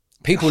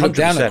 People 100%. Look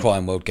down at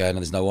crime world going, and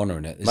there's no honour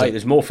in it. Mate,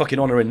 there's more fucking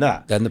honour in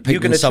that. Than the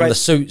people in some of the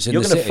suits in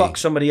the city. You're going to fuck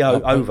somebody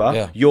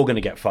over, you're going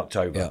to get fucked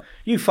over. Yeah.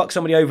 You fuck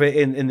somebody over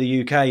in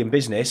the UK in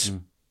business,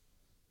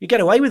 you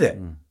get away with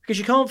it. Because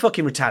you can't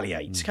fucking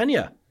retaliate, can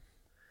you?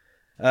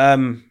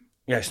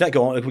 It's not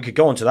go on. If we could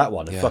go on to that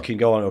one and fucking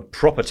go on a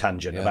proper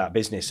tangent about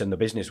business and the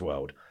business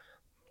world.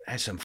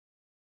 There's some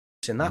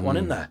in that one,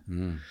 isn't there?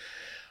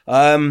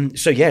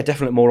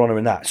 Definitely more honour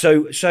in that.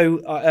 So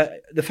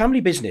the family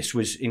business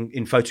was in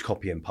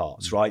photocopying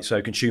parts, right?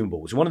 So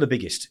consumables, one of the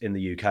biggest in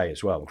the UK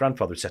as well. My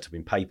grandfather had set up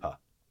in paper.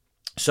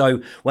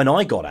 So when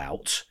I got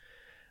out,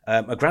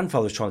 my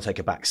grandfather was trying to take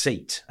a back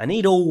seat, and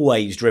he'd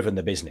always driven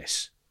the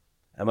business.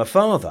 And my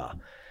father,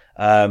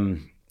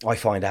 I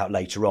find out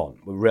later on,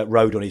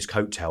 rode on his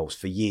coattails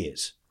for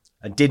years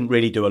and didn't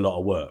really do a lot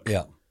of work.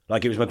 Yeah.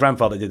 Like it was my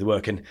grandfather that did the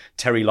work, and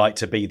Terry liked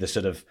to be the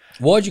sort of.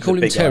 Why do you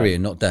call him Terry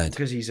and not Dad?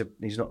 Because he's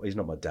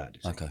not my dad.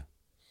 Okay.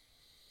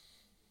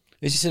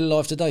 Is he still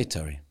alive today,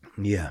 Terry?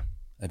 Yeah.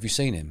 Have you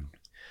seen him?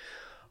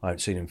 I haven't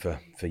seen him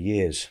for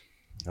years.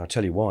 I'll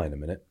tell you why in a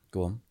minute.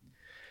 Go on.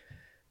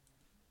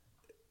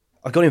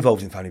 I got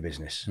involved in family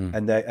business,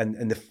 and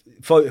the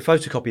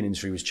photocopying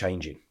industry was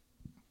changing.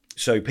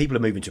 So people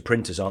are moving to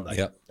printers, aren't they?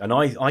 Yeah. And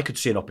I could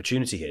see an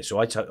opportunity here, so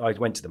I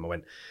went to them. I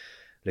went,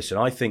 listen,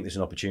 I think there's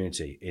an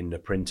opportunity in the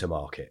printer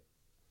market.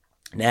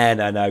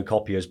 No,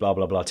 copiers, blah,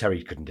 blah, blah.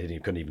 Terry couldn't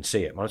even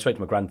see it. When I spoke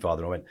to my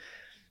grandfather, I went,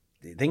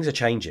 things are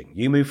changing.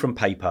 You moved from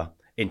paper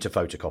into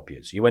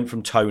photocopiers. You went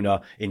from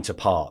toner into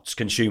parts,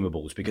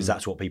 consumables, because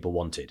that's what people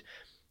wanted.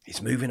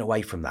 It's moving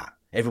away from that.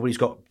 Everybody's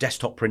got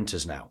desktop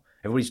printers now.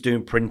 Everybody's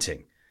doing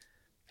printing.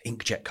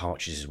 Inkjet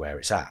cartridges is where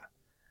it's at.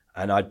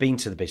 And I'd been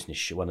to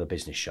one of the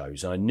business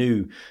shows, and I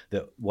knew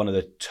that one of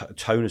the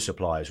toner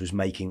suppliers was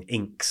making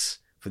inks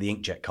for the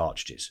inkjet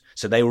cartridges.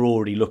 So they were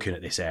already looking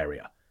at this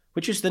area,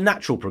 which is the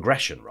natural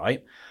progression,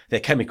 right? They're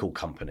chemical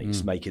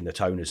companies making the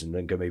toners and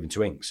then go moving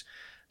to inks.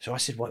 So I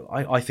said, well,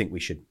 I think we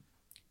should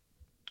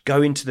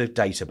go into the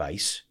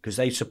database, because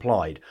they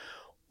supplied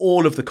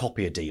all of the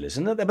copier dealers.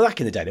 And back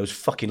in the day, there was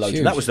fucking loads.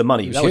 And that was the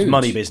money. That was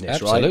money business,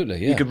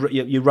 Absolutely, right?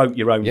 Yeah. You wrote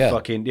your own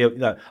fucking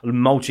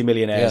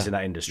multi-millionaires in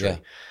that industry. Yeah.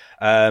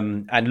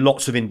 And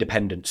lots of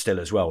independents still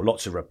as well.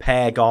 Lots of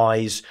repair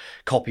guys,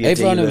 copier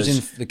Everyone dealers. who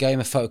was in the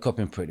game of photocopying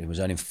and printing was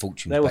earning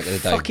fortunes back in the day.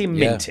 They were fucking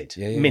minted,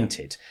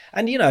 minted.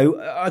 And,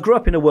 I grew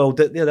up in a world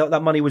that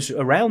that money was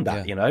around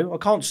that, I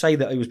can't say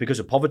that it was because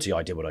of poverty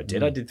I did what I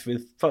did. I did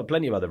for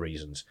plenty of other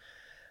reasons.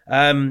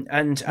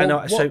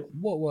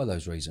 What were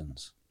those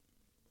reasons?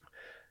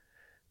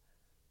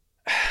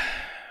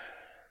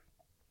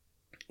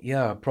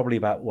 Yeah, probably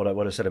about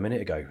what I said a minute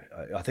ago.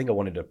 I think I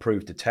wanted to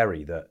prove to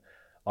Terry that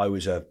I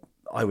was a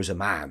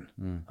man,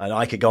 and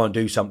I could go and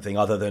do something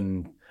other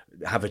than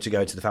have to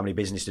go to the family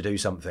business to do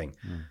something.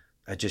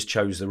 I just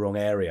chose the wrong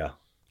area.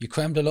 You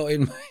crammed a lot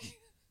in, mate.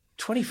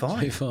 25.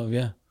 25,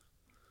 yeah.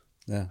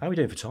 How are we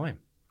doing for time?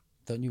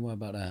 Don't you worry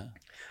about that.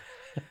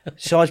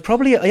 So I was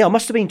probably, I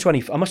must have been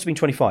 20. I must have been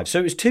 25. So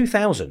it was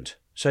 2000.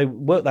 So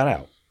work that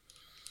out.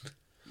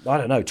 I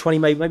don't know, 20,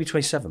 maybe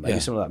 27, maybe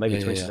something like that,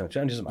 maybe 27. It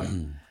doesn't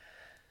matter.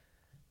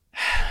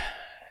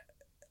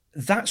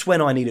 That's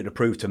when I needed to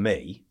prove to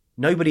me,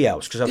 nobody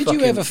else. Did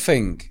you ever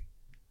think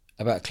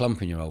about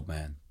clumping your old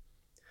man?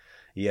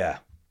 Yeah.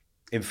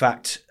 In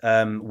fact,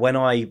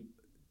 oh,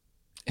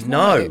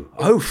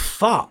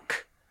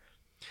 fuck.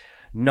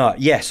 No,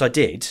 yes, I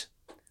did,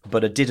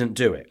 but I didn't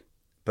do it.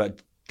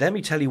 But let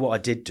me tell you what I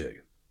did do.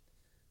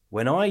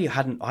 When I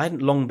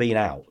hadn't long been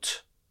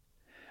out,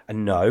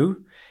 and no,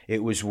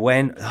 it was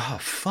when,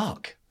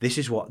 fuck, this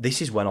is why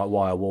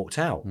I walked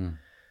out.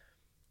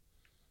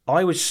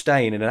 I was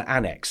staying in an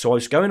annex. So I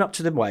was going up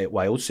to the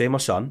Wales, seeing my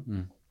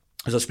son,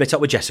 as I split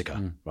up with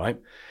Jessica, right?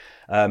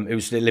 It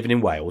was living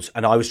in Wales,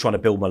 and I was trying to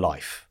build my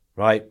life,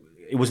 right?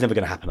 It was never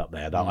going to happen up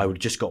there. That I would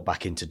just got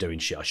back into doing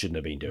shit I shouldn't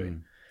have been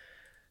doing.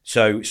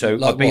 So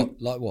like I've been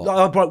what?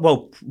 Like what?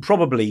 Well,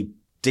 probably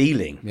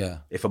dealing. Yeah.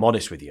 If I'm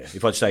honest with you,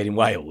 if I'd stayed in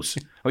Wales,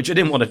 which I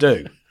didn't want to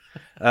do.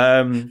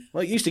 Well,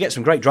 I used to get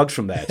some great drugs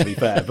from there, to be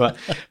fair, but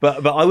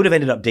I would have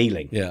ended up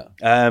dealing. Yeah.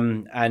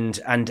 And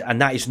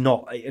that is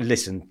not.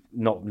 Listen,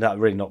 not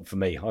really not for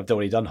me. I've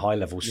already done higher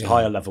level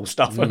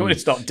stuff. I don't want to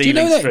start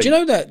dealing. Do you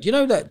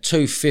know that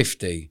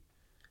 250,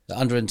 the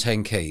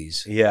 110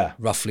 keys? Yeah.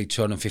 Roughly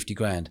 250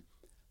 grand.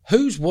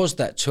 Whose was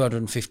that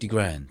 250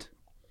 grand?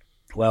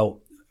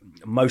 Well,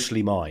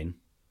 mostly mine,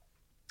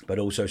 but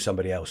also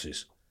somebody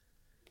else's.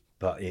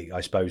 But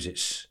I suppose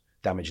it's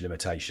damage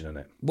limitation, isn't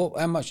it?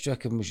 How much do you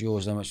reckon was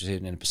yours? How much was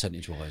it in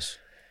percentage wise?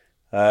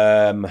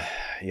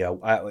 Yeah,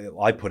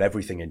 I put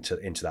everything into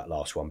that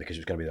last one because it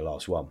was going to be the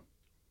last one.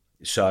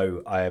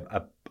 So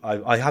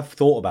I have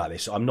thought about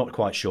this. I'm not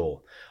quite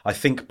sure. I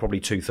think probably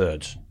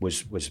 2/3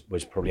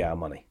 was probably our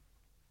money.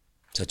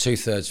 So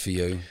 2/3 for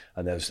you,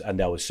 and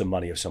there was some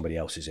money of somebody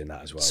else's in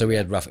that as well. So he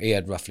had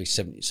roughly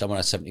 70. Someone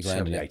had 70 grand.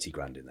 70, in it. 80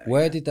 grand in there.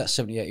 Where did that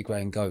 70, 80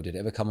 grand go? Did it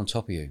ever come on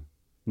top of you?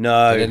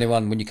 No. Did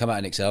anyone, when you come out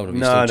and excel, did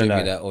you No.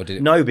 that, or did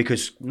it? No,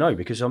 because I'm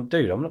not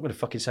going to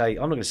fucking say.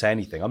 I'm not going to say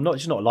anything. I'm not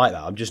just not like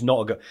that. I'm just not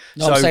a good.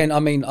 No, so, I'm saying.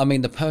 I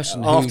mean the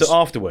person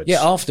afterwards.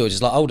 Yeah, afterwards.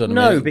 It's like, hold on.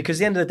 No, because at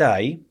the end of the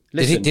day,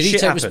 listen, did he take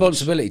happens.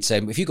 responsibility to say,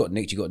 if you got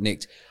nicked, you got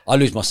nicked. I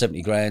lose my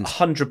 70 grand.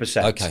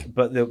 100%. Okay,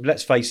 but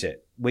let's face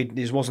it.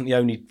 This wasn't the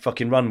only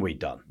fucking run we'd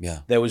done. Yeah,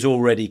 there was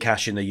already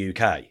cash in the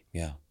UK.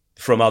 Yeah.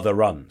 From other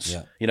runs.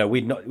 Yeah.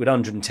 We'd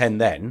 110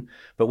 then,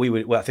 but we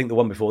were. Well, I think the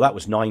one before that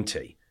was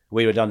 90.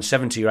 We were done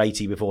 70 or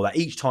 80 before that.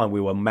 Each time we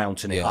were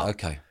mounting it up.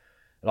 Okay.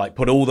 Like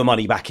put all the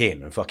money back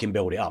in and fucking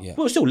build it up. Yeah.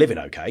 But we're still living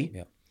okay.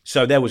 Yeah.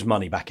 So there was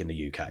money back in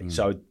the UK.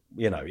 So,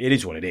 it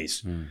is what it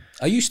is.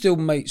 Are you still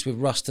mates with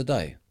Russ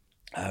today?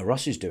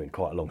 Russ is doing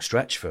quite a long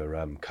stretch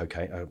for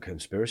cocaine,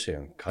 conspiracy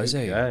and coke. Is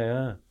he?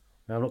 Yeah.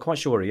 I'm not quite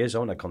sure where he is. I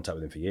haven't had contact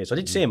with him for years. I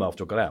did see him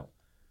after I got out.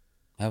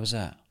 How was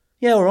that?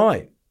 Yeah, all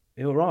right.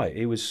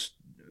 He was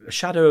a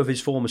shadow of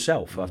his former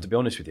self, I have to be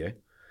honest with you.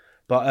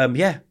 But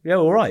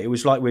all right. It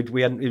was like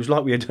we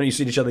had only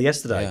seen each other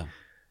yesterday.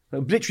 Yeah.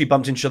 Literally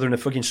bumped into each other in a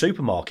fucking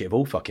supermarket of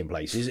all fucking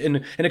places in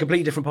a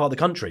completely different part of the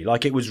country.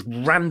 Like it was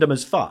random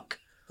as fuck,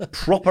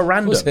 proper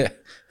random. Was it?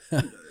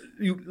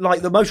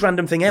 Like the most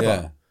random thing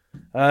ever.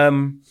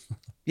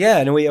 Yeah.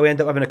 And we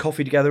ended up having a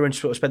coffee together and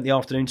sort of spent the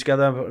afternoon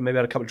together. Maybe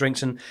had a couple of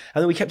drinks and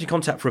then we kept in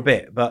contact for a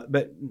bit. But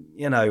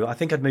I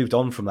think I'd moved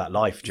on from that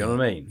life. Do you know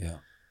what I mean? Yeah.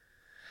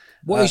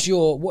 What is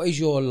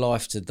your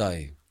life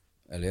today,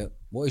 Elliot?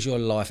 What is your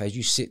life as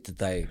you sit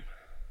today?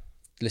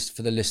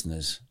 for the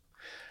listeners,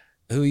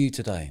 who are you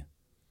today?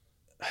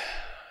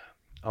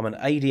 I'm an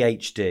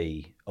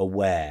ADHD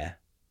aware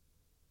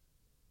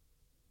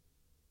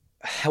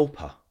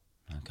helper.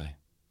 Okay.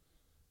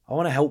 I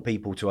want to help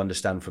people to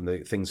understand from the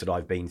things that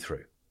I've been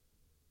through.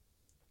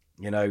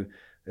 You know,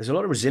 there's a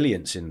lot of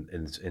resilience in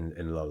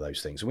a lot of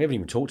those things. And we haven't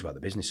even talked about the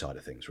business side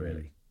of things,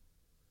 really.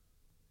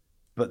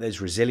 But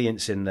there's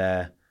resilience in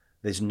there.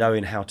 There's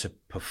knowing how to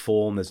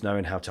perform. There's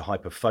knowing how to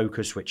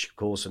hyper-focus, which, of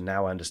course, and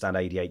now I understand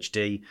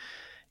ADHD.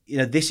 You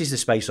know, this is the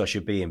space I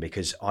should be in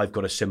because I've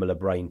got a similar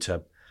brain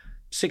to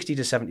 60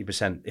 to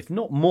 70%, if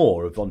not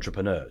more, of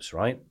entrepreneurs,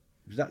 right?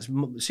 That's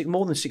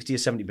more than 60 or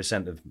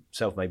 70% of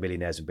self-made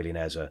millionaires and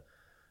billionaires are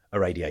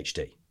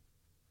ADHD.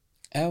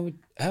 How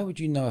would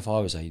you know if I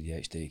was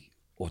ADHD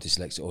or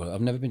dyslexic? Or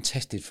I've never been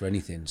tested for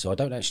anything, so I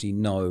don't actually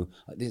know.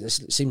 It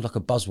seems like a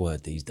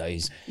buzzword these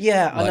days.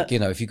 Yeah, like you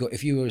know, if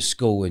you were at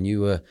school and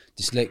you were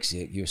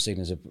dyslexic, you were seen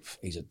as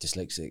he's a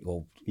dyslexic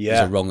or he's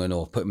a wrong 'un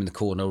or put him in the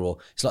corner, or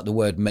it's like the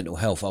word mental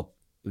health.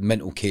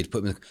 Mental kid,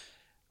 put him in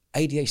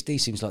ADHD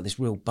seems like this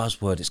real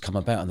buzzword that's come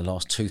about in the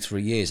last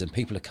 2-3 years, and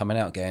people are coming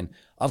out going,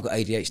 I've got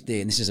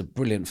ADHD and this is a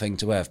brilliant thing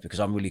to have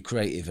because I'm really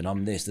creative and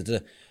I'm this.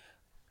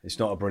 It's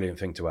not a brilliant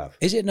thing to have.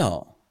 Is it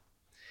not?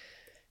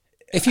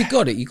 If you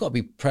got it, you've got to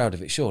be proud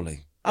of it,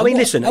 surely. I mean,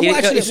 listen.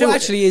 What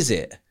actually is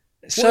it?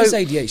 What is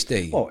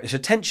ADHD? Well, it's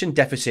attention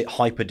deficit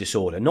hyper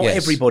disorder. Not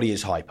everybody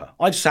is hyper.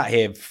 I've sat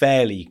here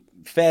fairly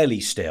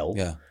still.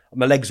 Yeah.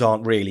 My legs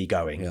aren't really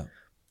going. Yeah.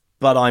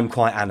 But I'm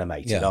quite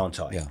animated, aren't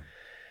I? Yeah.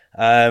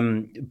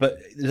 But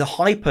the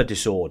hyper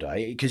disorder,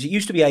 because it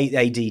used to be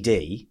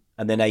ADD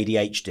and then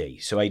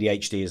ADHD. So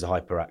ADHD is a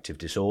hyperactive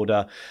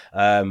disorder,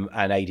 and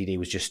ADD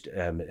was just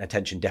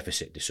attention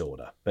deficit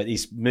disorder. But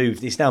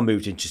it's now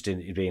moved into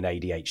being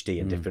ADHD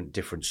and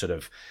different sort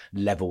of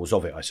levels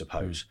of it, I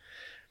suppose.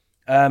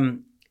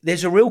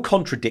 There's a real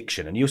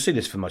contradiction, and you'll see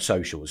this from my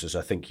socials, as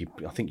I think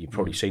you've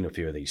probably seen a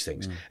few of these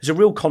things. There's a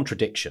real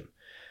contradiction.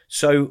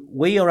 So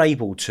we are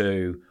able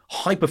to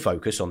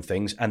hyper-focus on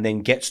things and then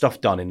get stuff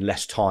done in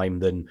less time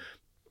than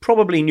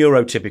probably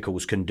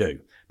neurotypicals can do,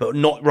 but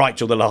not right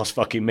till the last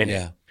fucking minute.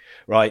 Yeah.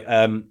 Right?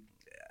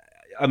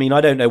 I mean, I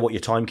don't know what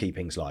your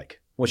timekeeping's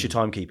like. What's your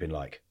timekeeping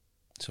like?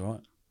 It's all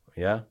right.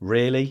 Yeah?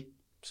 Really?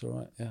 It's all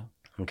right, yeah.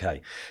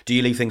 Okay. Do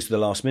you leave things to the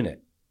last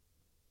minute?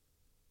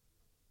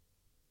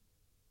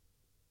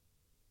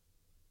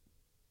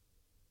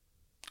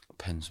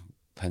 Depends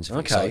if it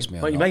excites me.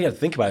 Well, you may have to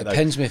think about it, though.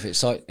 Depends me if it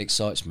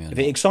excites me or not. If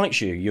it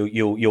excites you,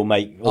 you'll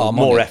make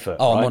more effort.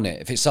 Oh, right? I'm on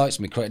it. If it excites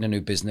me, creating a new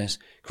business,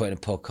 creating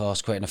a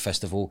podcast, creating a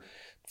festival,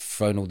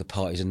 throwing all the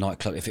parties and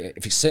nightclub. If it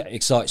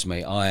excites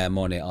me, I am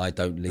on it. I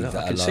don't leave that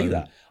alone. I can see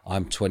that.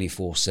 I'm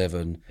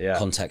 24/7.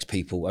 Contacts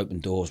people, open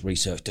doors,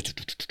 research.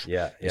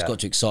 It's got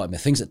to excite me.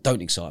 Things that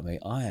don't excite me,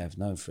 I have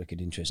no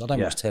freaking interest. I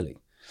don't watch telly.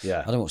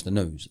 Yeah. I don't watch the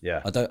news.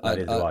 Yeah.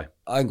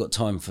 I ain't got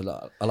time for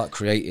that. I like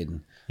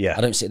creating. Yeah.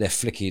 I don't sit there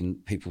flicking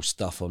people's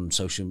stuff on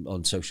social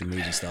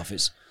media stuff.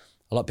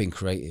 I like being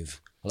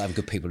creative. I like having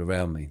good people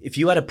around me. If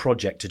you had a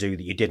project to do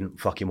that you didn't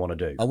fucking want to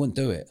do, I wouldn't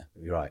do it.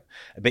 You're right.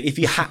 But if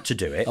you had to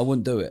do it, I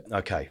wouldn't do it.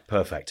 Okay,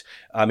 perfect.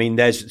 I mean,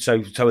 there's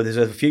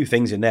a few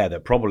things in there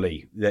that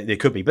probably there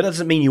could be, but that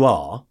doesn't mean you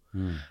are.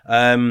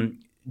 Are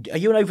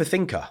you an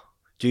overthinker?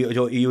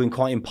 Are you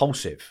quite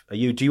impulsive? Do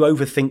you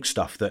overthink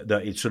stuff that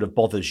it sort of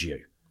bothers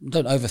you? I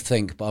don't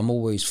overthink, but I'm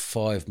always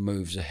 5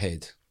 moves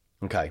ahead.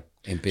 Okay.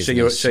 In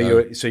business, so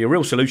you're a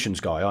real solutions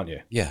guy, aren't you?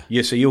 Yeah.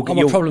 I'm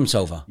a problem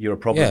solver. You're a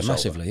problem solver. Yeah,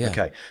 massively. Yeah.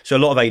 Okay. So a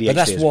lot of ADHD. But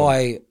that's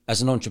why,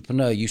 as an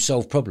entrepreneur, you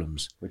solve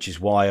problems. Which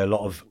is why a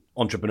lot of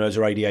entrepreneurs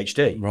are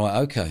ADHD. Right.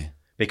 Okay.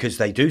 Because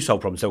they do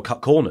solve problems. They'll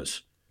cut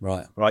corners.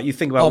 Right. Right. You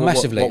think about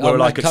what we were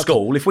like at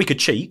school. If we could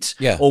cheat,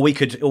 or we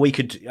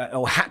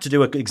had to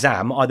do an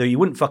exam, either you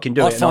wouldn't fucking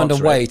do it. I'd find a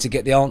way to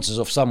get the answers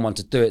off someone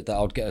to do it that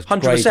I'd get a 100%.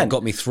 Grade that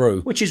got me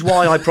through. Which is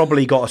why I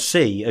probably got a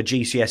C at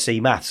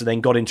GCSE maths and then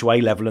got into A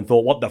level and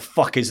thought, what the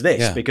fuck is this?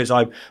 Yeah. Because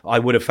I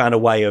would have found a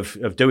way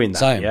of doing that.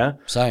 Same. Yeah.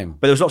 Same.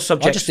 But there was lots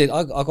of subjects.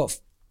 I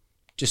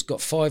just got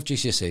 5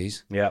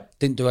 GCSEs. Yeah.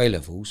 Didn't do A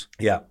levels.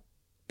 Yeah.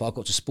 But I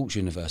got to sports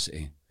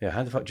university. Yeah.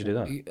 How the fuck did you do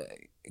that?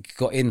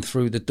 Got in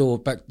through the door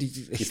back.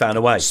 You found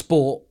a way.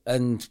 Sport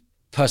and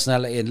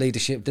personality and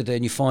leadership,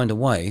 and you find a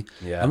way.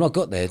 Yeah. And I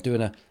got there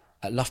doing at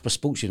Loughborough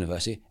Sports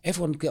University.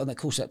 Everyone get on that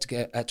course had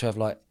to have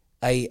like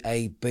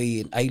A,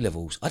 B, and A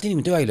levels. I didn't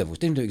even do A levels.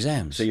 Didn't do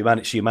exams. So you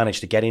managed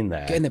to get in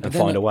there and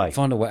find a way.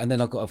 Find a way, and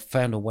then I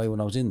found a way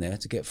when I was in there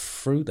to get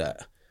through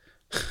that.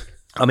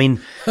 I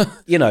mean,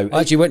 you know,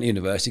 I actually went to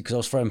university because I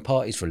was throwing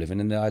parties for a living,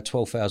 and I had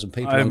 12,000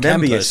 people on campus. I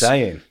remember you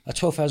saying. I had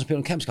 12,000 people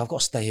on campus. I've got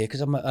to stay here because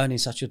I'm earning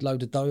such a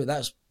load of dough.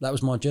 That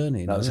was my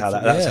journey. That's how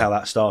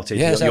that started.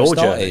 Yeah, that's how it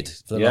started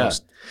for the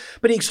last.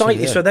 But it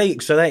excited. So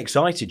they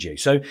excited you.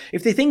 So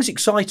if the things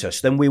excite us,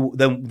 then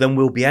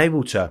we'll be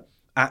able to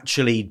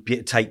actually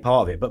take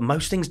part of it. But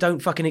most things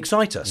don't fucking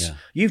excite us. Yeah.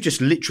 You've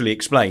just literally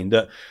explained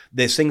that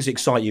there's things that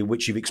excite you,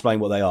 which you've explained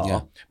what they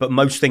are, but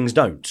most things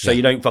don't. So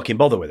you don't fucking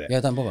bother with it.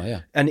 Yeah, don't bother.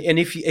 Yeah. And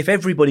if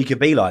everybody could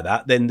be like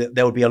that, then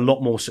there would be a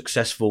lot more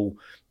successful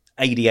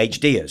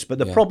ADHDers. But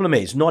the problem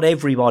is not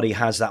everybody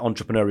has that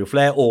entrepreneurial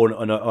flair or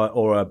an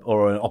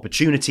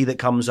opportunity that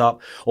comes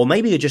up, or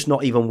maybe they're just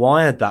not even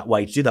wired that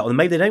way to do that, or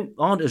maybe they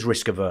aren't as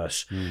risk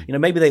averse.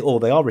 Maybe they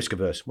are risk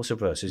averse. What's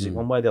averse? Is it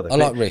one way or the other? I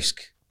like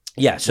risk.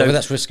 Yeah, so whether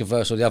that's risk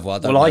averse or the other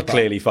one, I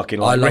clearly fucking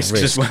like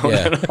risks as well.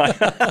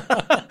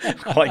 Yeah.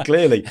 Quite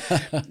clearly.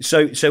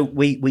 So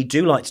we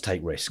do like to take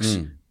risks.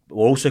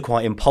 We're also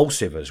quite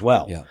impulsive as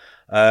well.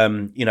 Yeah.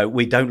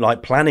 We don't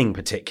like planning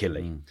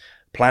particularly.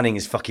 Planning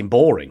is fucking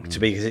boring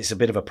because it's a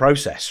bit of a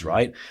process,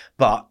 right?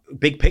 But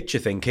big picture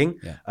thinking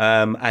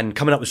and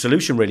coming up with a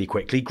solution really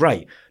quickly,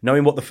 great.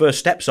 Knowing what the first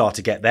steps are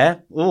to get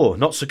there,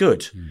 not so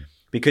good.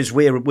 Because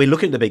we're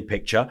looking at the big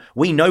picture.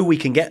 We know we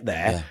can get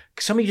there. Yeah.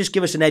 Somebody just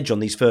give us an edge on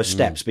these first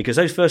steps, because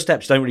those first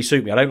steps don't really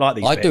suit me. I don't like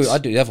these bits. I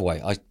do it the other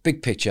way.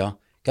 Big picture,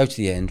 go to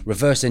the end,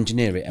 reverse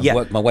engineer it, and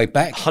work my way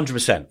back.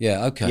 100%.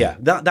 Yeah, okay. Yeah,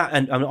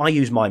 and I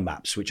use mind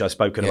maps, which I've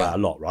spoken about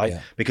a lot, right?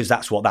 Yeah. Because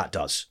that's what that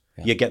does.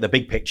 Yeah. You get the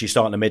big picture, you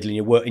start in the middle, and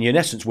you work, and you in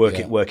essence work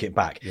it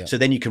back. Yeah. So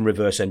then you can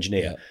reverse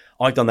engineer. Yeah.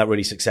 I've done that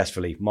really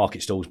successfully.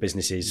 Market stalls,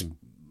 businesses,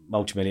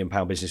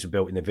 multi-million-pound business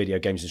built in the video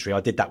games industry. I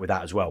did that with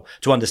that as well,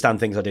 to understand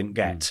things I didn't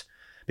get.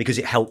 Because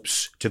it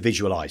helps to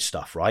visualize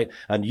stuff, right?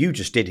 And you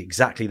just did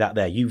exactly that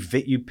there.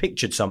 You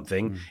pictured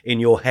something in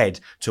your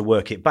head to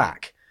work it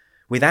back.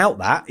 Without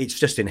that, it's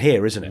just in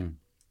here, isn't it?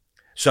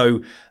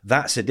 So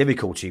that's a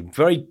difficulty.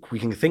 We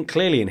can think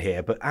clearly in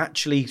here, but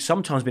actually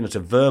sometimes being able to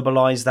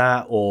verbalize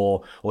that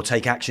or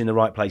take action in the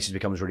right places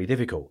becomes really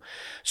difficult.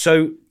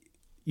 So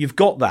you've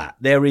got that.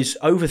 There is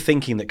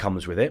overthinking that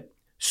comes with it.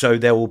 So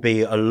there will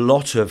be a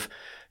lot of,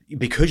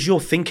 because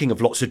you're thinking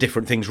of lots of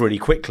different things really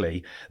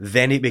quickly,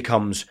 then it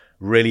becomes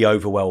really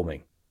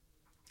overwhelming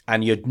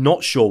and you're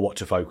not sure what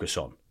to focus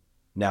on.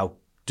 Now,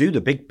 do the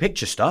big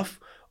picture stuff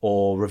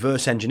or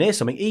reverse engineer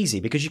something easy,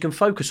 because you can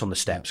focus on the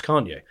steps,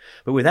 can't you?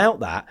 But without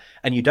that,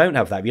 and you don't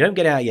have that, if you don't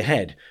get it out of your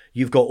head,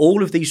 you've got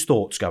all of these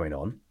thoughts going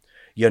on.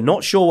 You're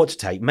not sure what to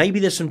take. Maybe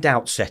there's some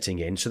doubt setting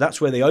in. So that's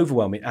where the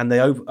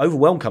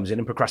overwhelm comes in,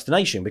 and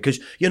procrastination,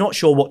 because you're not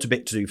sure what to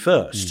do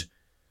first.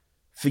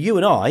 For you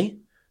and I,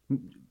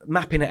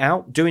 mapping it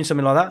out, doing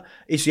something like that,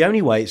 it's the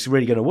only way it's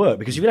really going to work.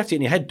 Because if you left it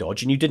in your head,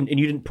 Dodge, and you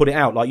didn't put it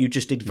out like you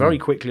just did very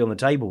quickly on the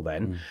table,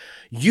 then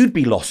you'd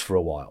be lost for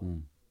a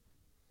while.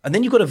 And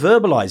then you've got to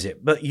verbalize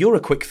it, but you're a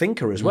quick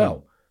thinker as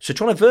well. So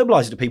trying to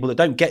verbalize it to people that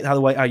don't get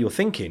how you're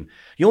thinking,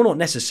 you're not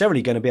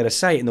necessarily going to be able to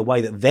say it in the way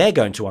that they're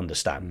going to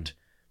understand.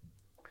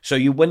 So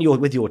when you're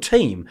with your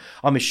team,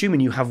 I'm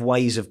assuming you have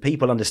ways of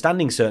people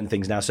understanding certain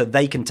things now, so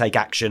they can take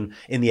action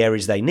in the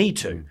areas they need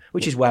to,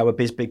 which is where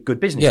good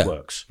business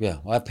works. Yeah,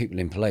 I have people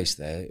in place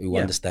there who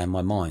understand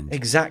my mind.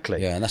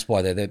 Exactly. Yeah, and that's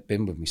why they've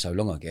been with me so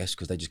long, I guess,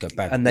 because they just go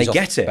bang. And they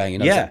get it. Bang,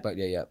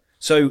 yeah.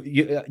 So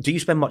do you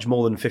spend much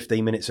more than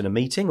 15 minutes in a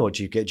meeting, or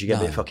do you get a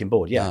bit fucking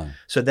bored? Yeah. No.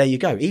 So there you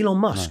go. Elon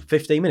Musk,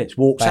 15 minutes,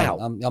 walks out.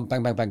 I'm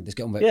bang, bang, bang. Let's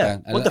get on with it. Yeah.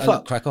 Bang. What the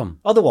fuck? Crack on.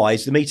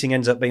 Otherwise, the meeting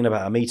ends up being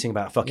about a meeting,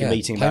 about a fucking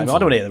meeting. I don't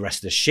want to hear the rest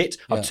of the shit.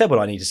 I've said what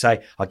I need to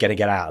say. I'm going to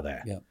get out of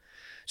there. Yeah.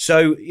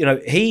 So, I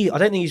don't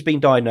think he's been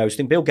diagnosed. I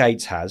think Bill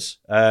Gates has.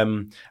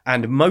 And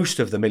most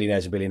of the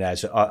millionaires and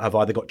billionaires have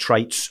either got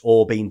traits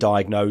or been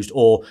diagnosed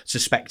or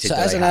suspected. So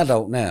as an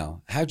adult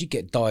now, how do you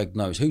get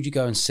diagnosed? Who do you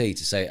go and see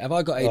to say, have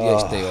I got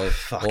ADHD?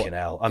 Fucking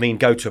hell. I mean,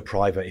 go to a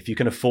private. If you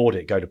can afford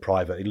it, go to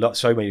private.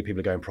 So many people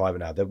are going private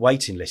now. The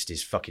waiting list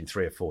is fucking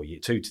 3 or 4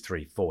 years, 2 to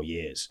 3, 4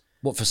 years.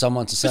 What, for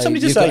someone to say, got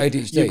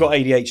ADHD? You've got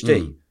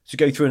ADHD. To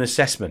go through an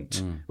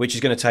assessment, which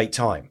is going to take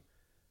time.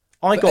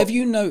 Have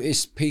you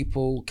noticed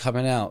people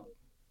coming out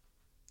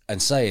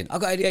and saying, I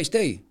got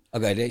ADHD,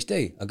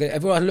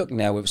 everywhere I look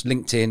now, whether it's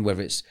LinkedIn,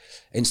 whether it's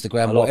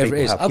Instagram, whatever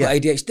it is, I've got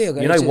ADHD, I've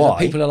got ADHD. You know why?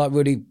 People are like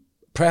really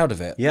proud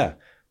of it. Yeah,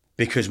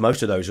 because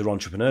most of those are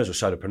entrepreneurs or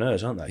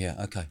solopreneurs, aren't they? Yeah,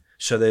 okay.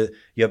 So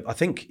I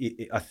think,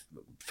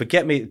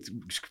 forgive me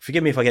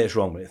if I get this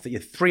wrong, but you're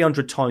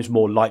 300 times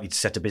more likely to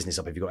set a business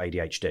up if you've got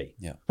ADHD.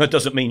 Yeah. That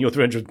doesn't mean you're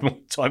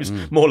 300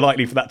 times more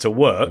likely for that to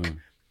work.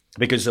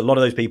 Because a lot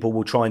of those people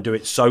will try and do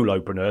it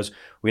solopreneurs.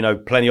 We know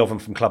plenty of them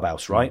from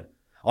Clubhouse, right?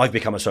 I've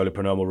become a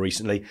solopreneur more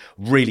recently.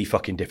 Really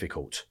fucking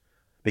difficult.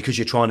 Because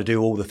you're trying to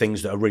do all the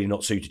things that are really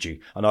not suited you.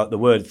 And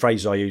the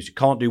phrase I use,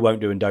 can't do,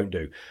 won't do, and don't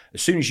do.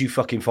 As soon as you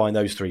fucking find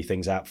those 3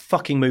 things out,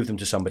 fucking move them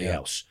to somebody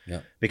else.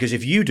 Yeah. Because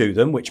if you do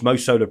them, which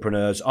most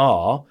solopreneurs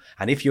are,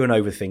 and if you're an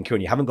overthinker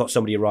and you haven't got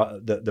somebody,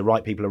 the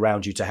right people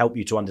around you to help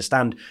you to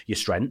understand your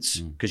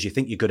strengths, because you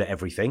think you're good at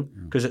everything.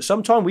 Because at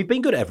some time, we've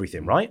been good at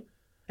everything, right?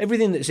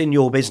 Everything that's in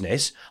your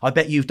business, I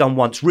bet you've done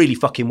once really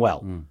fucking well.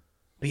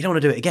 But you don't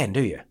want to do it again,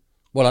 do you?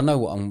 Well, I know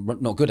what I'm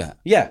not good at.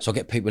 Yeah. So I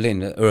get people in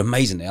that are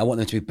amazing at it. I want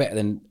them to be better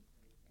than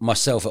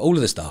myself at all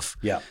of the stuff.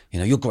 Yeah.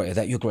 You're great at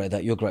that, you're great at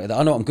that, you're great at that.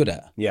 I know what I'm good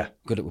at. Yeah. I'm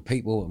good at with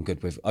people, I'm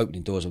good with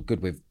opening doors, I'm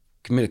good with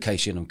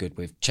communication, I'm good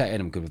with chatting,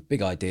 I'm good with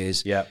big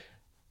ideas. Yeah.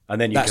 And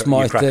then you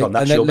crack on.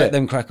 That's your bit. Let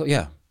them crack on.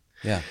 Yeah.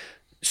 Yeah.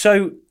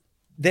 So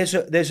there's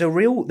a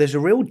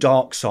real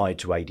dark side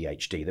to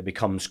ADHD that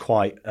becomes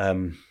quite...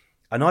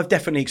 and I've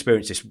definitely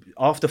experienced this.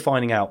 After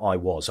finding out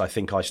I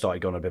think I started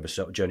going on a bit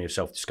of a journey of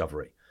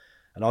self-discovery.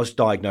 And I was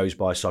diagnosed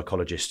by a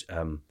psychologist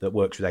that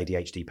works with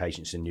ADHD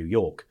patients in New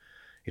York.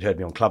 He'd heard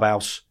me on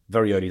Clubhouse,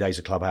 very early days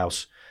of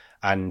Clubhouse,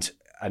 and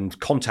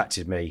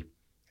contacted me.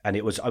 And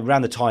it was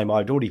around the time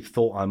I'd already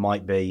thought I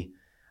might be.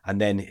 And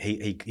then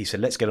he said,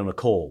 let's get on a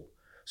call.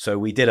 So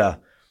we did like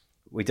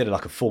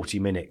a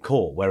 40-minute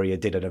call where he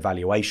did an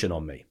evaluation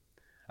on me.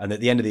 And at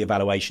the end of the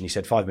evaluation, he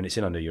said, 5 minutes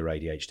in, I knew your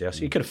ADHD. I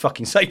said, you could have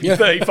fucking saved me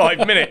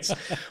 35 minutes.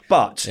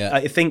 But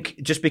I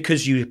think just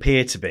because you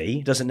appear to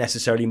be doesn't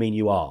necessarily mean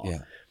you are. Yeah.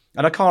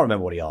 And I can't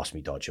remember what he asked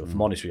me, Dodge. If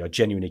I'm honest with you, I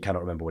genuinely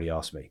cannot remember what he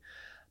asked me.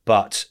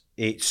 But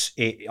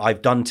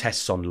I've done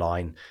tests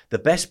online. The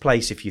best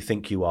place, if you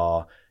think you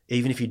are,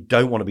 even if you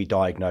don't want to be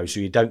diagnosed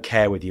or you don't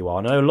care whether you are.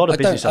 I know a lot of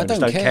business owners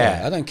don't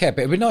care. I don't care, but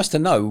it'd be nice to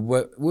know.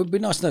 It would be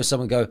nice to know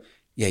someone go,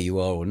 yeah, you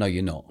are, or no,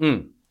 you're not.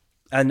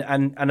 And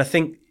I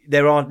think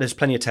there's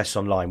plenty of tests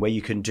online where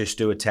you can just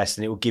do a test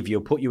and it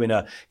will put you in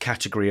a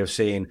category of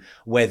seeing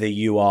whether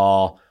you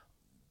are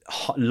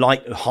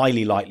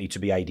highly likely to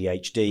be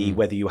ADHD,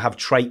 whether you have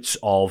traits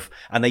of,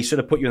 and they sort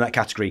of put you in that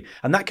category,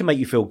 and that can make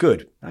you feel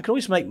good. That can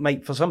always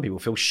make for some people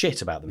feel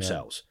shit about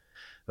themselves.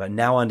 But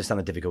now I understand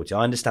the difficulty.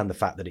 I understand the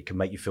fact that it can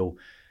make you feel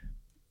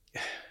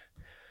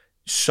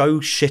so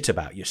shit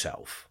about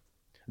yourself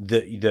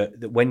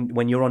that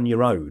when you're on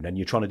your own and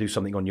you're trying to do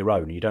something on your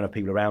own and you don't have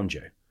people around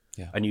you,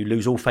 and you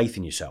lose all faith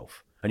in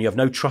yourself and you have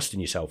no trust in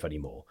yourself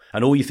anymore,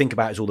 and all you think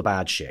about is all the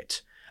bad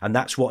shit. And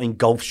that's what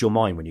engulfs your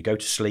mind when you go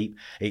to sleep.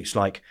 It's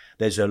like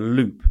there's a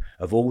loop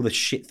of all the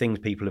shit things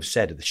people have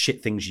said, the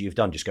shit things you've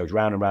done, just goes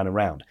round and round and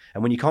round.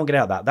 And when you can't get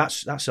out of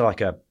that, that's like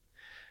a,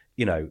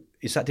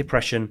 is that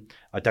depression?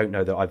 I don't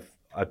know that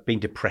I've been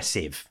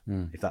depressive,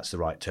 if that's the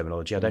right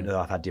terminology. I don't know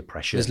that I've had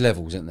depression. There's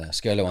levels, isn't there?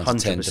 Scale of 1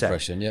 to 10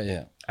 depression.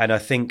 Yeah. And I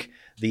think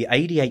the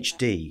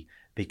ADHD,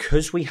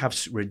 because we have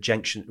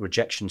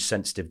rejection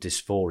sensitive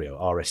dysphoria,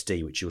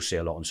 RSD, which you'll see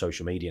a lot on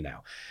social media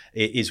now,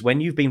 it is when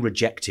you've been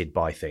rejected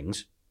by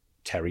things.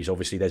 Terry's,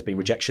 obviously, there's been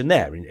rejection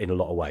there in a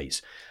lot of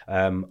ways.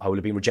 I will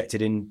have been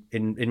rejected in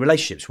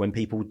relationships when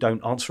people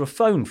don't answer a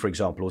phone, for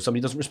example, or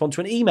somebody doesn't respond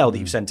to an email that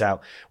you've sent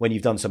out when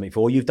you've done something for,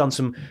 or you've done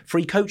some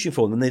free coaching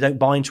for them and they don't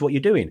buy into what you're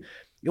doing.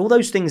 All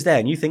those things there,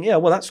 and you think, yeah,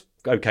 well, that's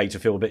okay to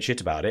feel a bit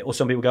shit about it. Or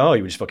some people go, oh,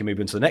 you just fucking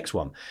move into the next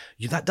one.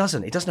 It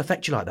doesn't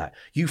affect you like that.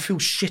 You feel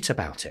shit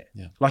about it.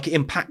 Yeah. Like it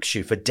impacts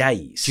you for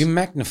days. Do you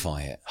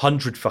magnify it?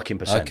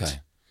 100%.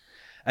 Okay.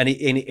 And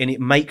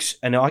it makes,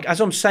 and as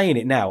I'm saying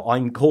it now,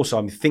 I'm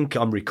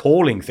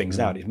recalling things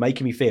now, and it's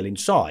making me feel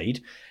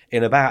inside,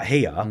 in about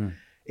here,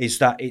 is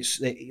that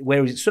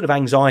where it's sort of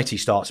anxiety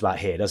starts about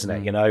here, doesn't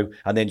it?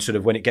 And then sort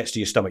of when it gets to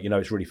your stomach,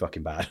 it's really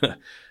fucking bad.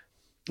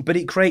 But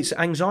it creates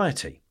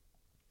anxiety.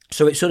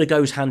 So it sort of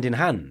goes hand in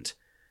hand.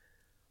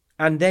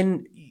 And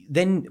then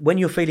when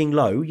you're feeling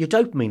low, your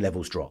dopamine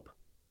levels drop.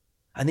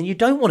 And then you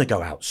don't want to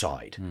go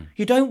outside.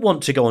 You don't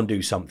want to go and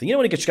do something. You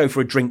don't want to just go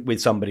for a drink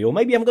with somebody, or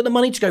maybe you haven't got the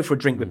money to go for a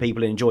drink with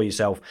people and enjoy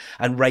yourself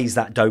and raise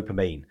that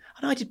dopamine.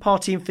 And I did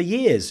partying for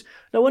years.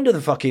 No wonder the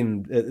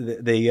fucking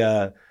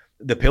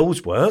the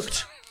pills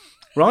worked,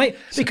 right?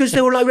 Because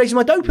they were like raising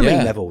my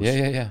dopamine levels.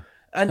 Yeah.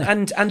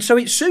 And so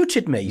it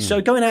suited me. So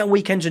going out on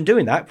weekends and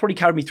doing that probably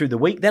carried me through the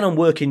week. Then I'm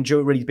working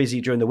really busy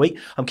during the week.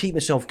 I'm keeping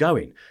myself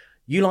going.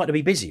 You like to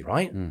be busy,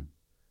 right?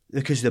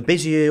 Because the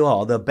busier you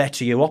are, the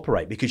better you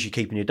operate, because you're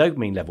keeping your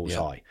dopamine levels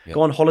high.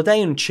 Go on holiday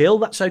and chill,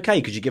 that's okay,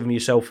 because you're giving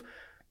yourself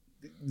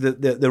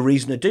the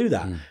reason to do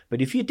that.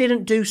 But if you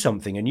didn't do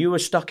something and you were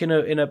stuck in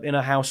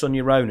a house on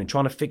your own and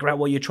trying to figure out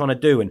what you're trying to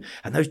do, and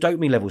those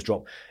dopamine levels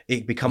drop,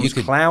 it becomes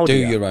cloudier.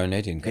 You could do your own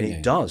editing, couldn't you?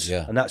 It does.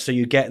 Yeah. And that's so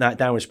you get that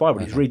downward spiral.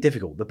 But it's really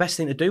difficult. The best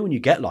thing to do when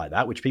you get like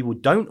that, which people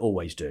don't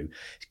always do,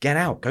 is get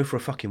out, go for a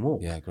fucking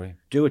walk. Yeah, I agree.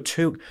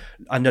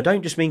 And I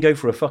don't just mean go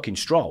for a fucking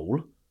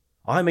stroll.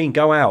 I mean,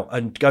 go out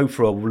and go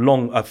for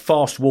a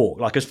fast walk,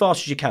 like as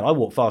fast as you can. I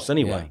walk fast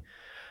anyway.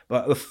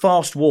 But a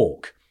fast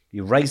walk,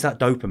 you raise that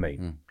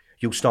dopamine.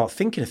 You'll start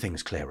thinking of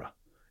things clearer.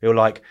 You're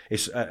like,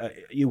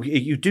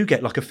 you do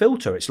get like a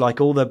filter. It's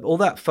like all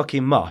that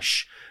fucking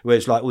mush, where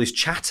it's like all this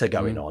chatter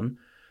going on.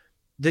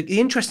 The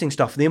interesting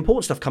stuff, the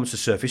important stuff comes to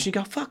the surface. And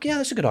you go, fuck yeah,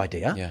 that's a good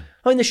idea. Yeah.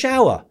 Oh, in the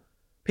shower.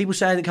 People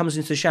say it comes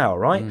into the shower,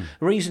 right?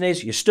 The reason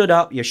is you stood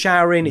up, you're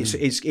showering.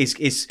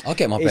 It's. I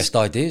get my best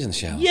ideas in the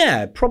shower.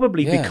 Yeah,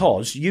 probably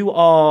because you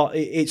are.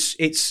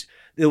 It's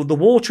the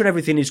water and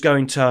everything is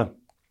going to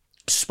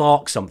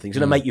spark something. It's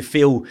going to make you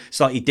feel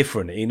slightly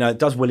different. It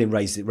does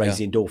raise the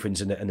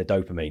endorphins and the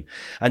dopamine,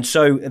 and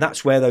so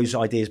that's where those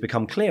ideas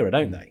become clearer,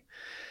 don't they?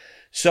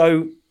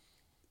 So,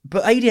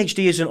 but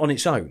ADHD isn't on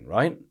its own,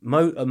 right?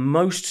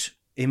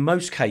 In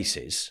most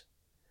cases.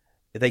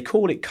 They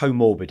call it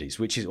comorbidities,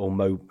 which is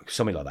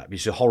something like that, which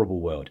is a horrible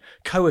word.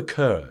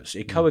 Co-occurs.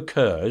 It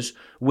co-occurs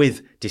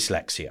with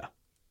dyslexia,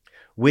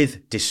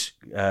 with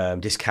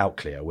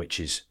dyscalculia, which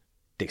is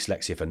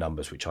dyslexia for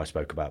numbers, which I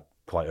spoke about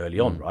quite early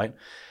on, right?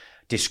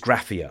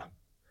 Dysgraphia.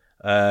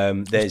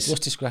 What's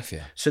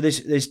dysgraphia? So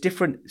there's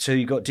different. So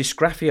you've got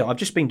dysgraphia. I've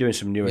just been doing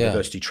some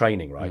neurodiversity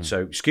training, right?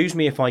 So excuse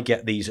me if I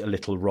get these a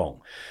little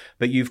wrong,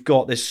 but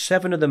there's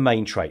 7 of the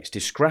main traits: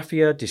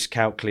 dysgraphia,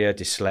 dyscalculia,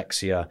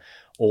 dyslexia.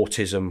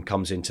 Autism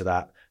comes into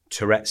that,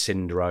 Tourette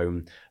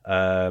syndrome,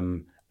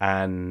 and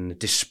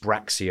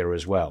dyspraxia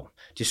as well.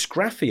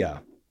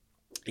 Dysgraphia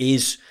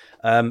is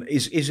a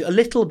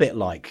little bit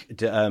like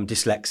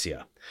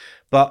dyslexia,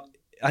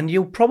 and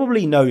you'll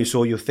probably notice,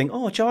 or you'll think,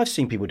 oh, Joe, I've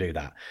seen people do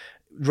that.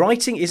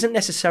 Writing isn't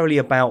necessarily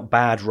about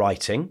bad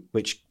writing,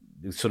 which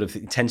sort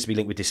of tends to be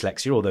linked with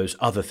dyslexia, or those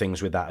other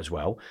things with that as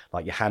well,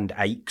 like your hand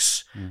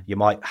aches.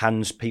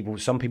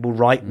 Some people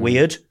write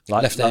weird,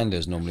 like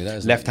left-handers normally, that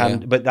is left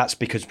hand, but that's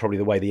because probably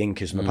the way the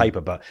ink is on the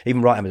paper. But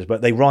even right-handers,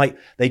 but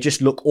they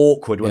just look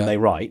awkward when they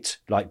write,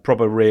 like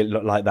proper real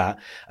look like that.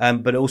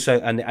 But also,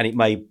 and it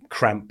may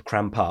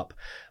cramp up,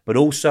 but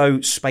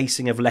also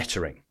spacing of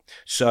lettering.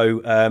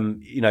 So,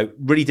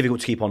 really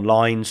difficult to keep on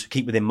lines,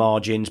 keep within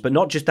margins, but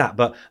not just that,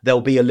 but they'll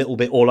be a little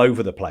bit all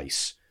over the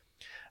place.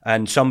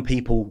 And some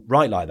people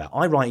write like that.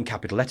 I write in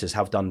capital letters,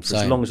 have done for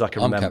as long as I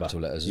can remember.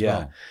 Capital letters as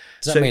well.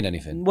 Does that mean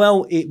anything?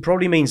 Well, it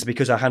probably means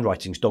because our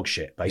handwriting's dog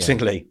shit,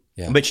 basically,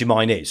 which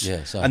mine is.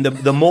 Yeah, so. And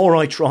the more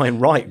I try and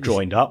write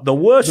joined up, the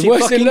worse it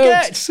fucking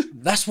gets.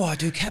 That's why I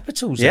do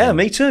capitals. Yeah, then.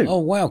 Me too. Oh,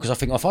 wow, because I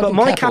think if I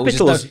do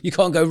capitals, you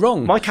can't go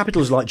wrong. My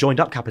capitals are like joined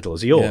up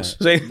capitals are yours.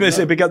 Yeah.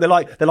 They're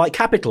like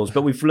capitals,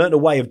 but we've learned a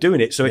way of doing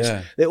it. So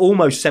it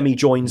almost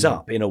semi-joins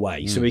up in a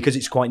way. So because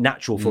it's quite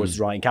natural for us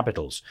to write in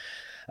capitals.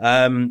 So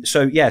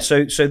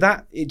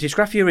that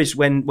dysgraphia is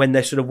when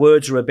their sort of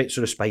words are a bit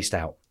sort of spaced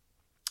out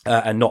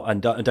and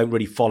don't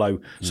really follow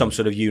some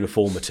sort of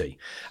uniformity.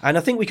 And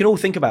I think we can all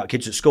think about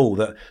kids at school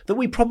that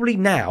we probably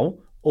now,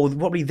 or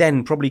probably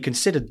then, probably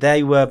considered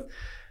they were.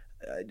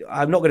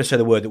 I'm not going to say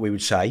the word that we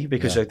would say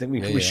because I think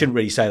we shouldn't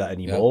really say that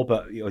anymore.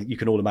 But you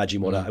can all imagine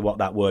what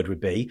that word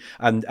would be,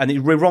 and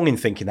we're wrong in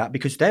thinking that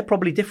because they're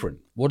probably different.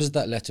 What does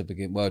that letter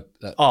begin? Well,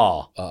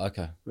 R. Oh,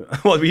 okay.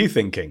 What were you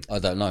thinking? I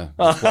don't know.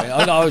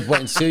 I was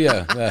waiting to see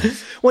you. Yeah.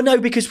 Well, no,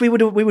 because we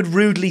would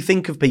rudely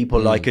think of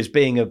people like as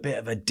being a bit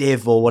of a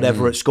div or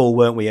whatever at school,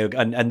 weren't we?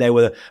 And they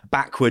were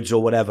backwards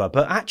or whatever.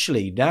 But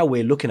actually, now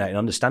we're looking at and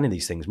understanding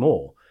these things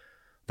more.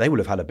 They would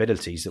have had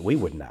abilities that we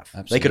wouldn't have.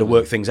 Absolutely. They could have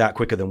worked things out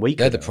quicker than we could.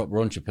 They're the proper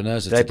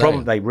entrepreneurs of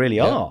today. They really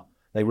are.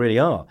 They really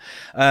are.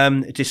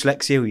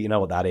 Dyslexia, you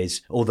know what that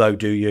is. Although,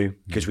 do you?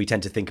 Because we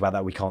tend to think about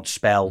that we can't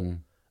spell.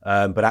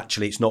 But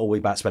actually, it's not always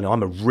about spelling.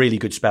 I'm a really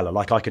good speller.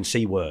 Like, I can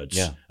see words.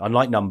 Yeah.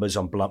 Unlike numbers,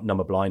 I'm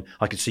number blind.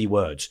 I can see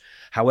words.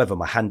 However,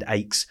 my hand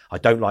aches. I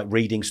don't like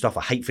reading stuff.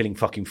 I hate filling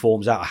fucking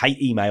forms out. I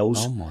hate emails.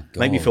 Oh, my God.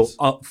 Make me feel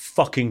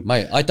fucking...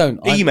 Mate, I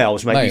don't...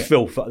 Emails make me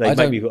feel... They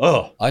make me feel...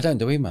 Oh. I don't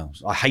do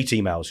emails. I hate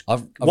emails.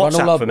 I've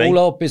WhatsApp for me. All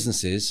our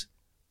businesses,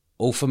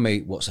 all for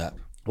me, WhatsApp.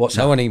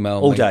 No one email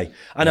all day.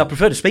 And I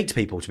prefer to speak to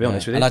people, to be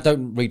honest with you. And I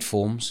don't read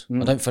forms.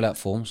 I don't fill out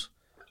forms.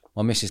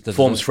 My missus does...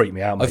 Forms freak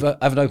me out, mate. I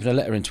haven't opened a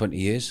letter in 20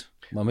 years.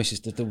 My missus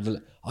did all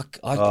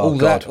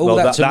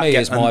that to me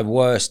is my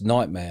worst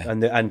nightmare.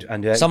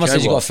 And someone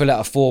says you've got to fill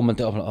out a form,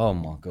 and I'm like, oh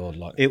my God!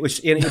 Like it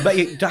was.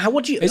 How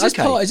would you? Is this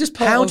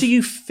part? How do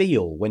you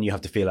feel when you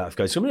have to fill out?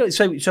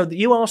 So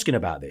you asking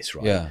about this,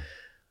 right? Yeah.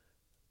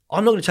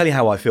 I'm not going to tell you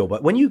how I feel,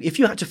 but if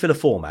you had to fill a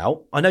form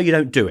out, I know you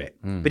don't do it,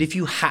 but if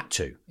you had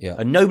to,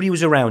 and nobody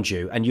was around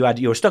you, and you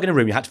were stuck in a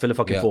room, you had to fill a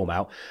fucking form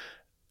out.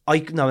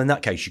 In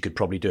that case, you could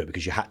probably do it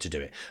because you had to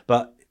do it,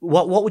 but.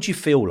 What would you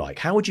feel like?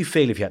 How would you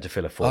feel if you had to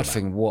fill a form? I'd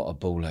think, what a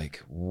ball ache.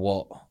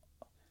 What?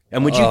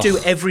 And would you do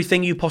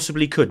everything you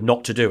possibly could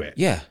not to do it?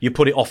 Yeah. You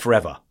put it off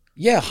forever?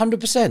 Yeah,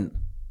 100%.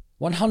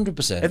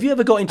 100%. Have you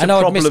ever got into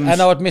problems?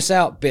 I would miss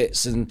out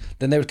bits, and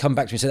then they would come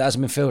back to me and say, that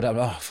hasn't been filled out.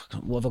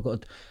 What have I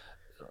got to...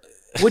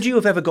 Would you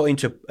have ever got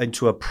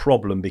into a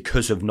problem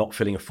because of not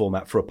filling a form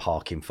out for a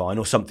parking fine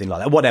or something like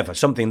that? Whatever,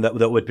 something that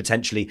would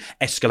potentially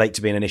escalate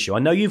to being an issue. I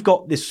know you've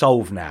got this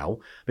solved now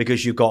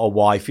because you've got a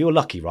wife. You're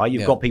lucky, right?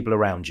 You've got people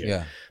around you.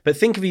 Yeah. But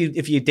think of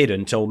if you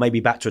didn't, or maybe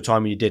back to a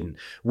time when you didn't.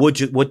 Would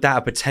that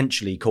have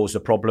potentially caused a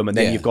problem? And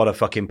then you've got to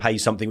fucking pay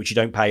something which you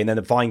don't pay, and then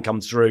the fine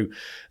comes through.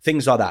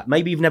 Things like that.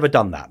 Maybe you've never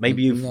done that.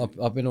 Maybe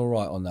I've been all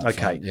right on that. Okay,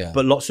 front, yeah.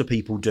 But lots of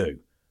people do.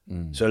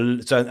 So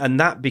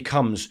and that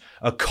becomes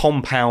a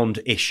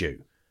compound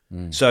issue.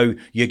 So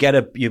you get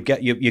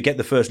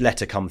the first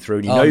letter come through,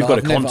 and you've got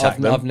to contact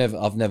them. I've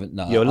never.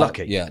 No, you're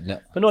lucky. No.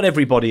 But not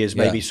everybody has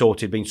maybe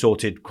been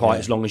sorted quite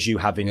as long as you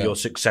have in your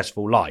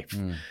successful life.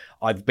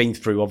 I've been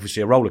through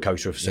obviously a roller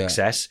coaster of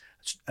success,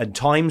 and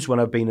times when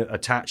I've been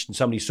attached and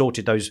somebody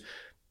sorted those.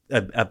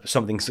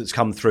 Something that's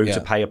come through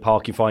to pay a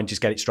parking fine,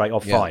 just get it straight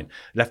off. Fine.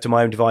 Left to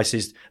my own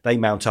devices, they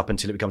mount up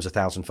until it becomes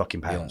 £1,000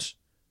 fucking pounds,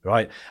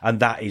 right? And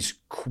that is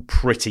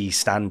pretty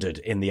standard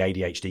in the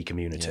ADHD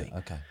community. Yeah,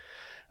 okay.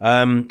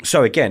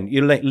 So again,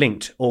 you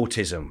linked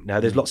autism.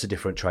 Now, there's lots of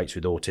different traits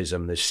with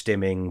autism. There's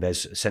stimming,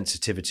 there's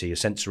sensitivity,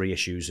 sensory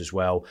issues as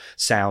well,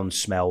 sounds,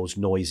 smells,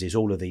 noises,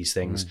 all of these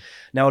things.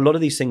 Now, a lot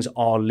of these things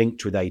are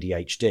linked with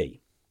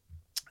ADHD.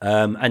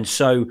 And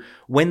so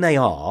when they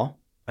are,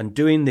 and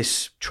doing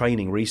this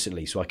training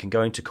recently so I can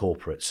go into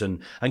corporates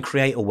and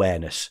create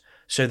awareness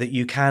so that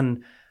you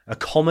can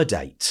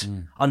accommodate,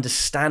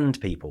 understand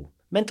people.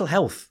 Mental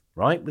health.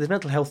 Right? There's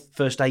mental health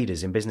first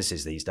aiders in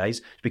businesses these days.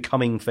 It's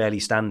becoming fairly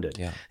standard.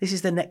 Yeah. This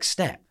is the next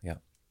step. Yeah.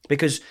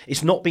 Because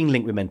it's not being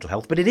linked with mental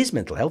health, but it is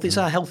mental health. It's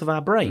our health of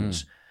our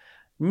brains.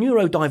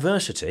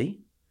 Neurodiversity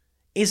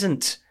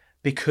isn't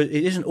because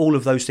it isn't all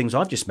of those things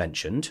I've just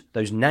mentioned,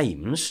 those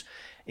names.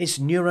 It's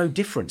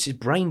neurodifference, it's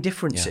brain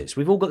differences.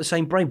 We've all got the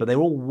same brain, but they're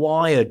all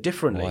wired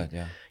differently.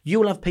 You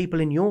will have people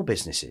in your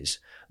businesses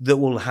that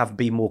will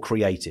be more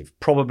creative,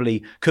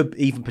 probably could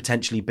even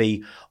potentially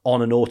be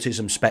on an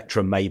autism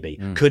spectrum, maybe,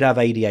 could have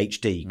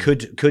ADHD,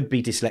 could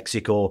be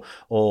dyslexic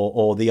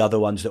or the other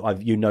ones that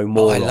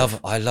more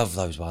of. I love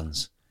those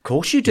ones. Of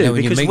course you do,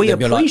 because we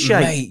appreciate. You're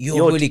like, mate,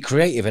 you're really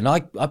creative, and I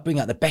bring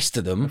out the best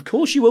of them. Of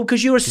course you will,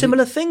 because you're a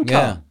similar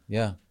thinker.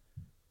 Yeah.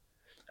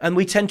 And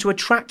we tend to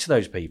attract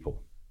those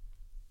people.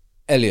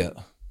 Elliot.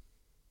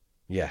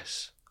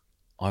 Yes.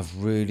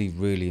 I've really,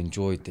 really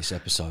enjoyed this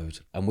episode,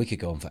 and we could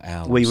go on for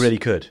hours. We really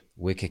could.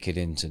 We're kicking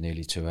into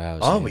nearly 2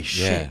 hours. Oh, we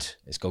shit.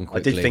 It's gone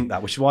quickly. I did think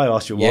that, which is why I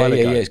asked you a while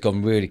ago. Yeah, it's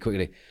gone really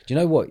quickly. Do you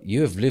know what?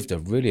 You have lived a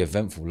really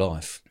eventful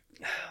life.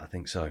 I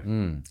think so.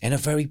 In a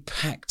very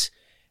packed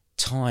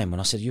time. When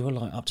I said you were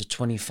like up to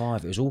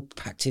 25, it was all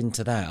packed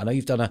into that. I know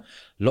you've done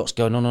lots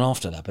going on and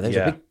after that, but there was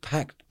a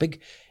big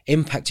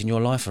impact in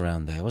your life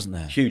around there, wasn't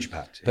there? Huge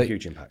impact.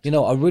 You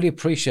know, I really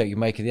appreciate you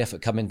making the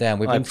effort coming down.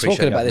 We've been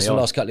talking about this for the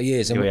last couple of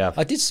years, and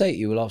I did say to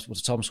you last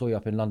time I saw you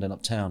up in London,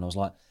 uptown, I was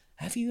like,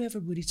 have you ever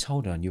really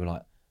told her? And you were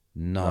like,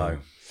 no.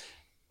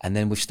 And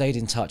then we've stayed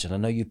in touch, and I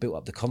know you've built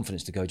up the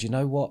confidence to go, do you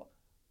know what?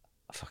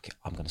 Fuck it,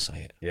 I'm going to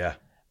say it. Yeah.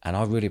 And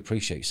I really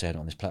appreciate you saying it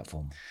on this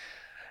platform.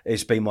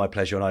 It's been my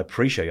pleasure, and I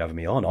appreciate you having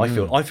me on. I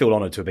feel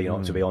honoured to be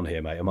on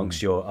here, mate.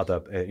 Amongst your other,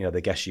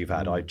 the guests you've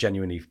had, I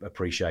genuinely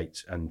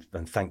appreciate and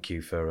thank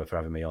you for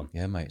having me on.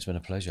 Yeah, mate, it's been a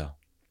pleasure.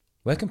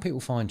 Where can people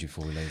find you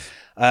before we leave?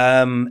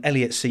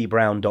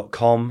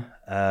 ElliotCBrowne.com,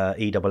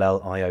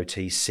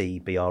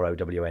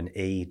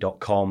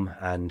 ELLIOTCBROWNE.com,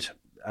 and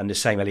the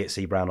same Elliot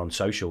C. Browne on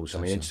socials. I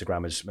mean,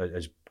 Instagram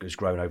has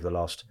grown over the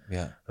last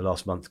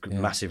month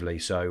massively.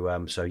 So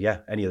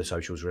any of the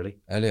socials really.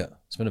 Elliot,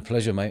 it's been a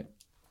pleasure, mate.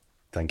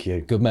 Thank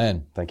you. Good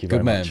man. Thank you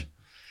very much.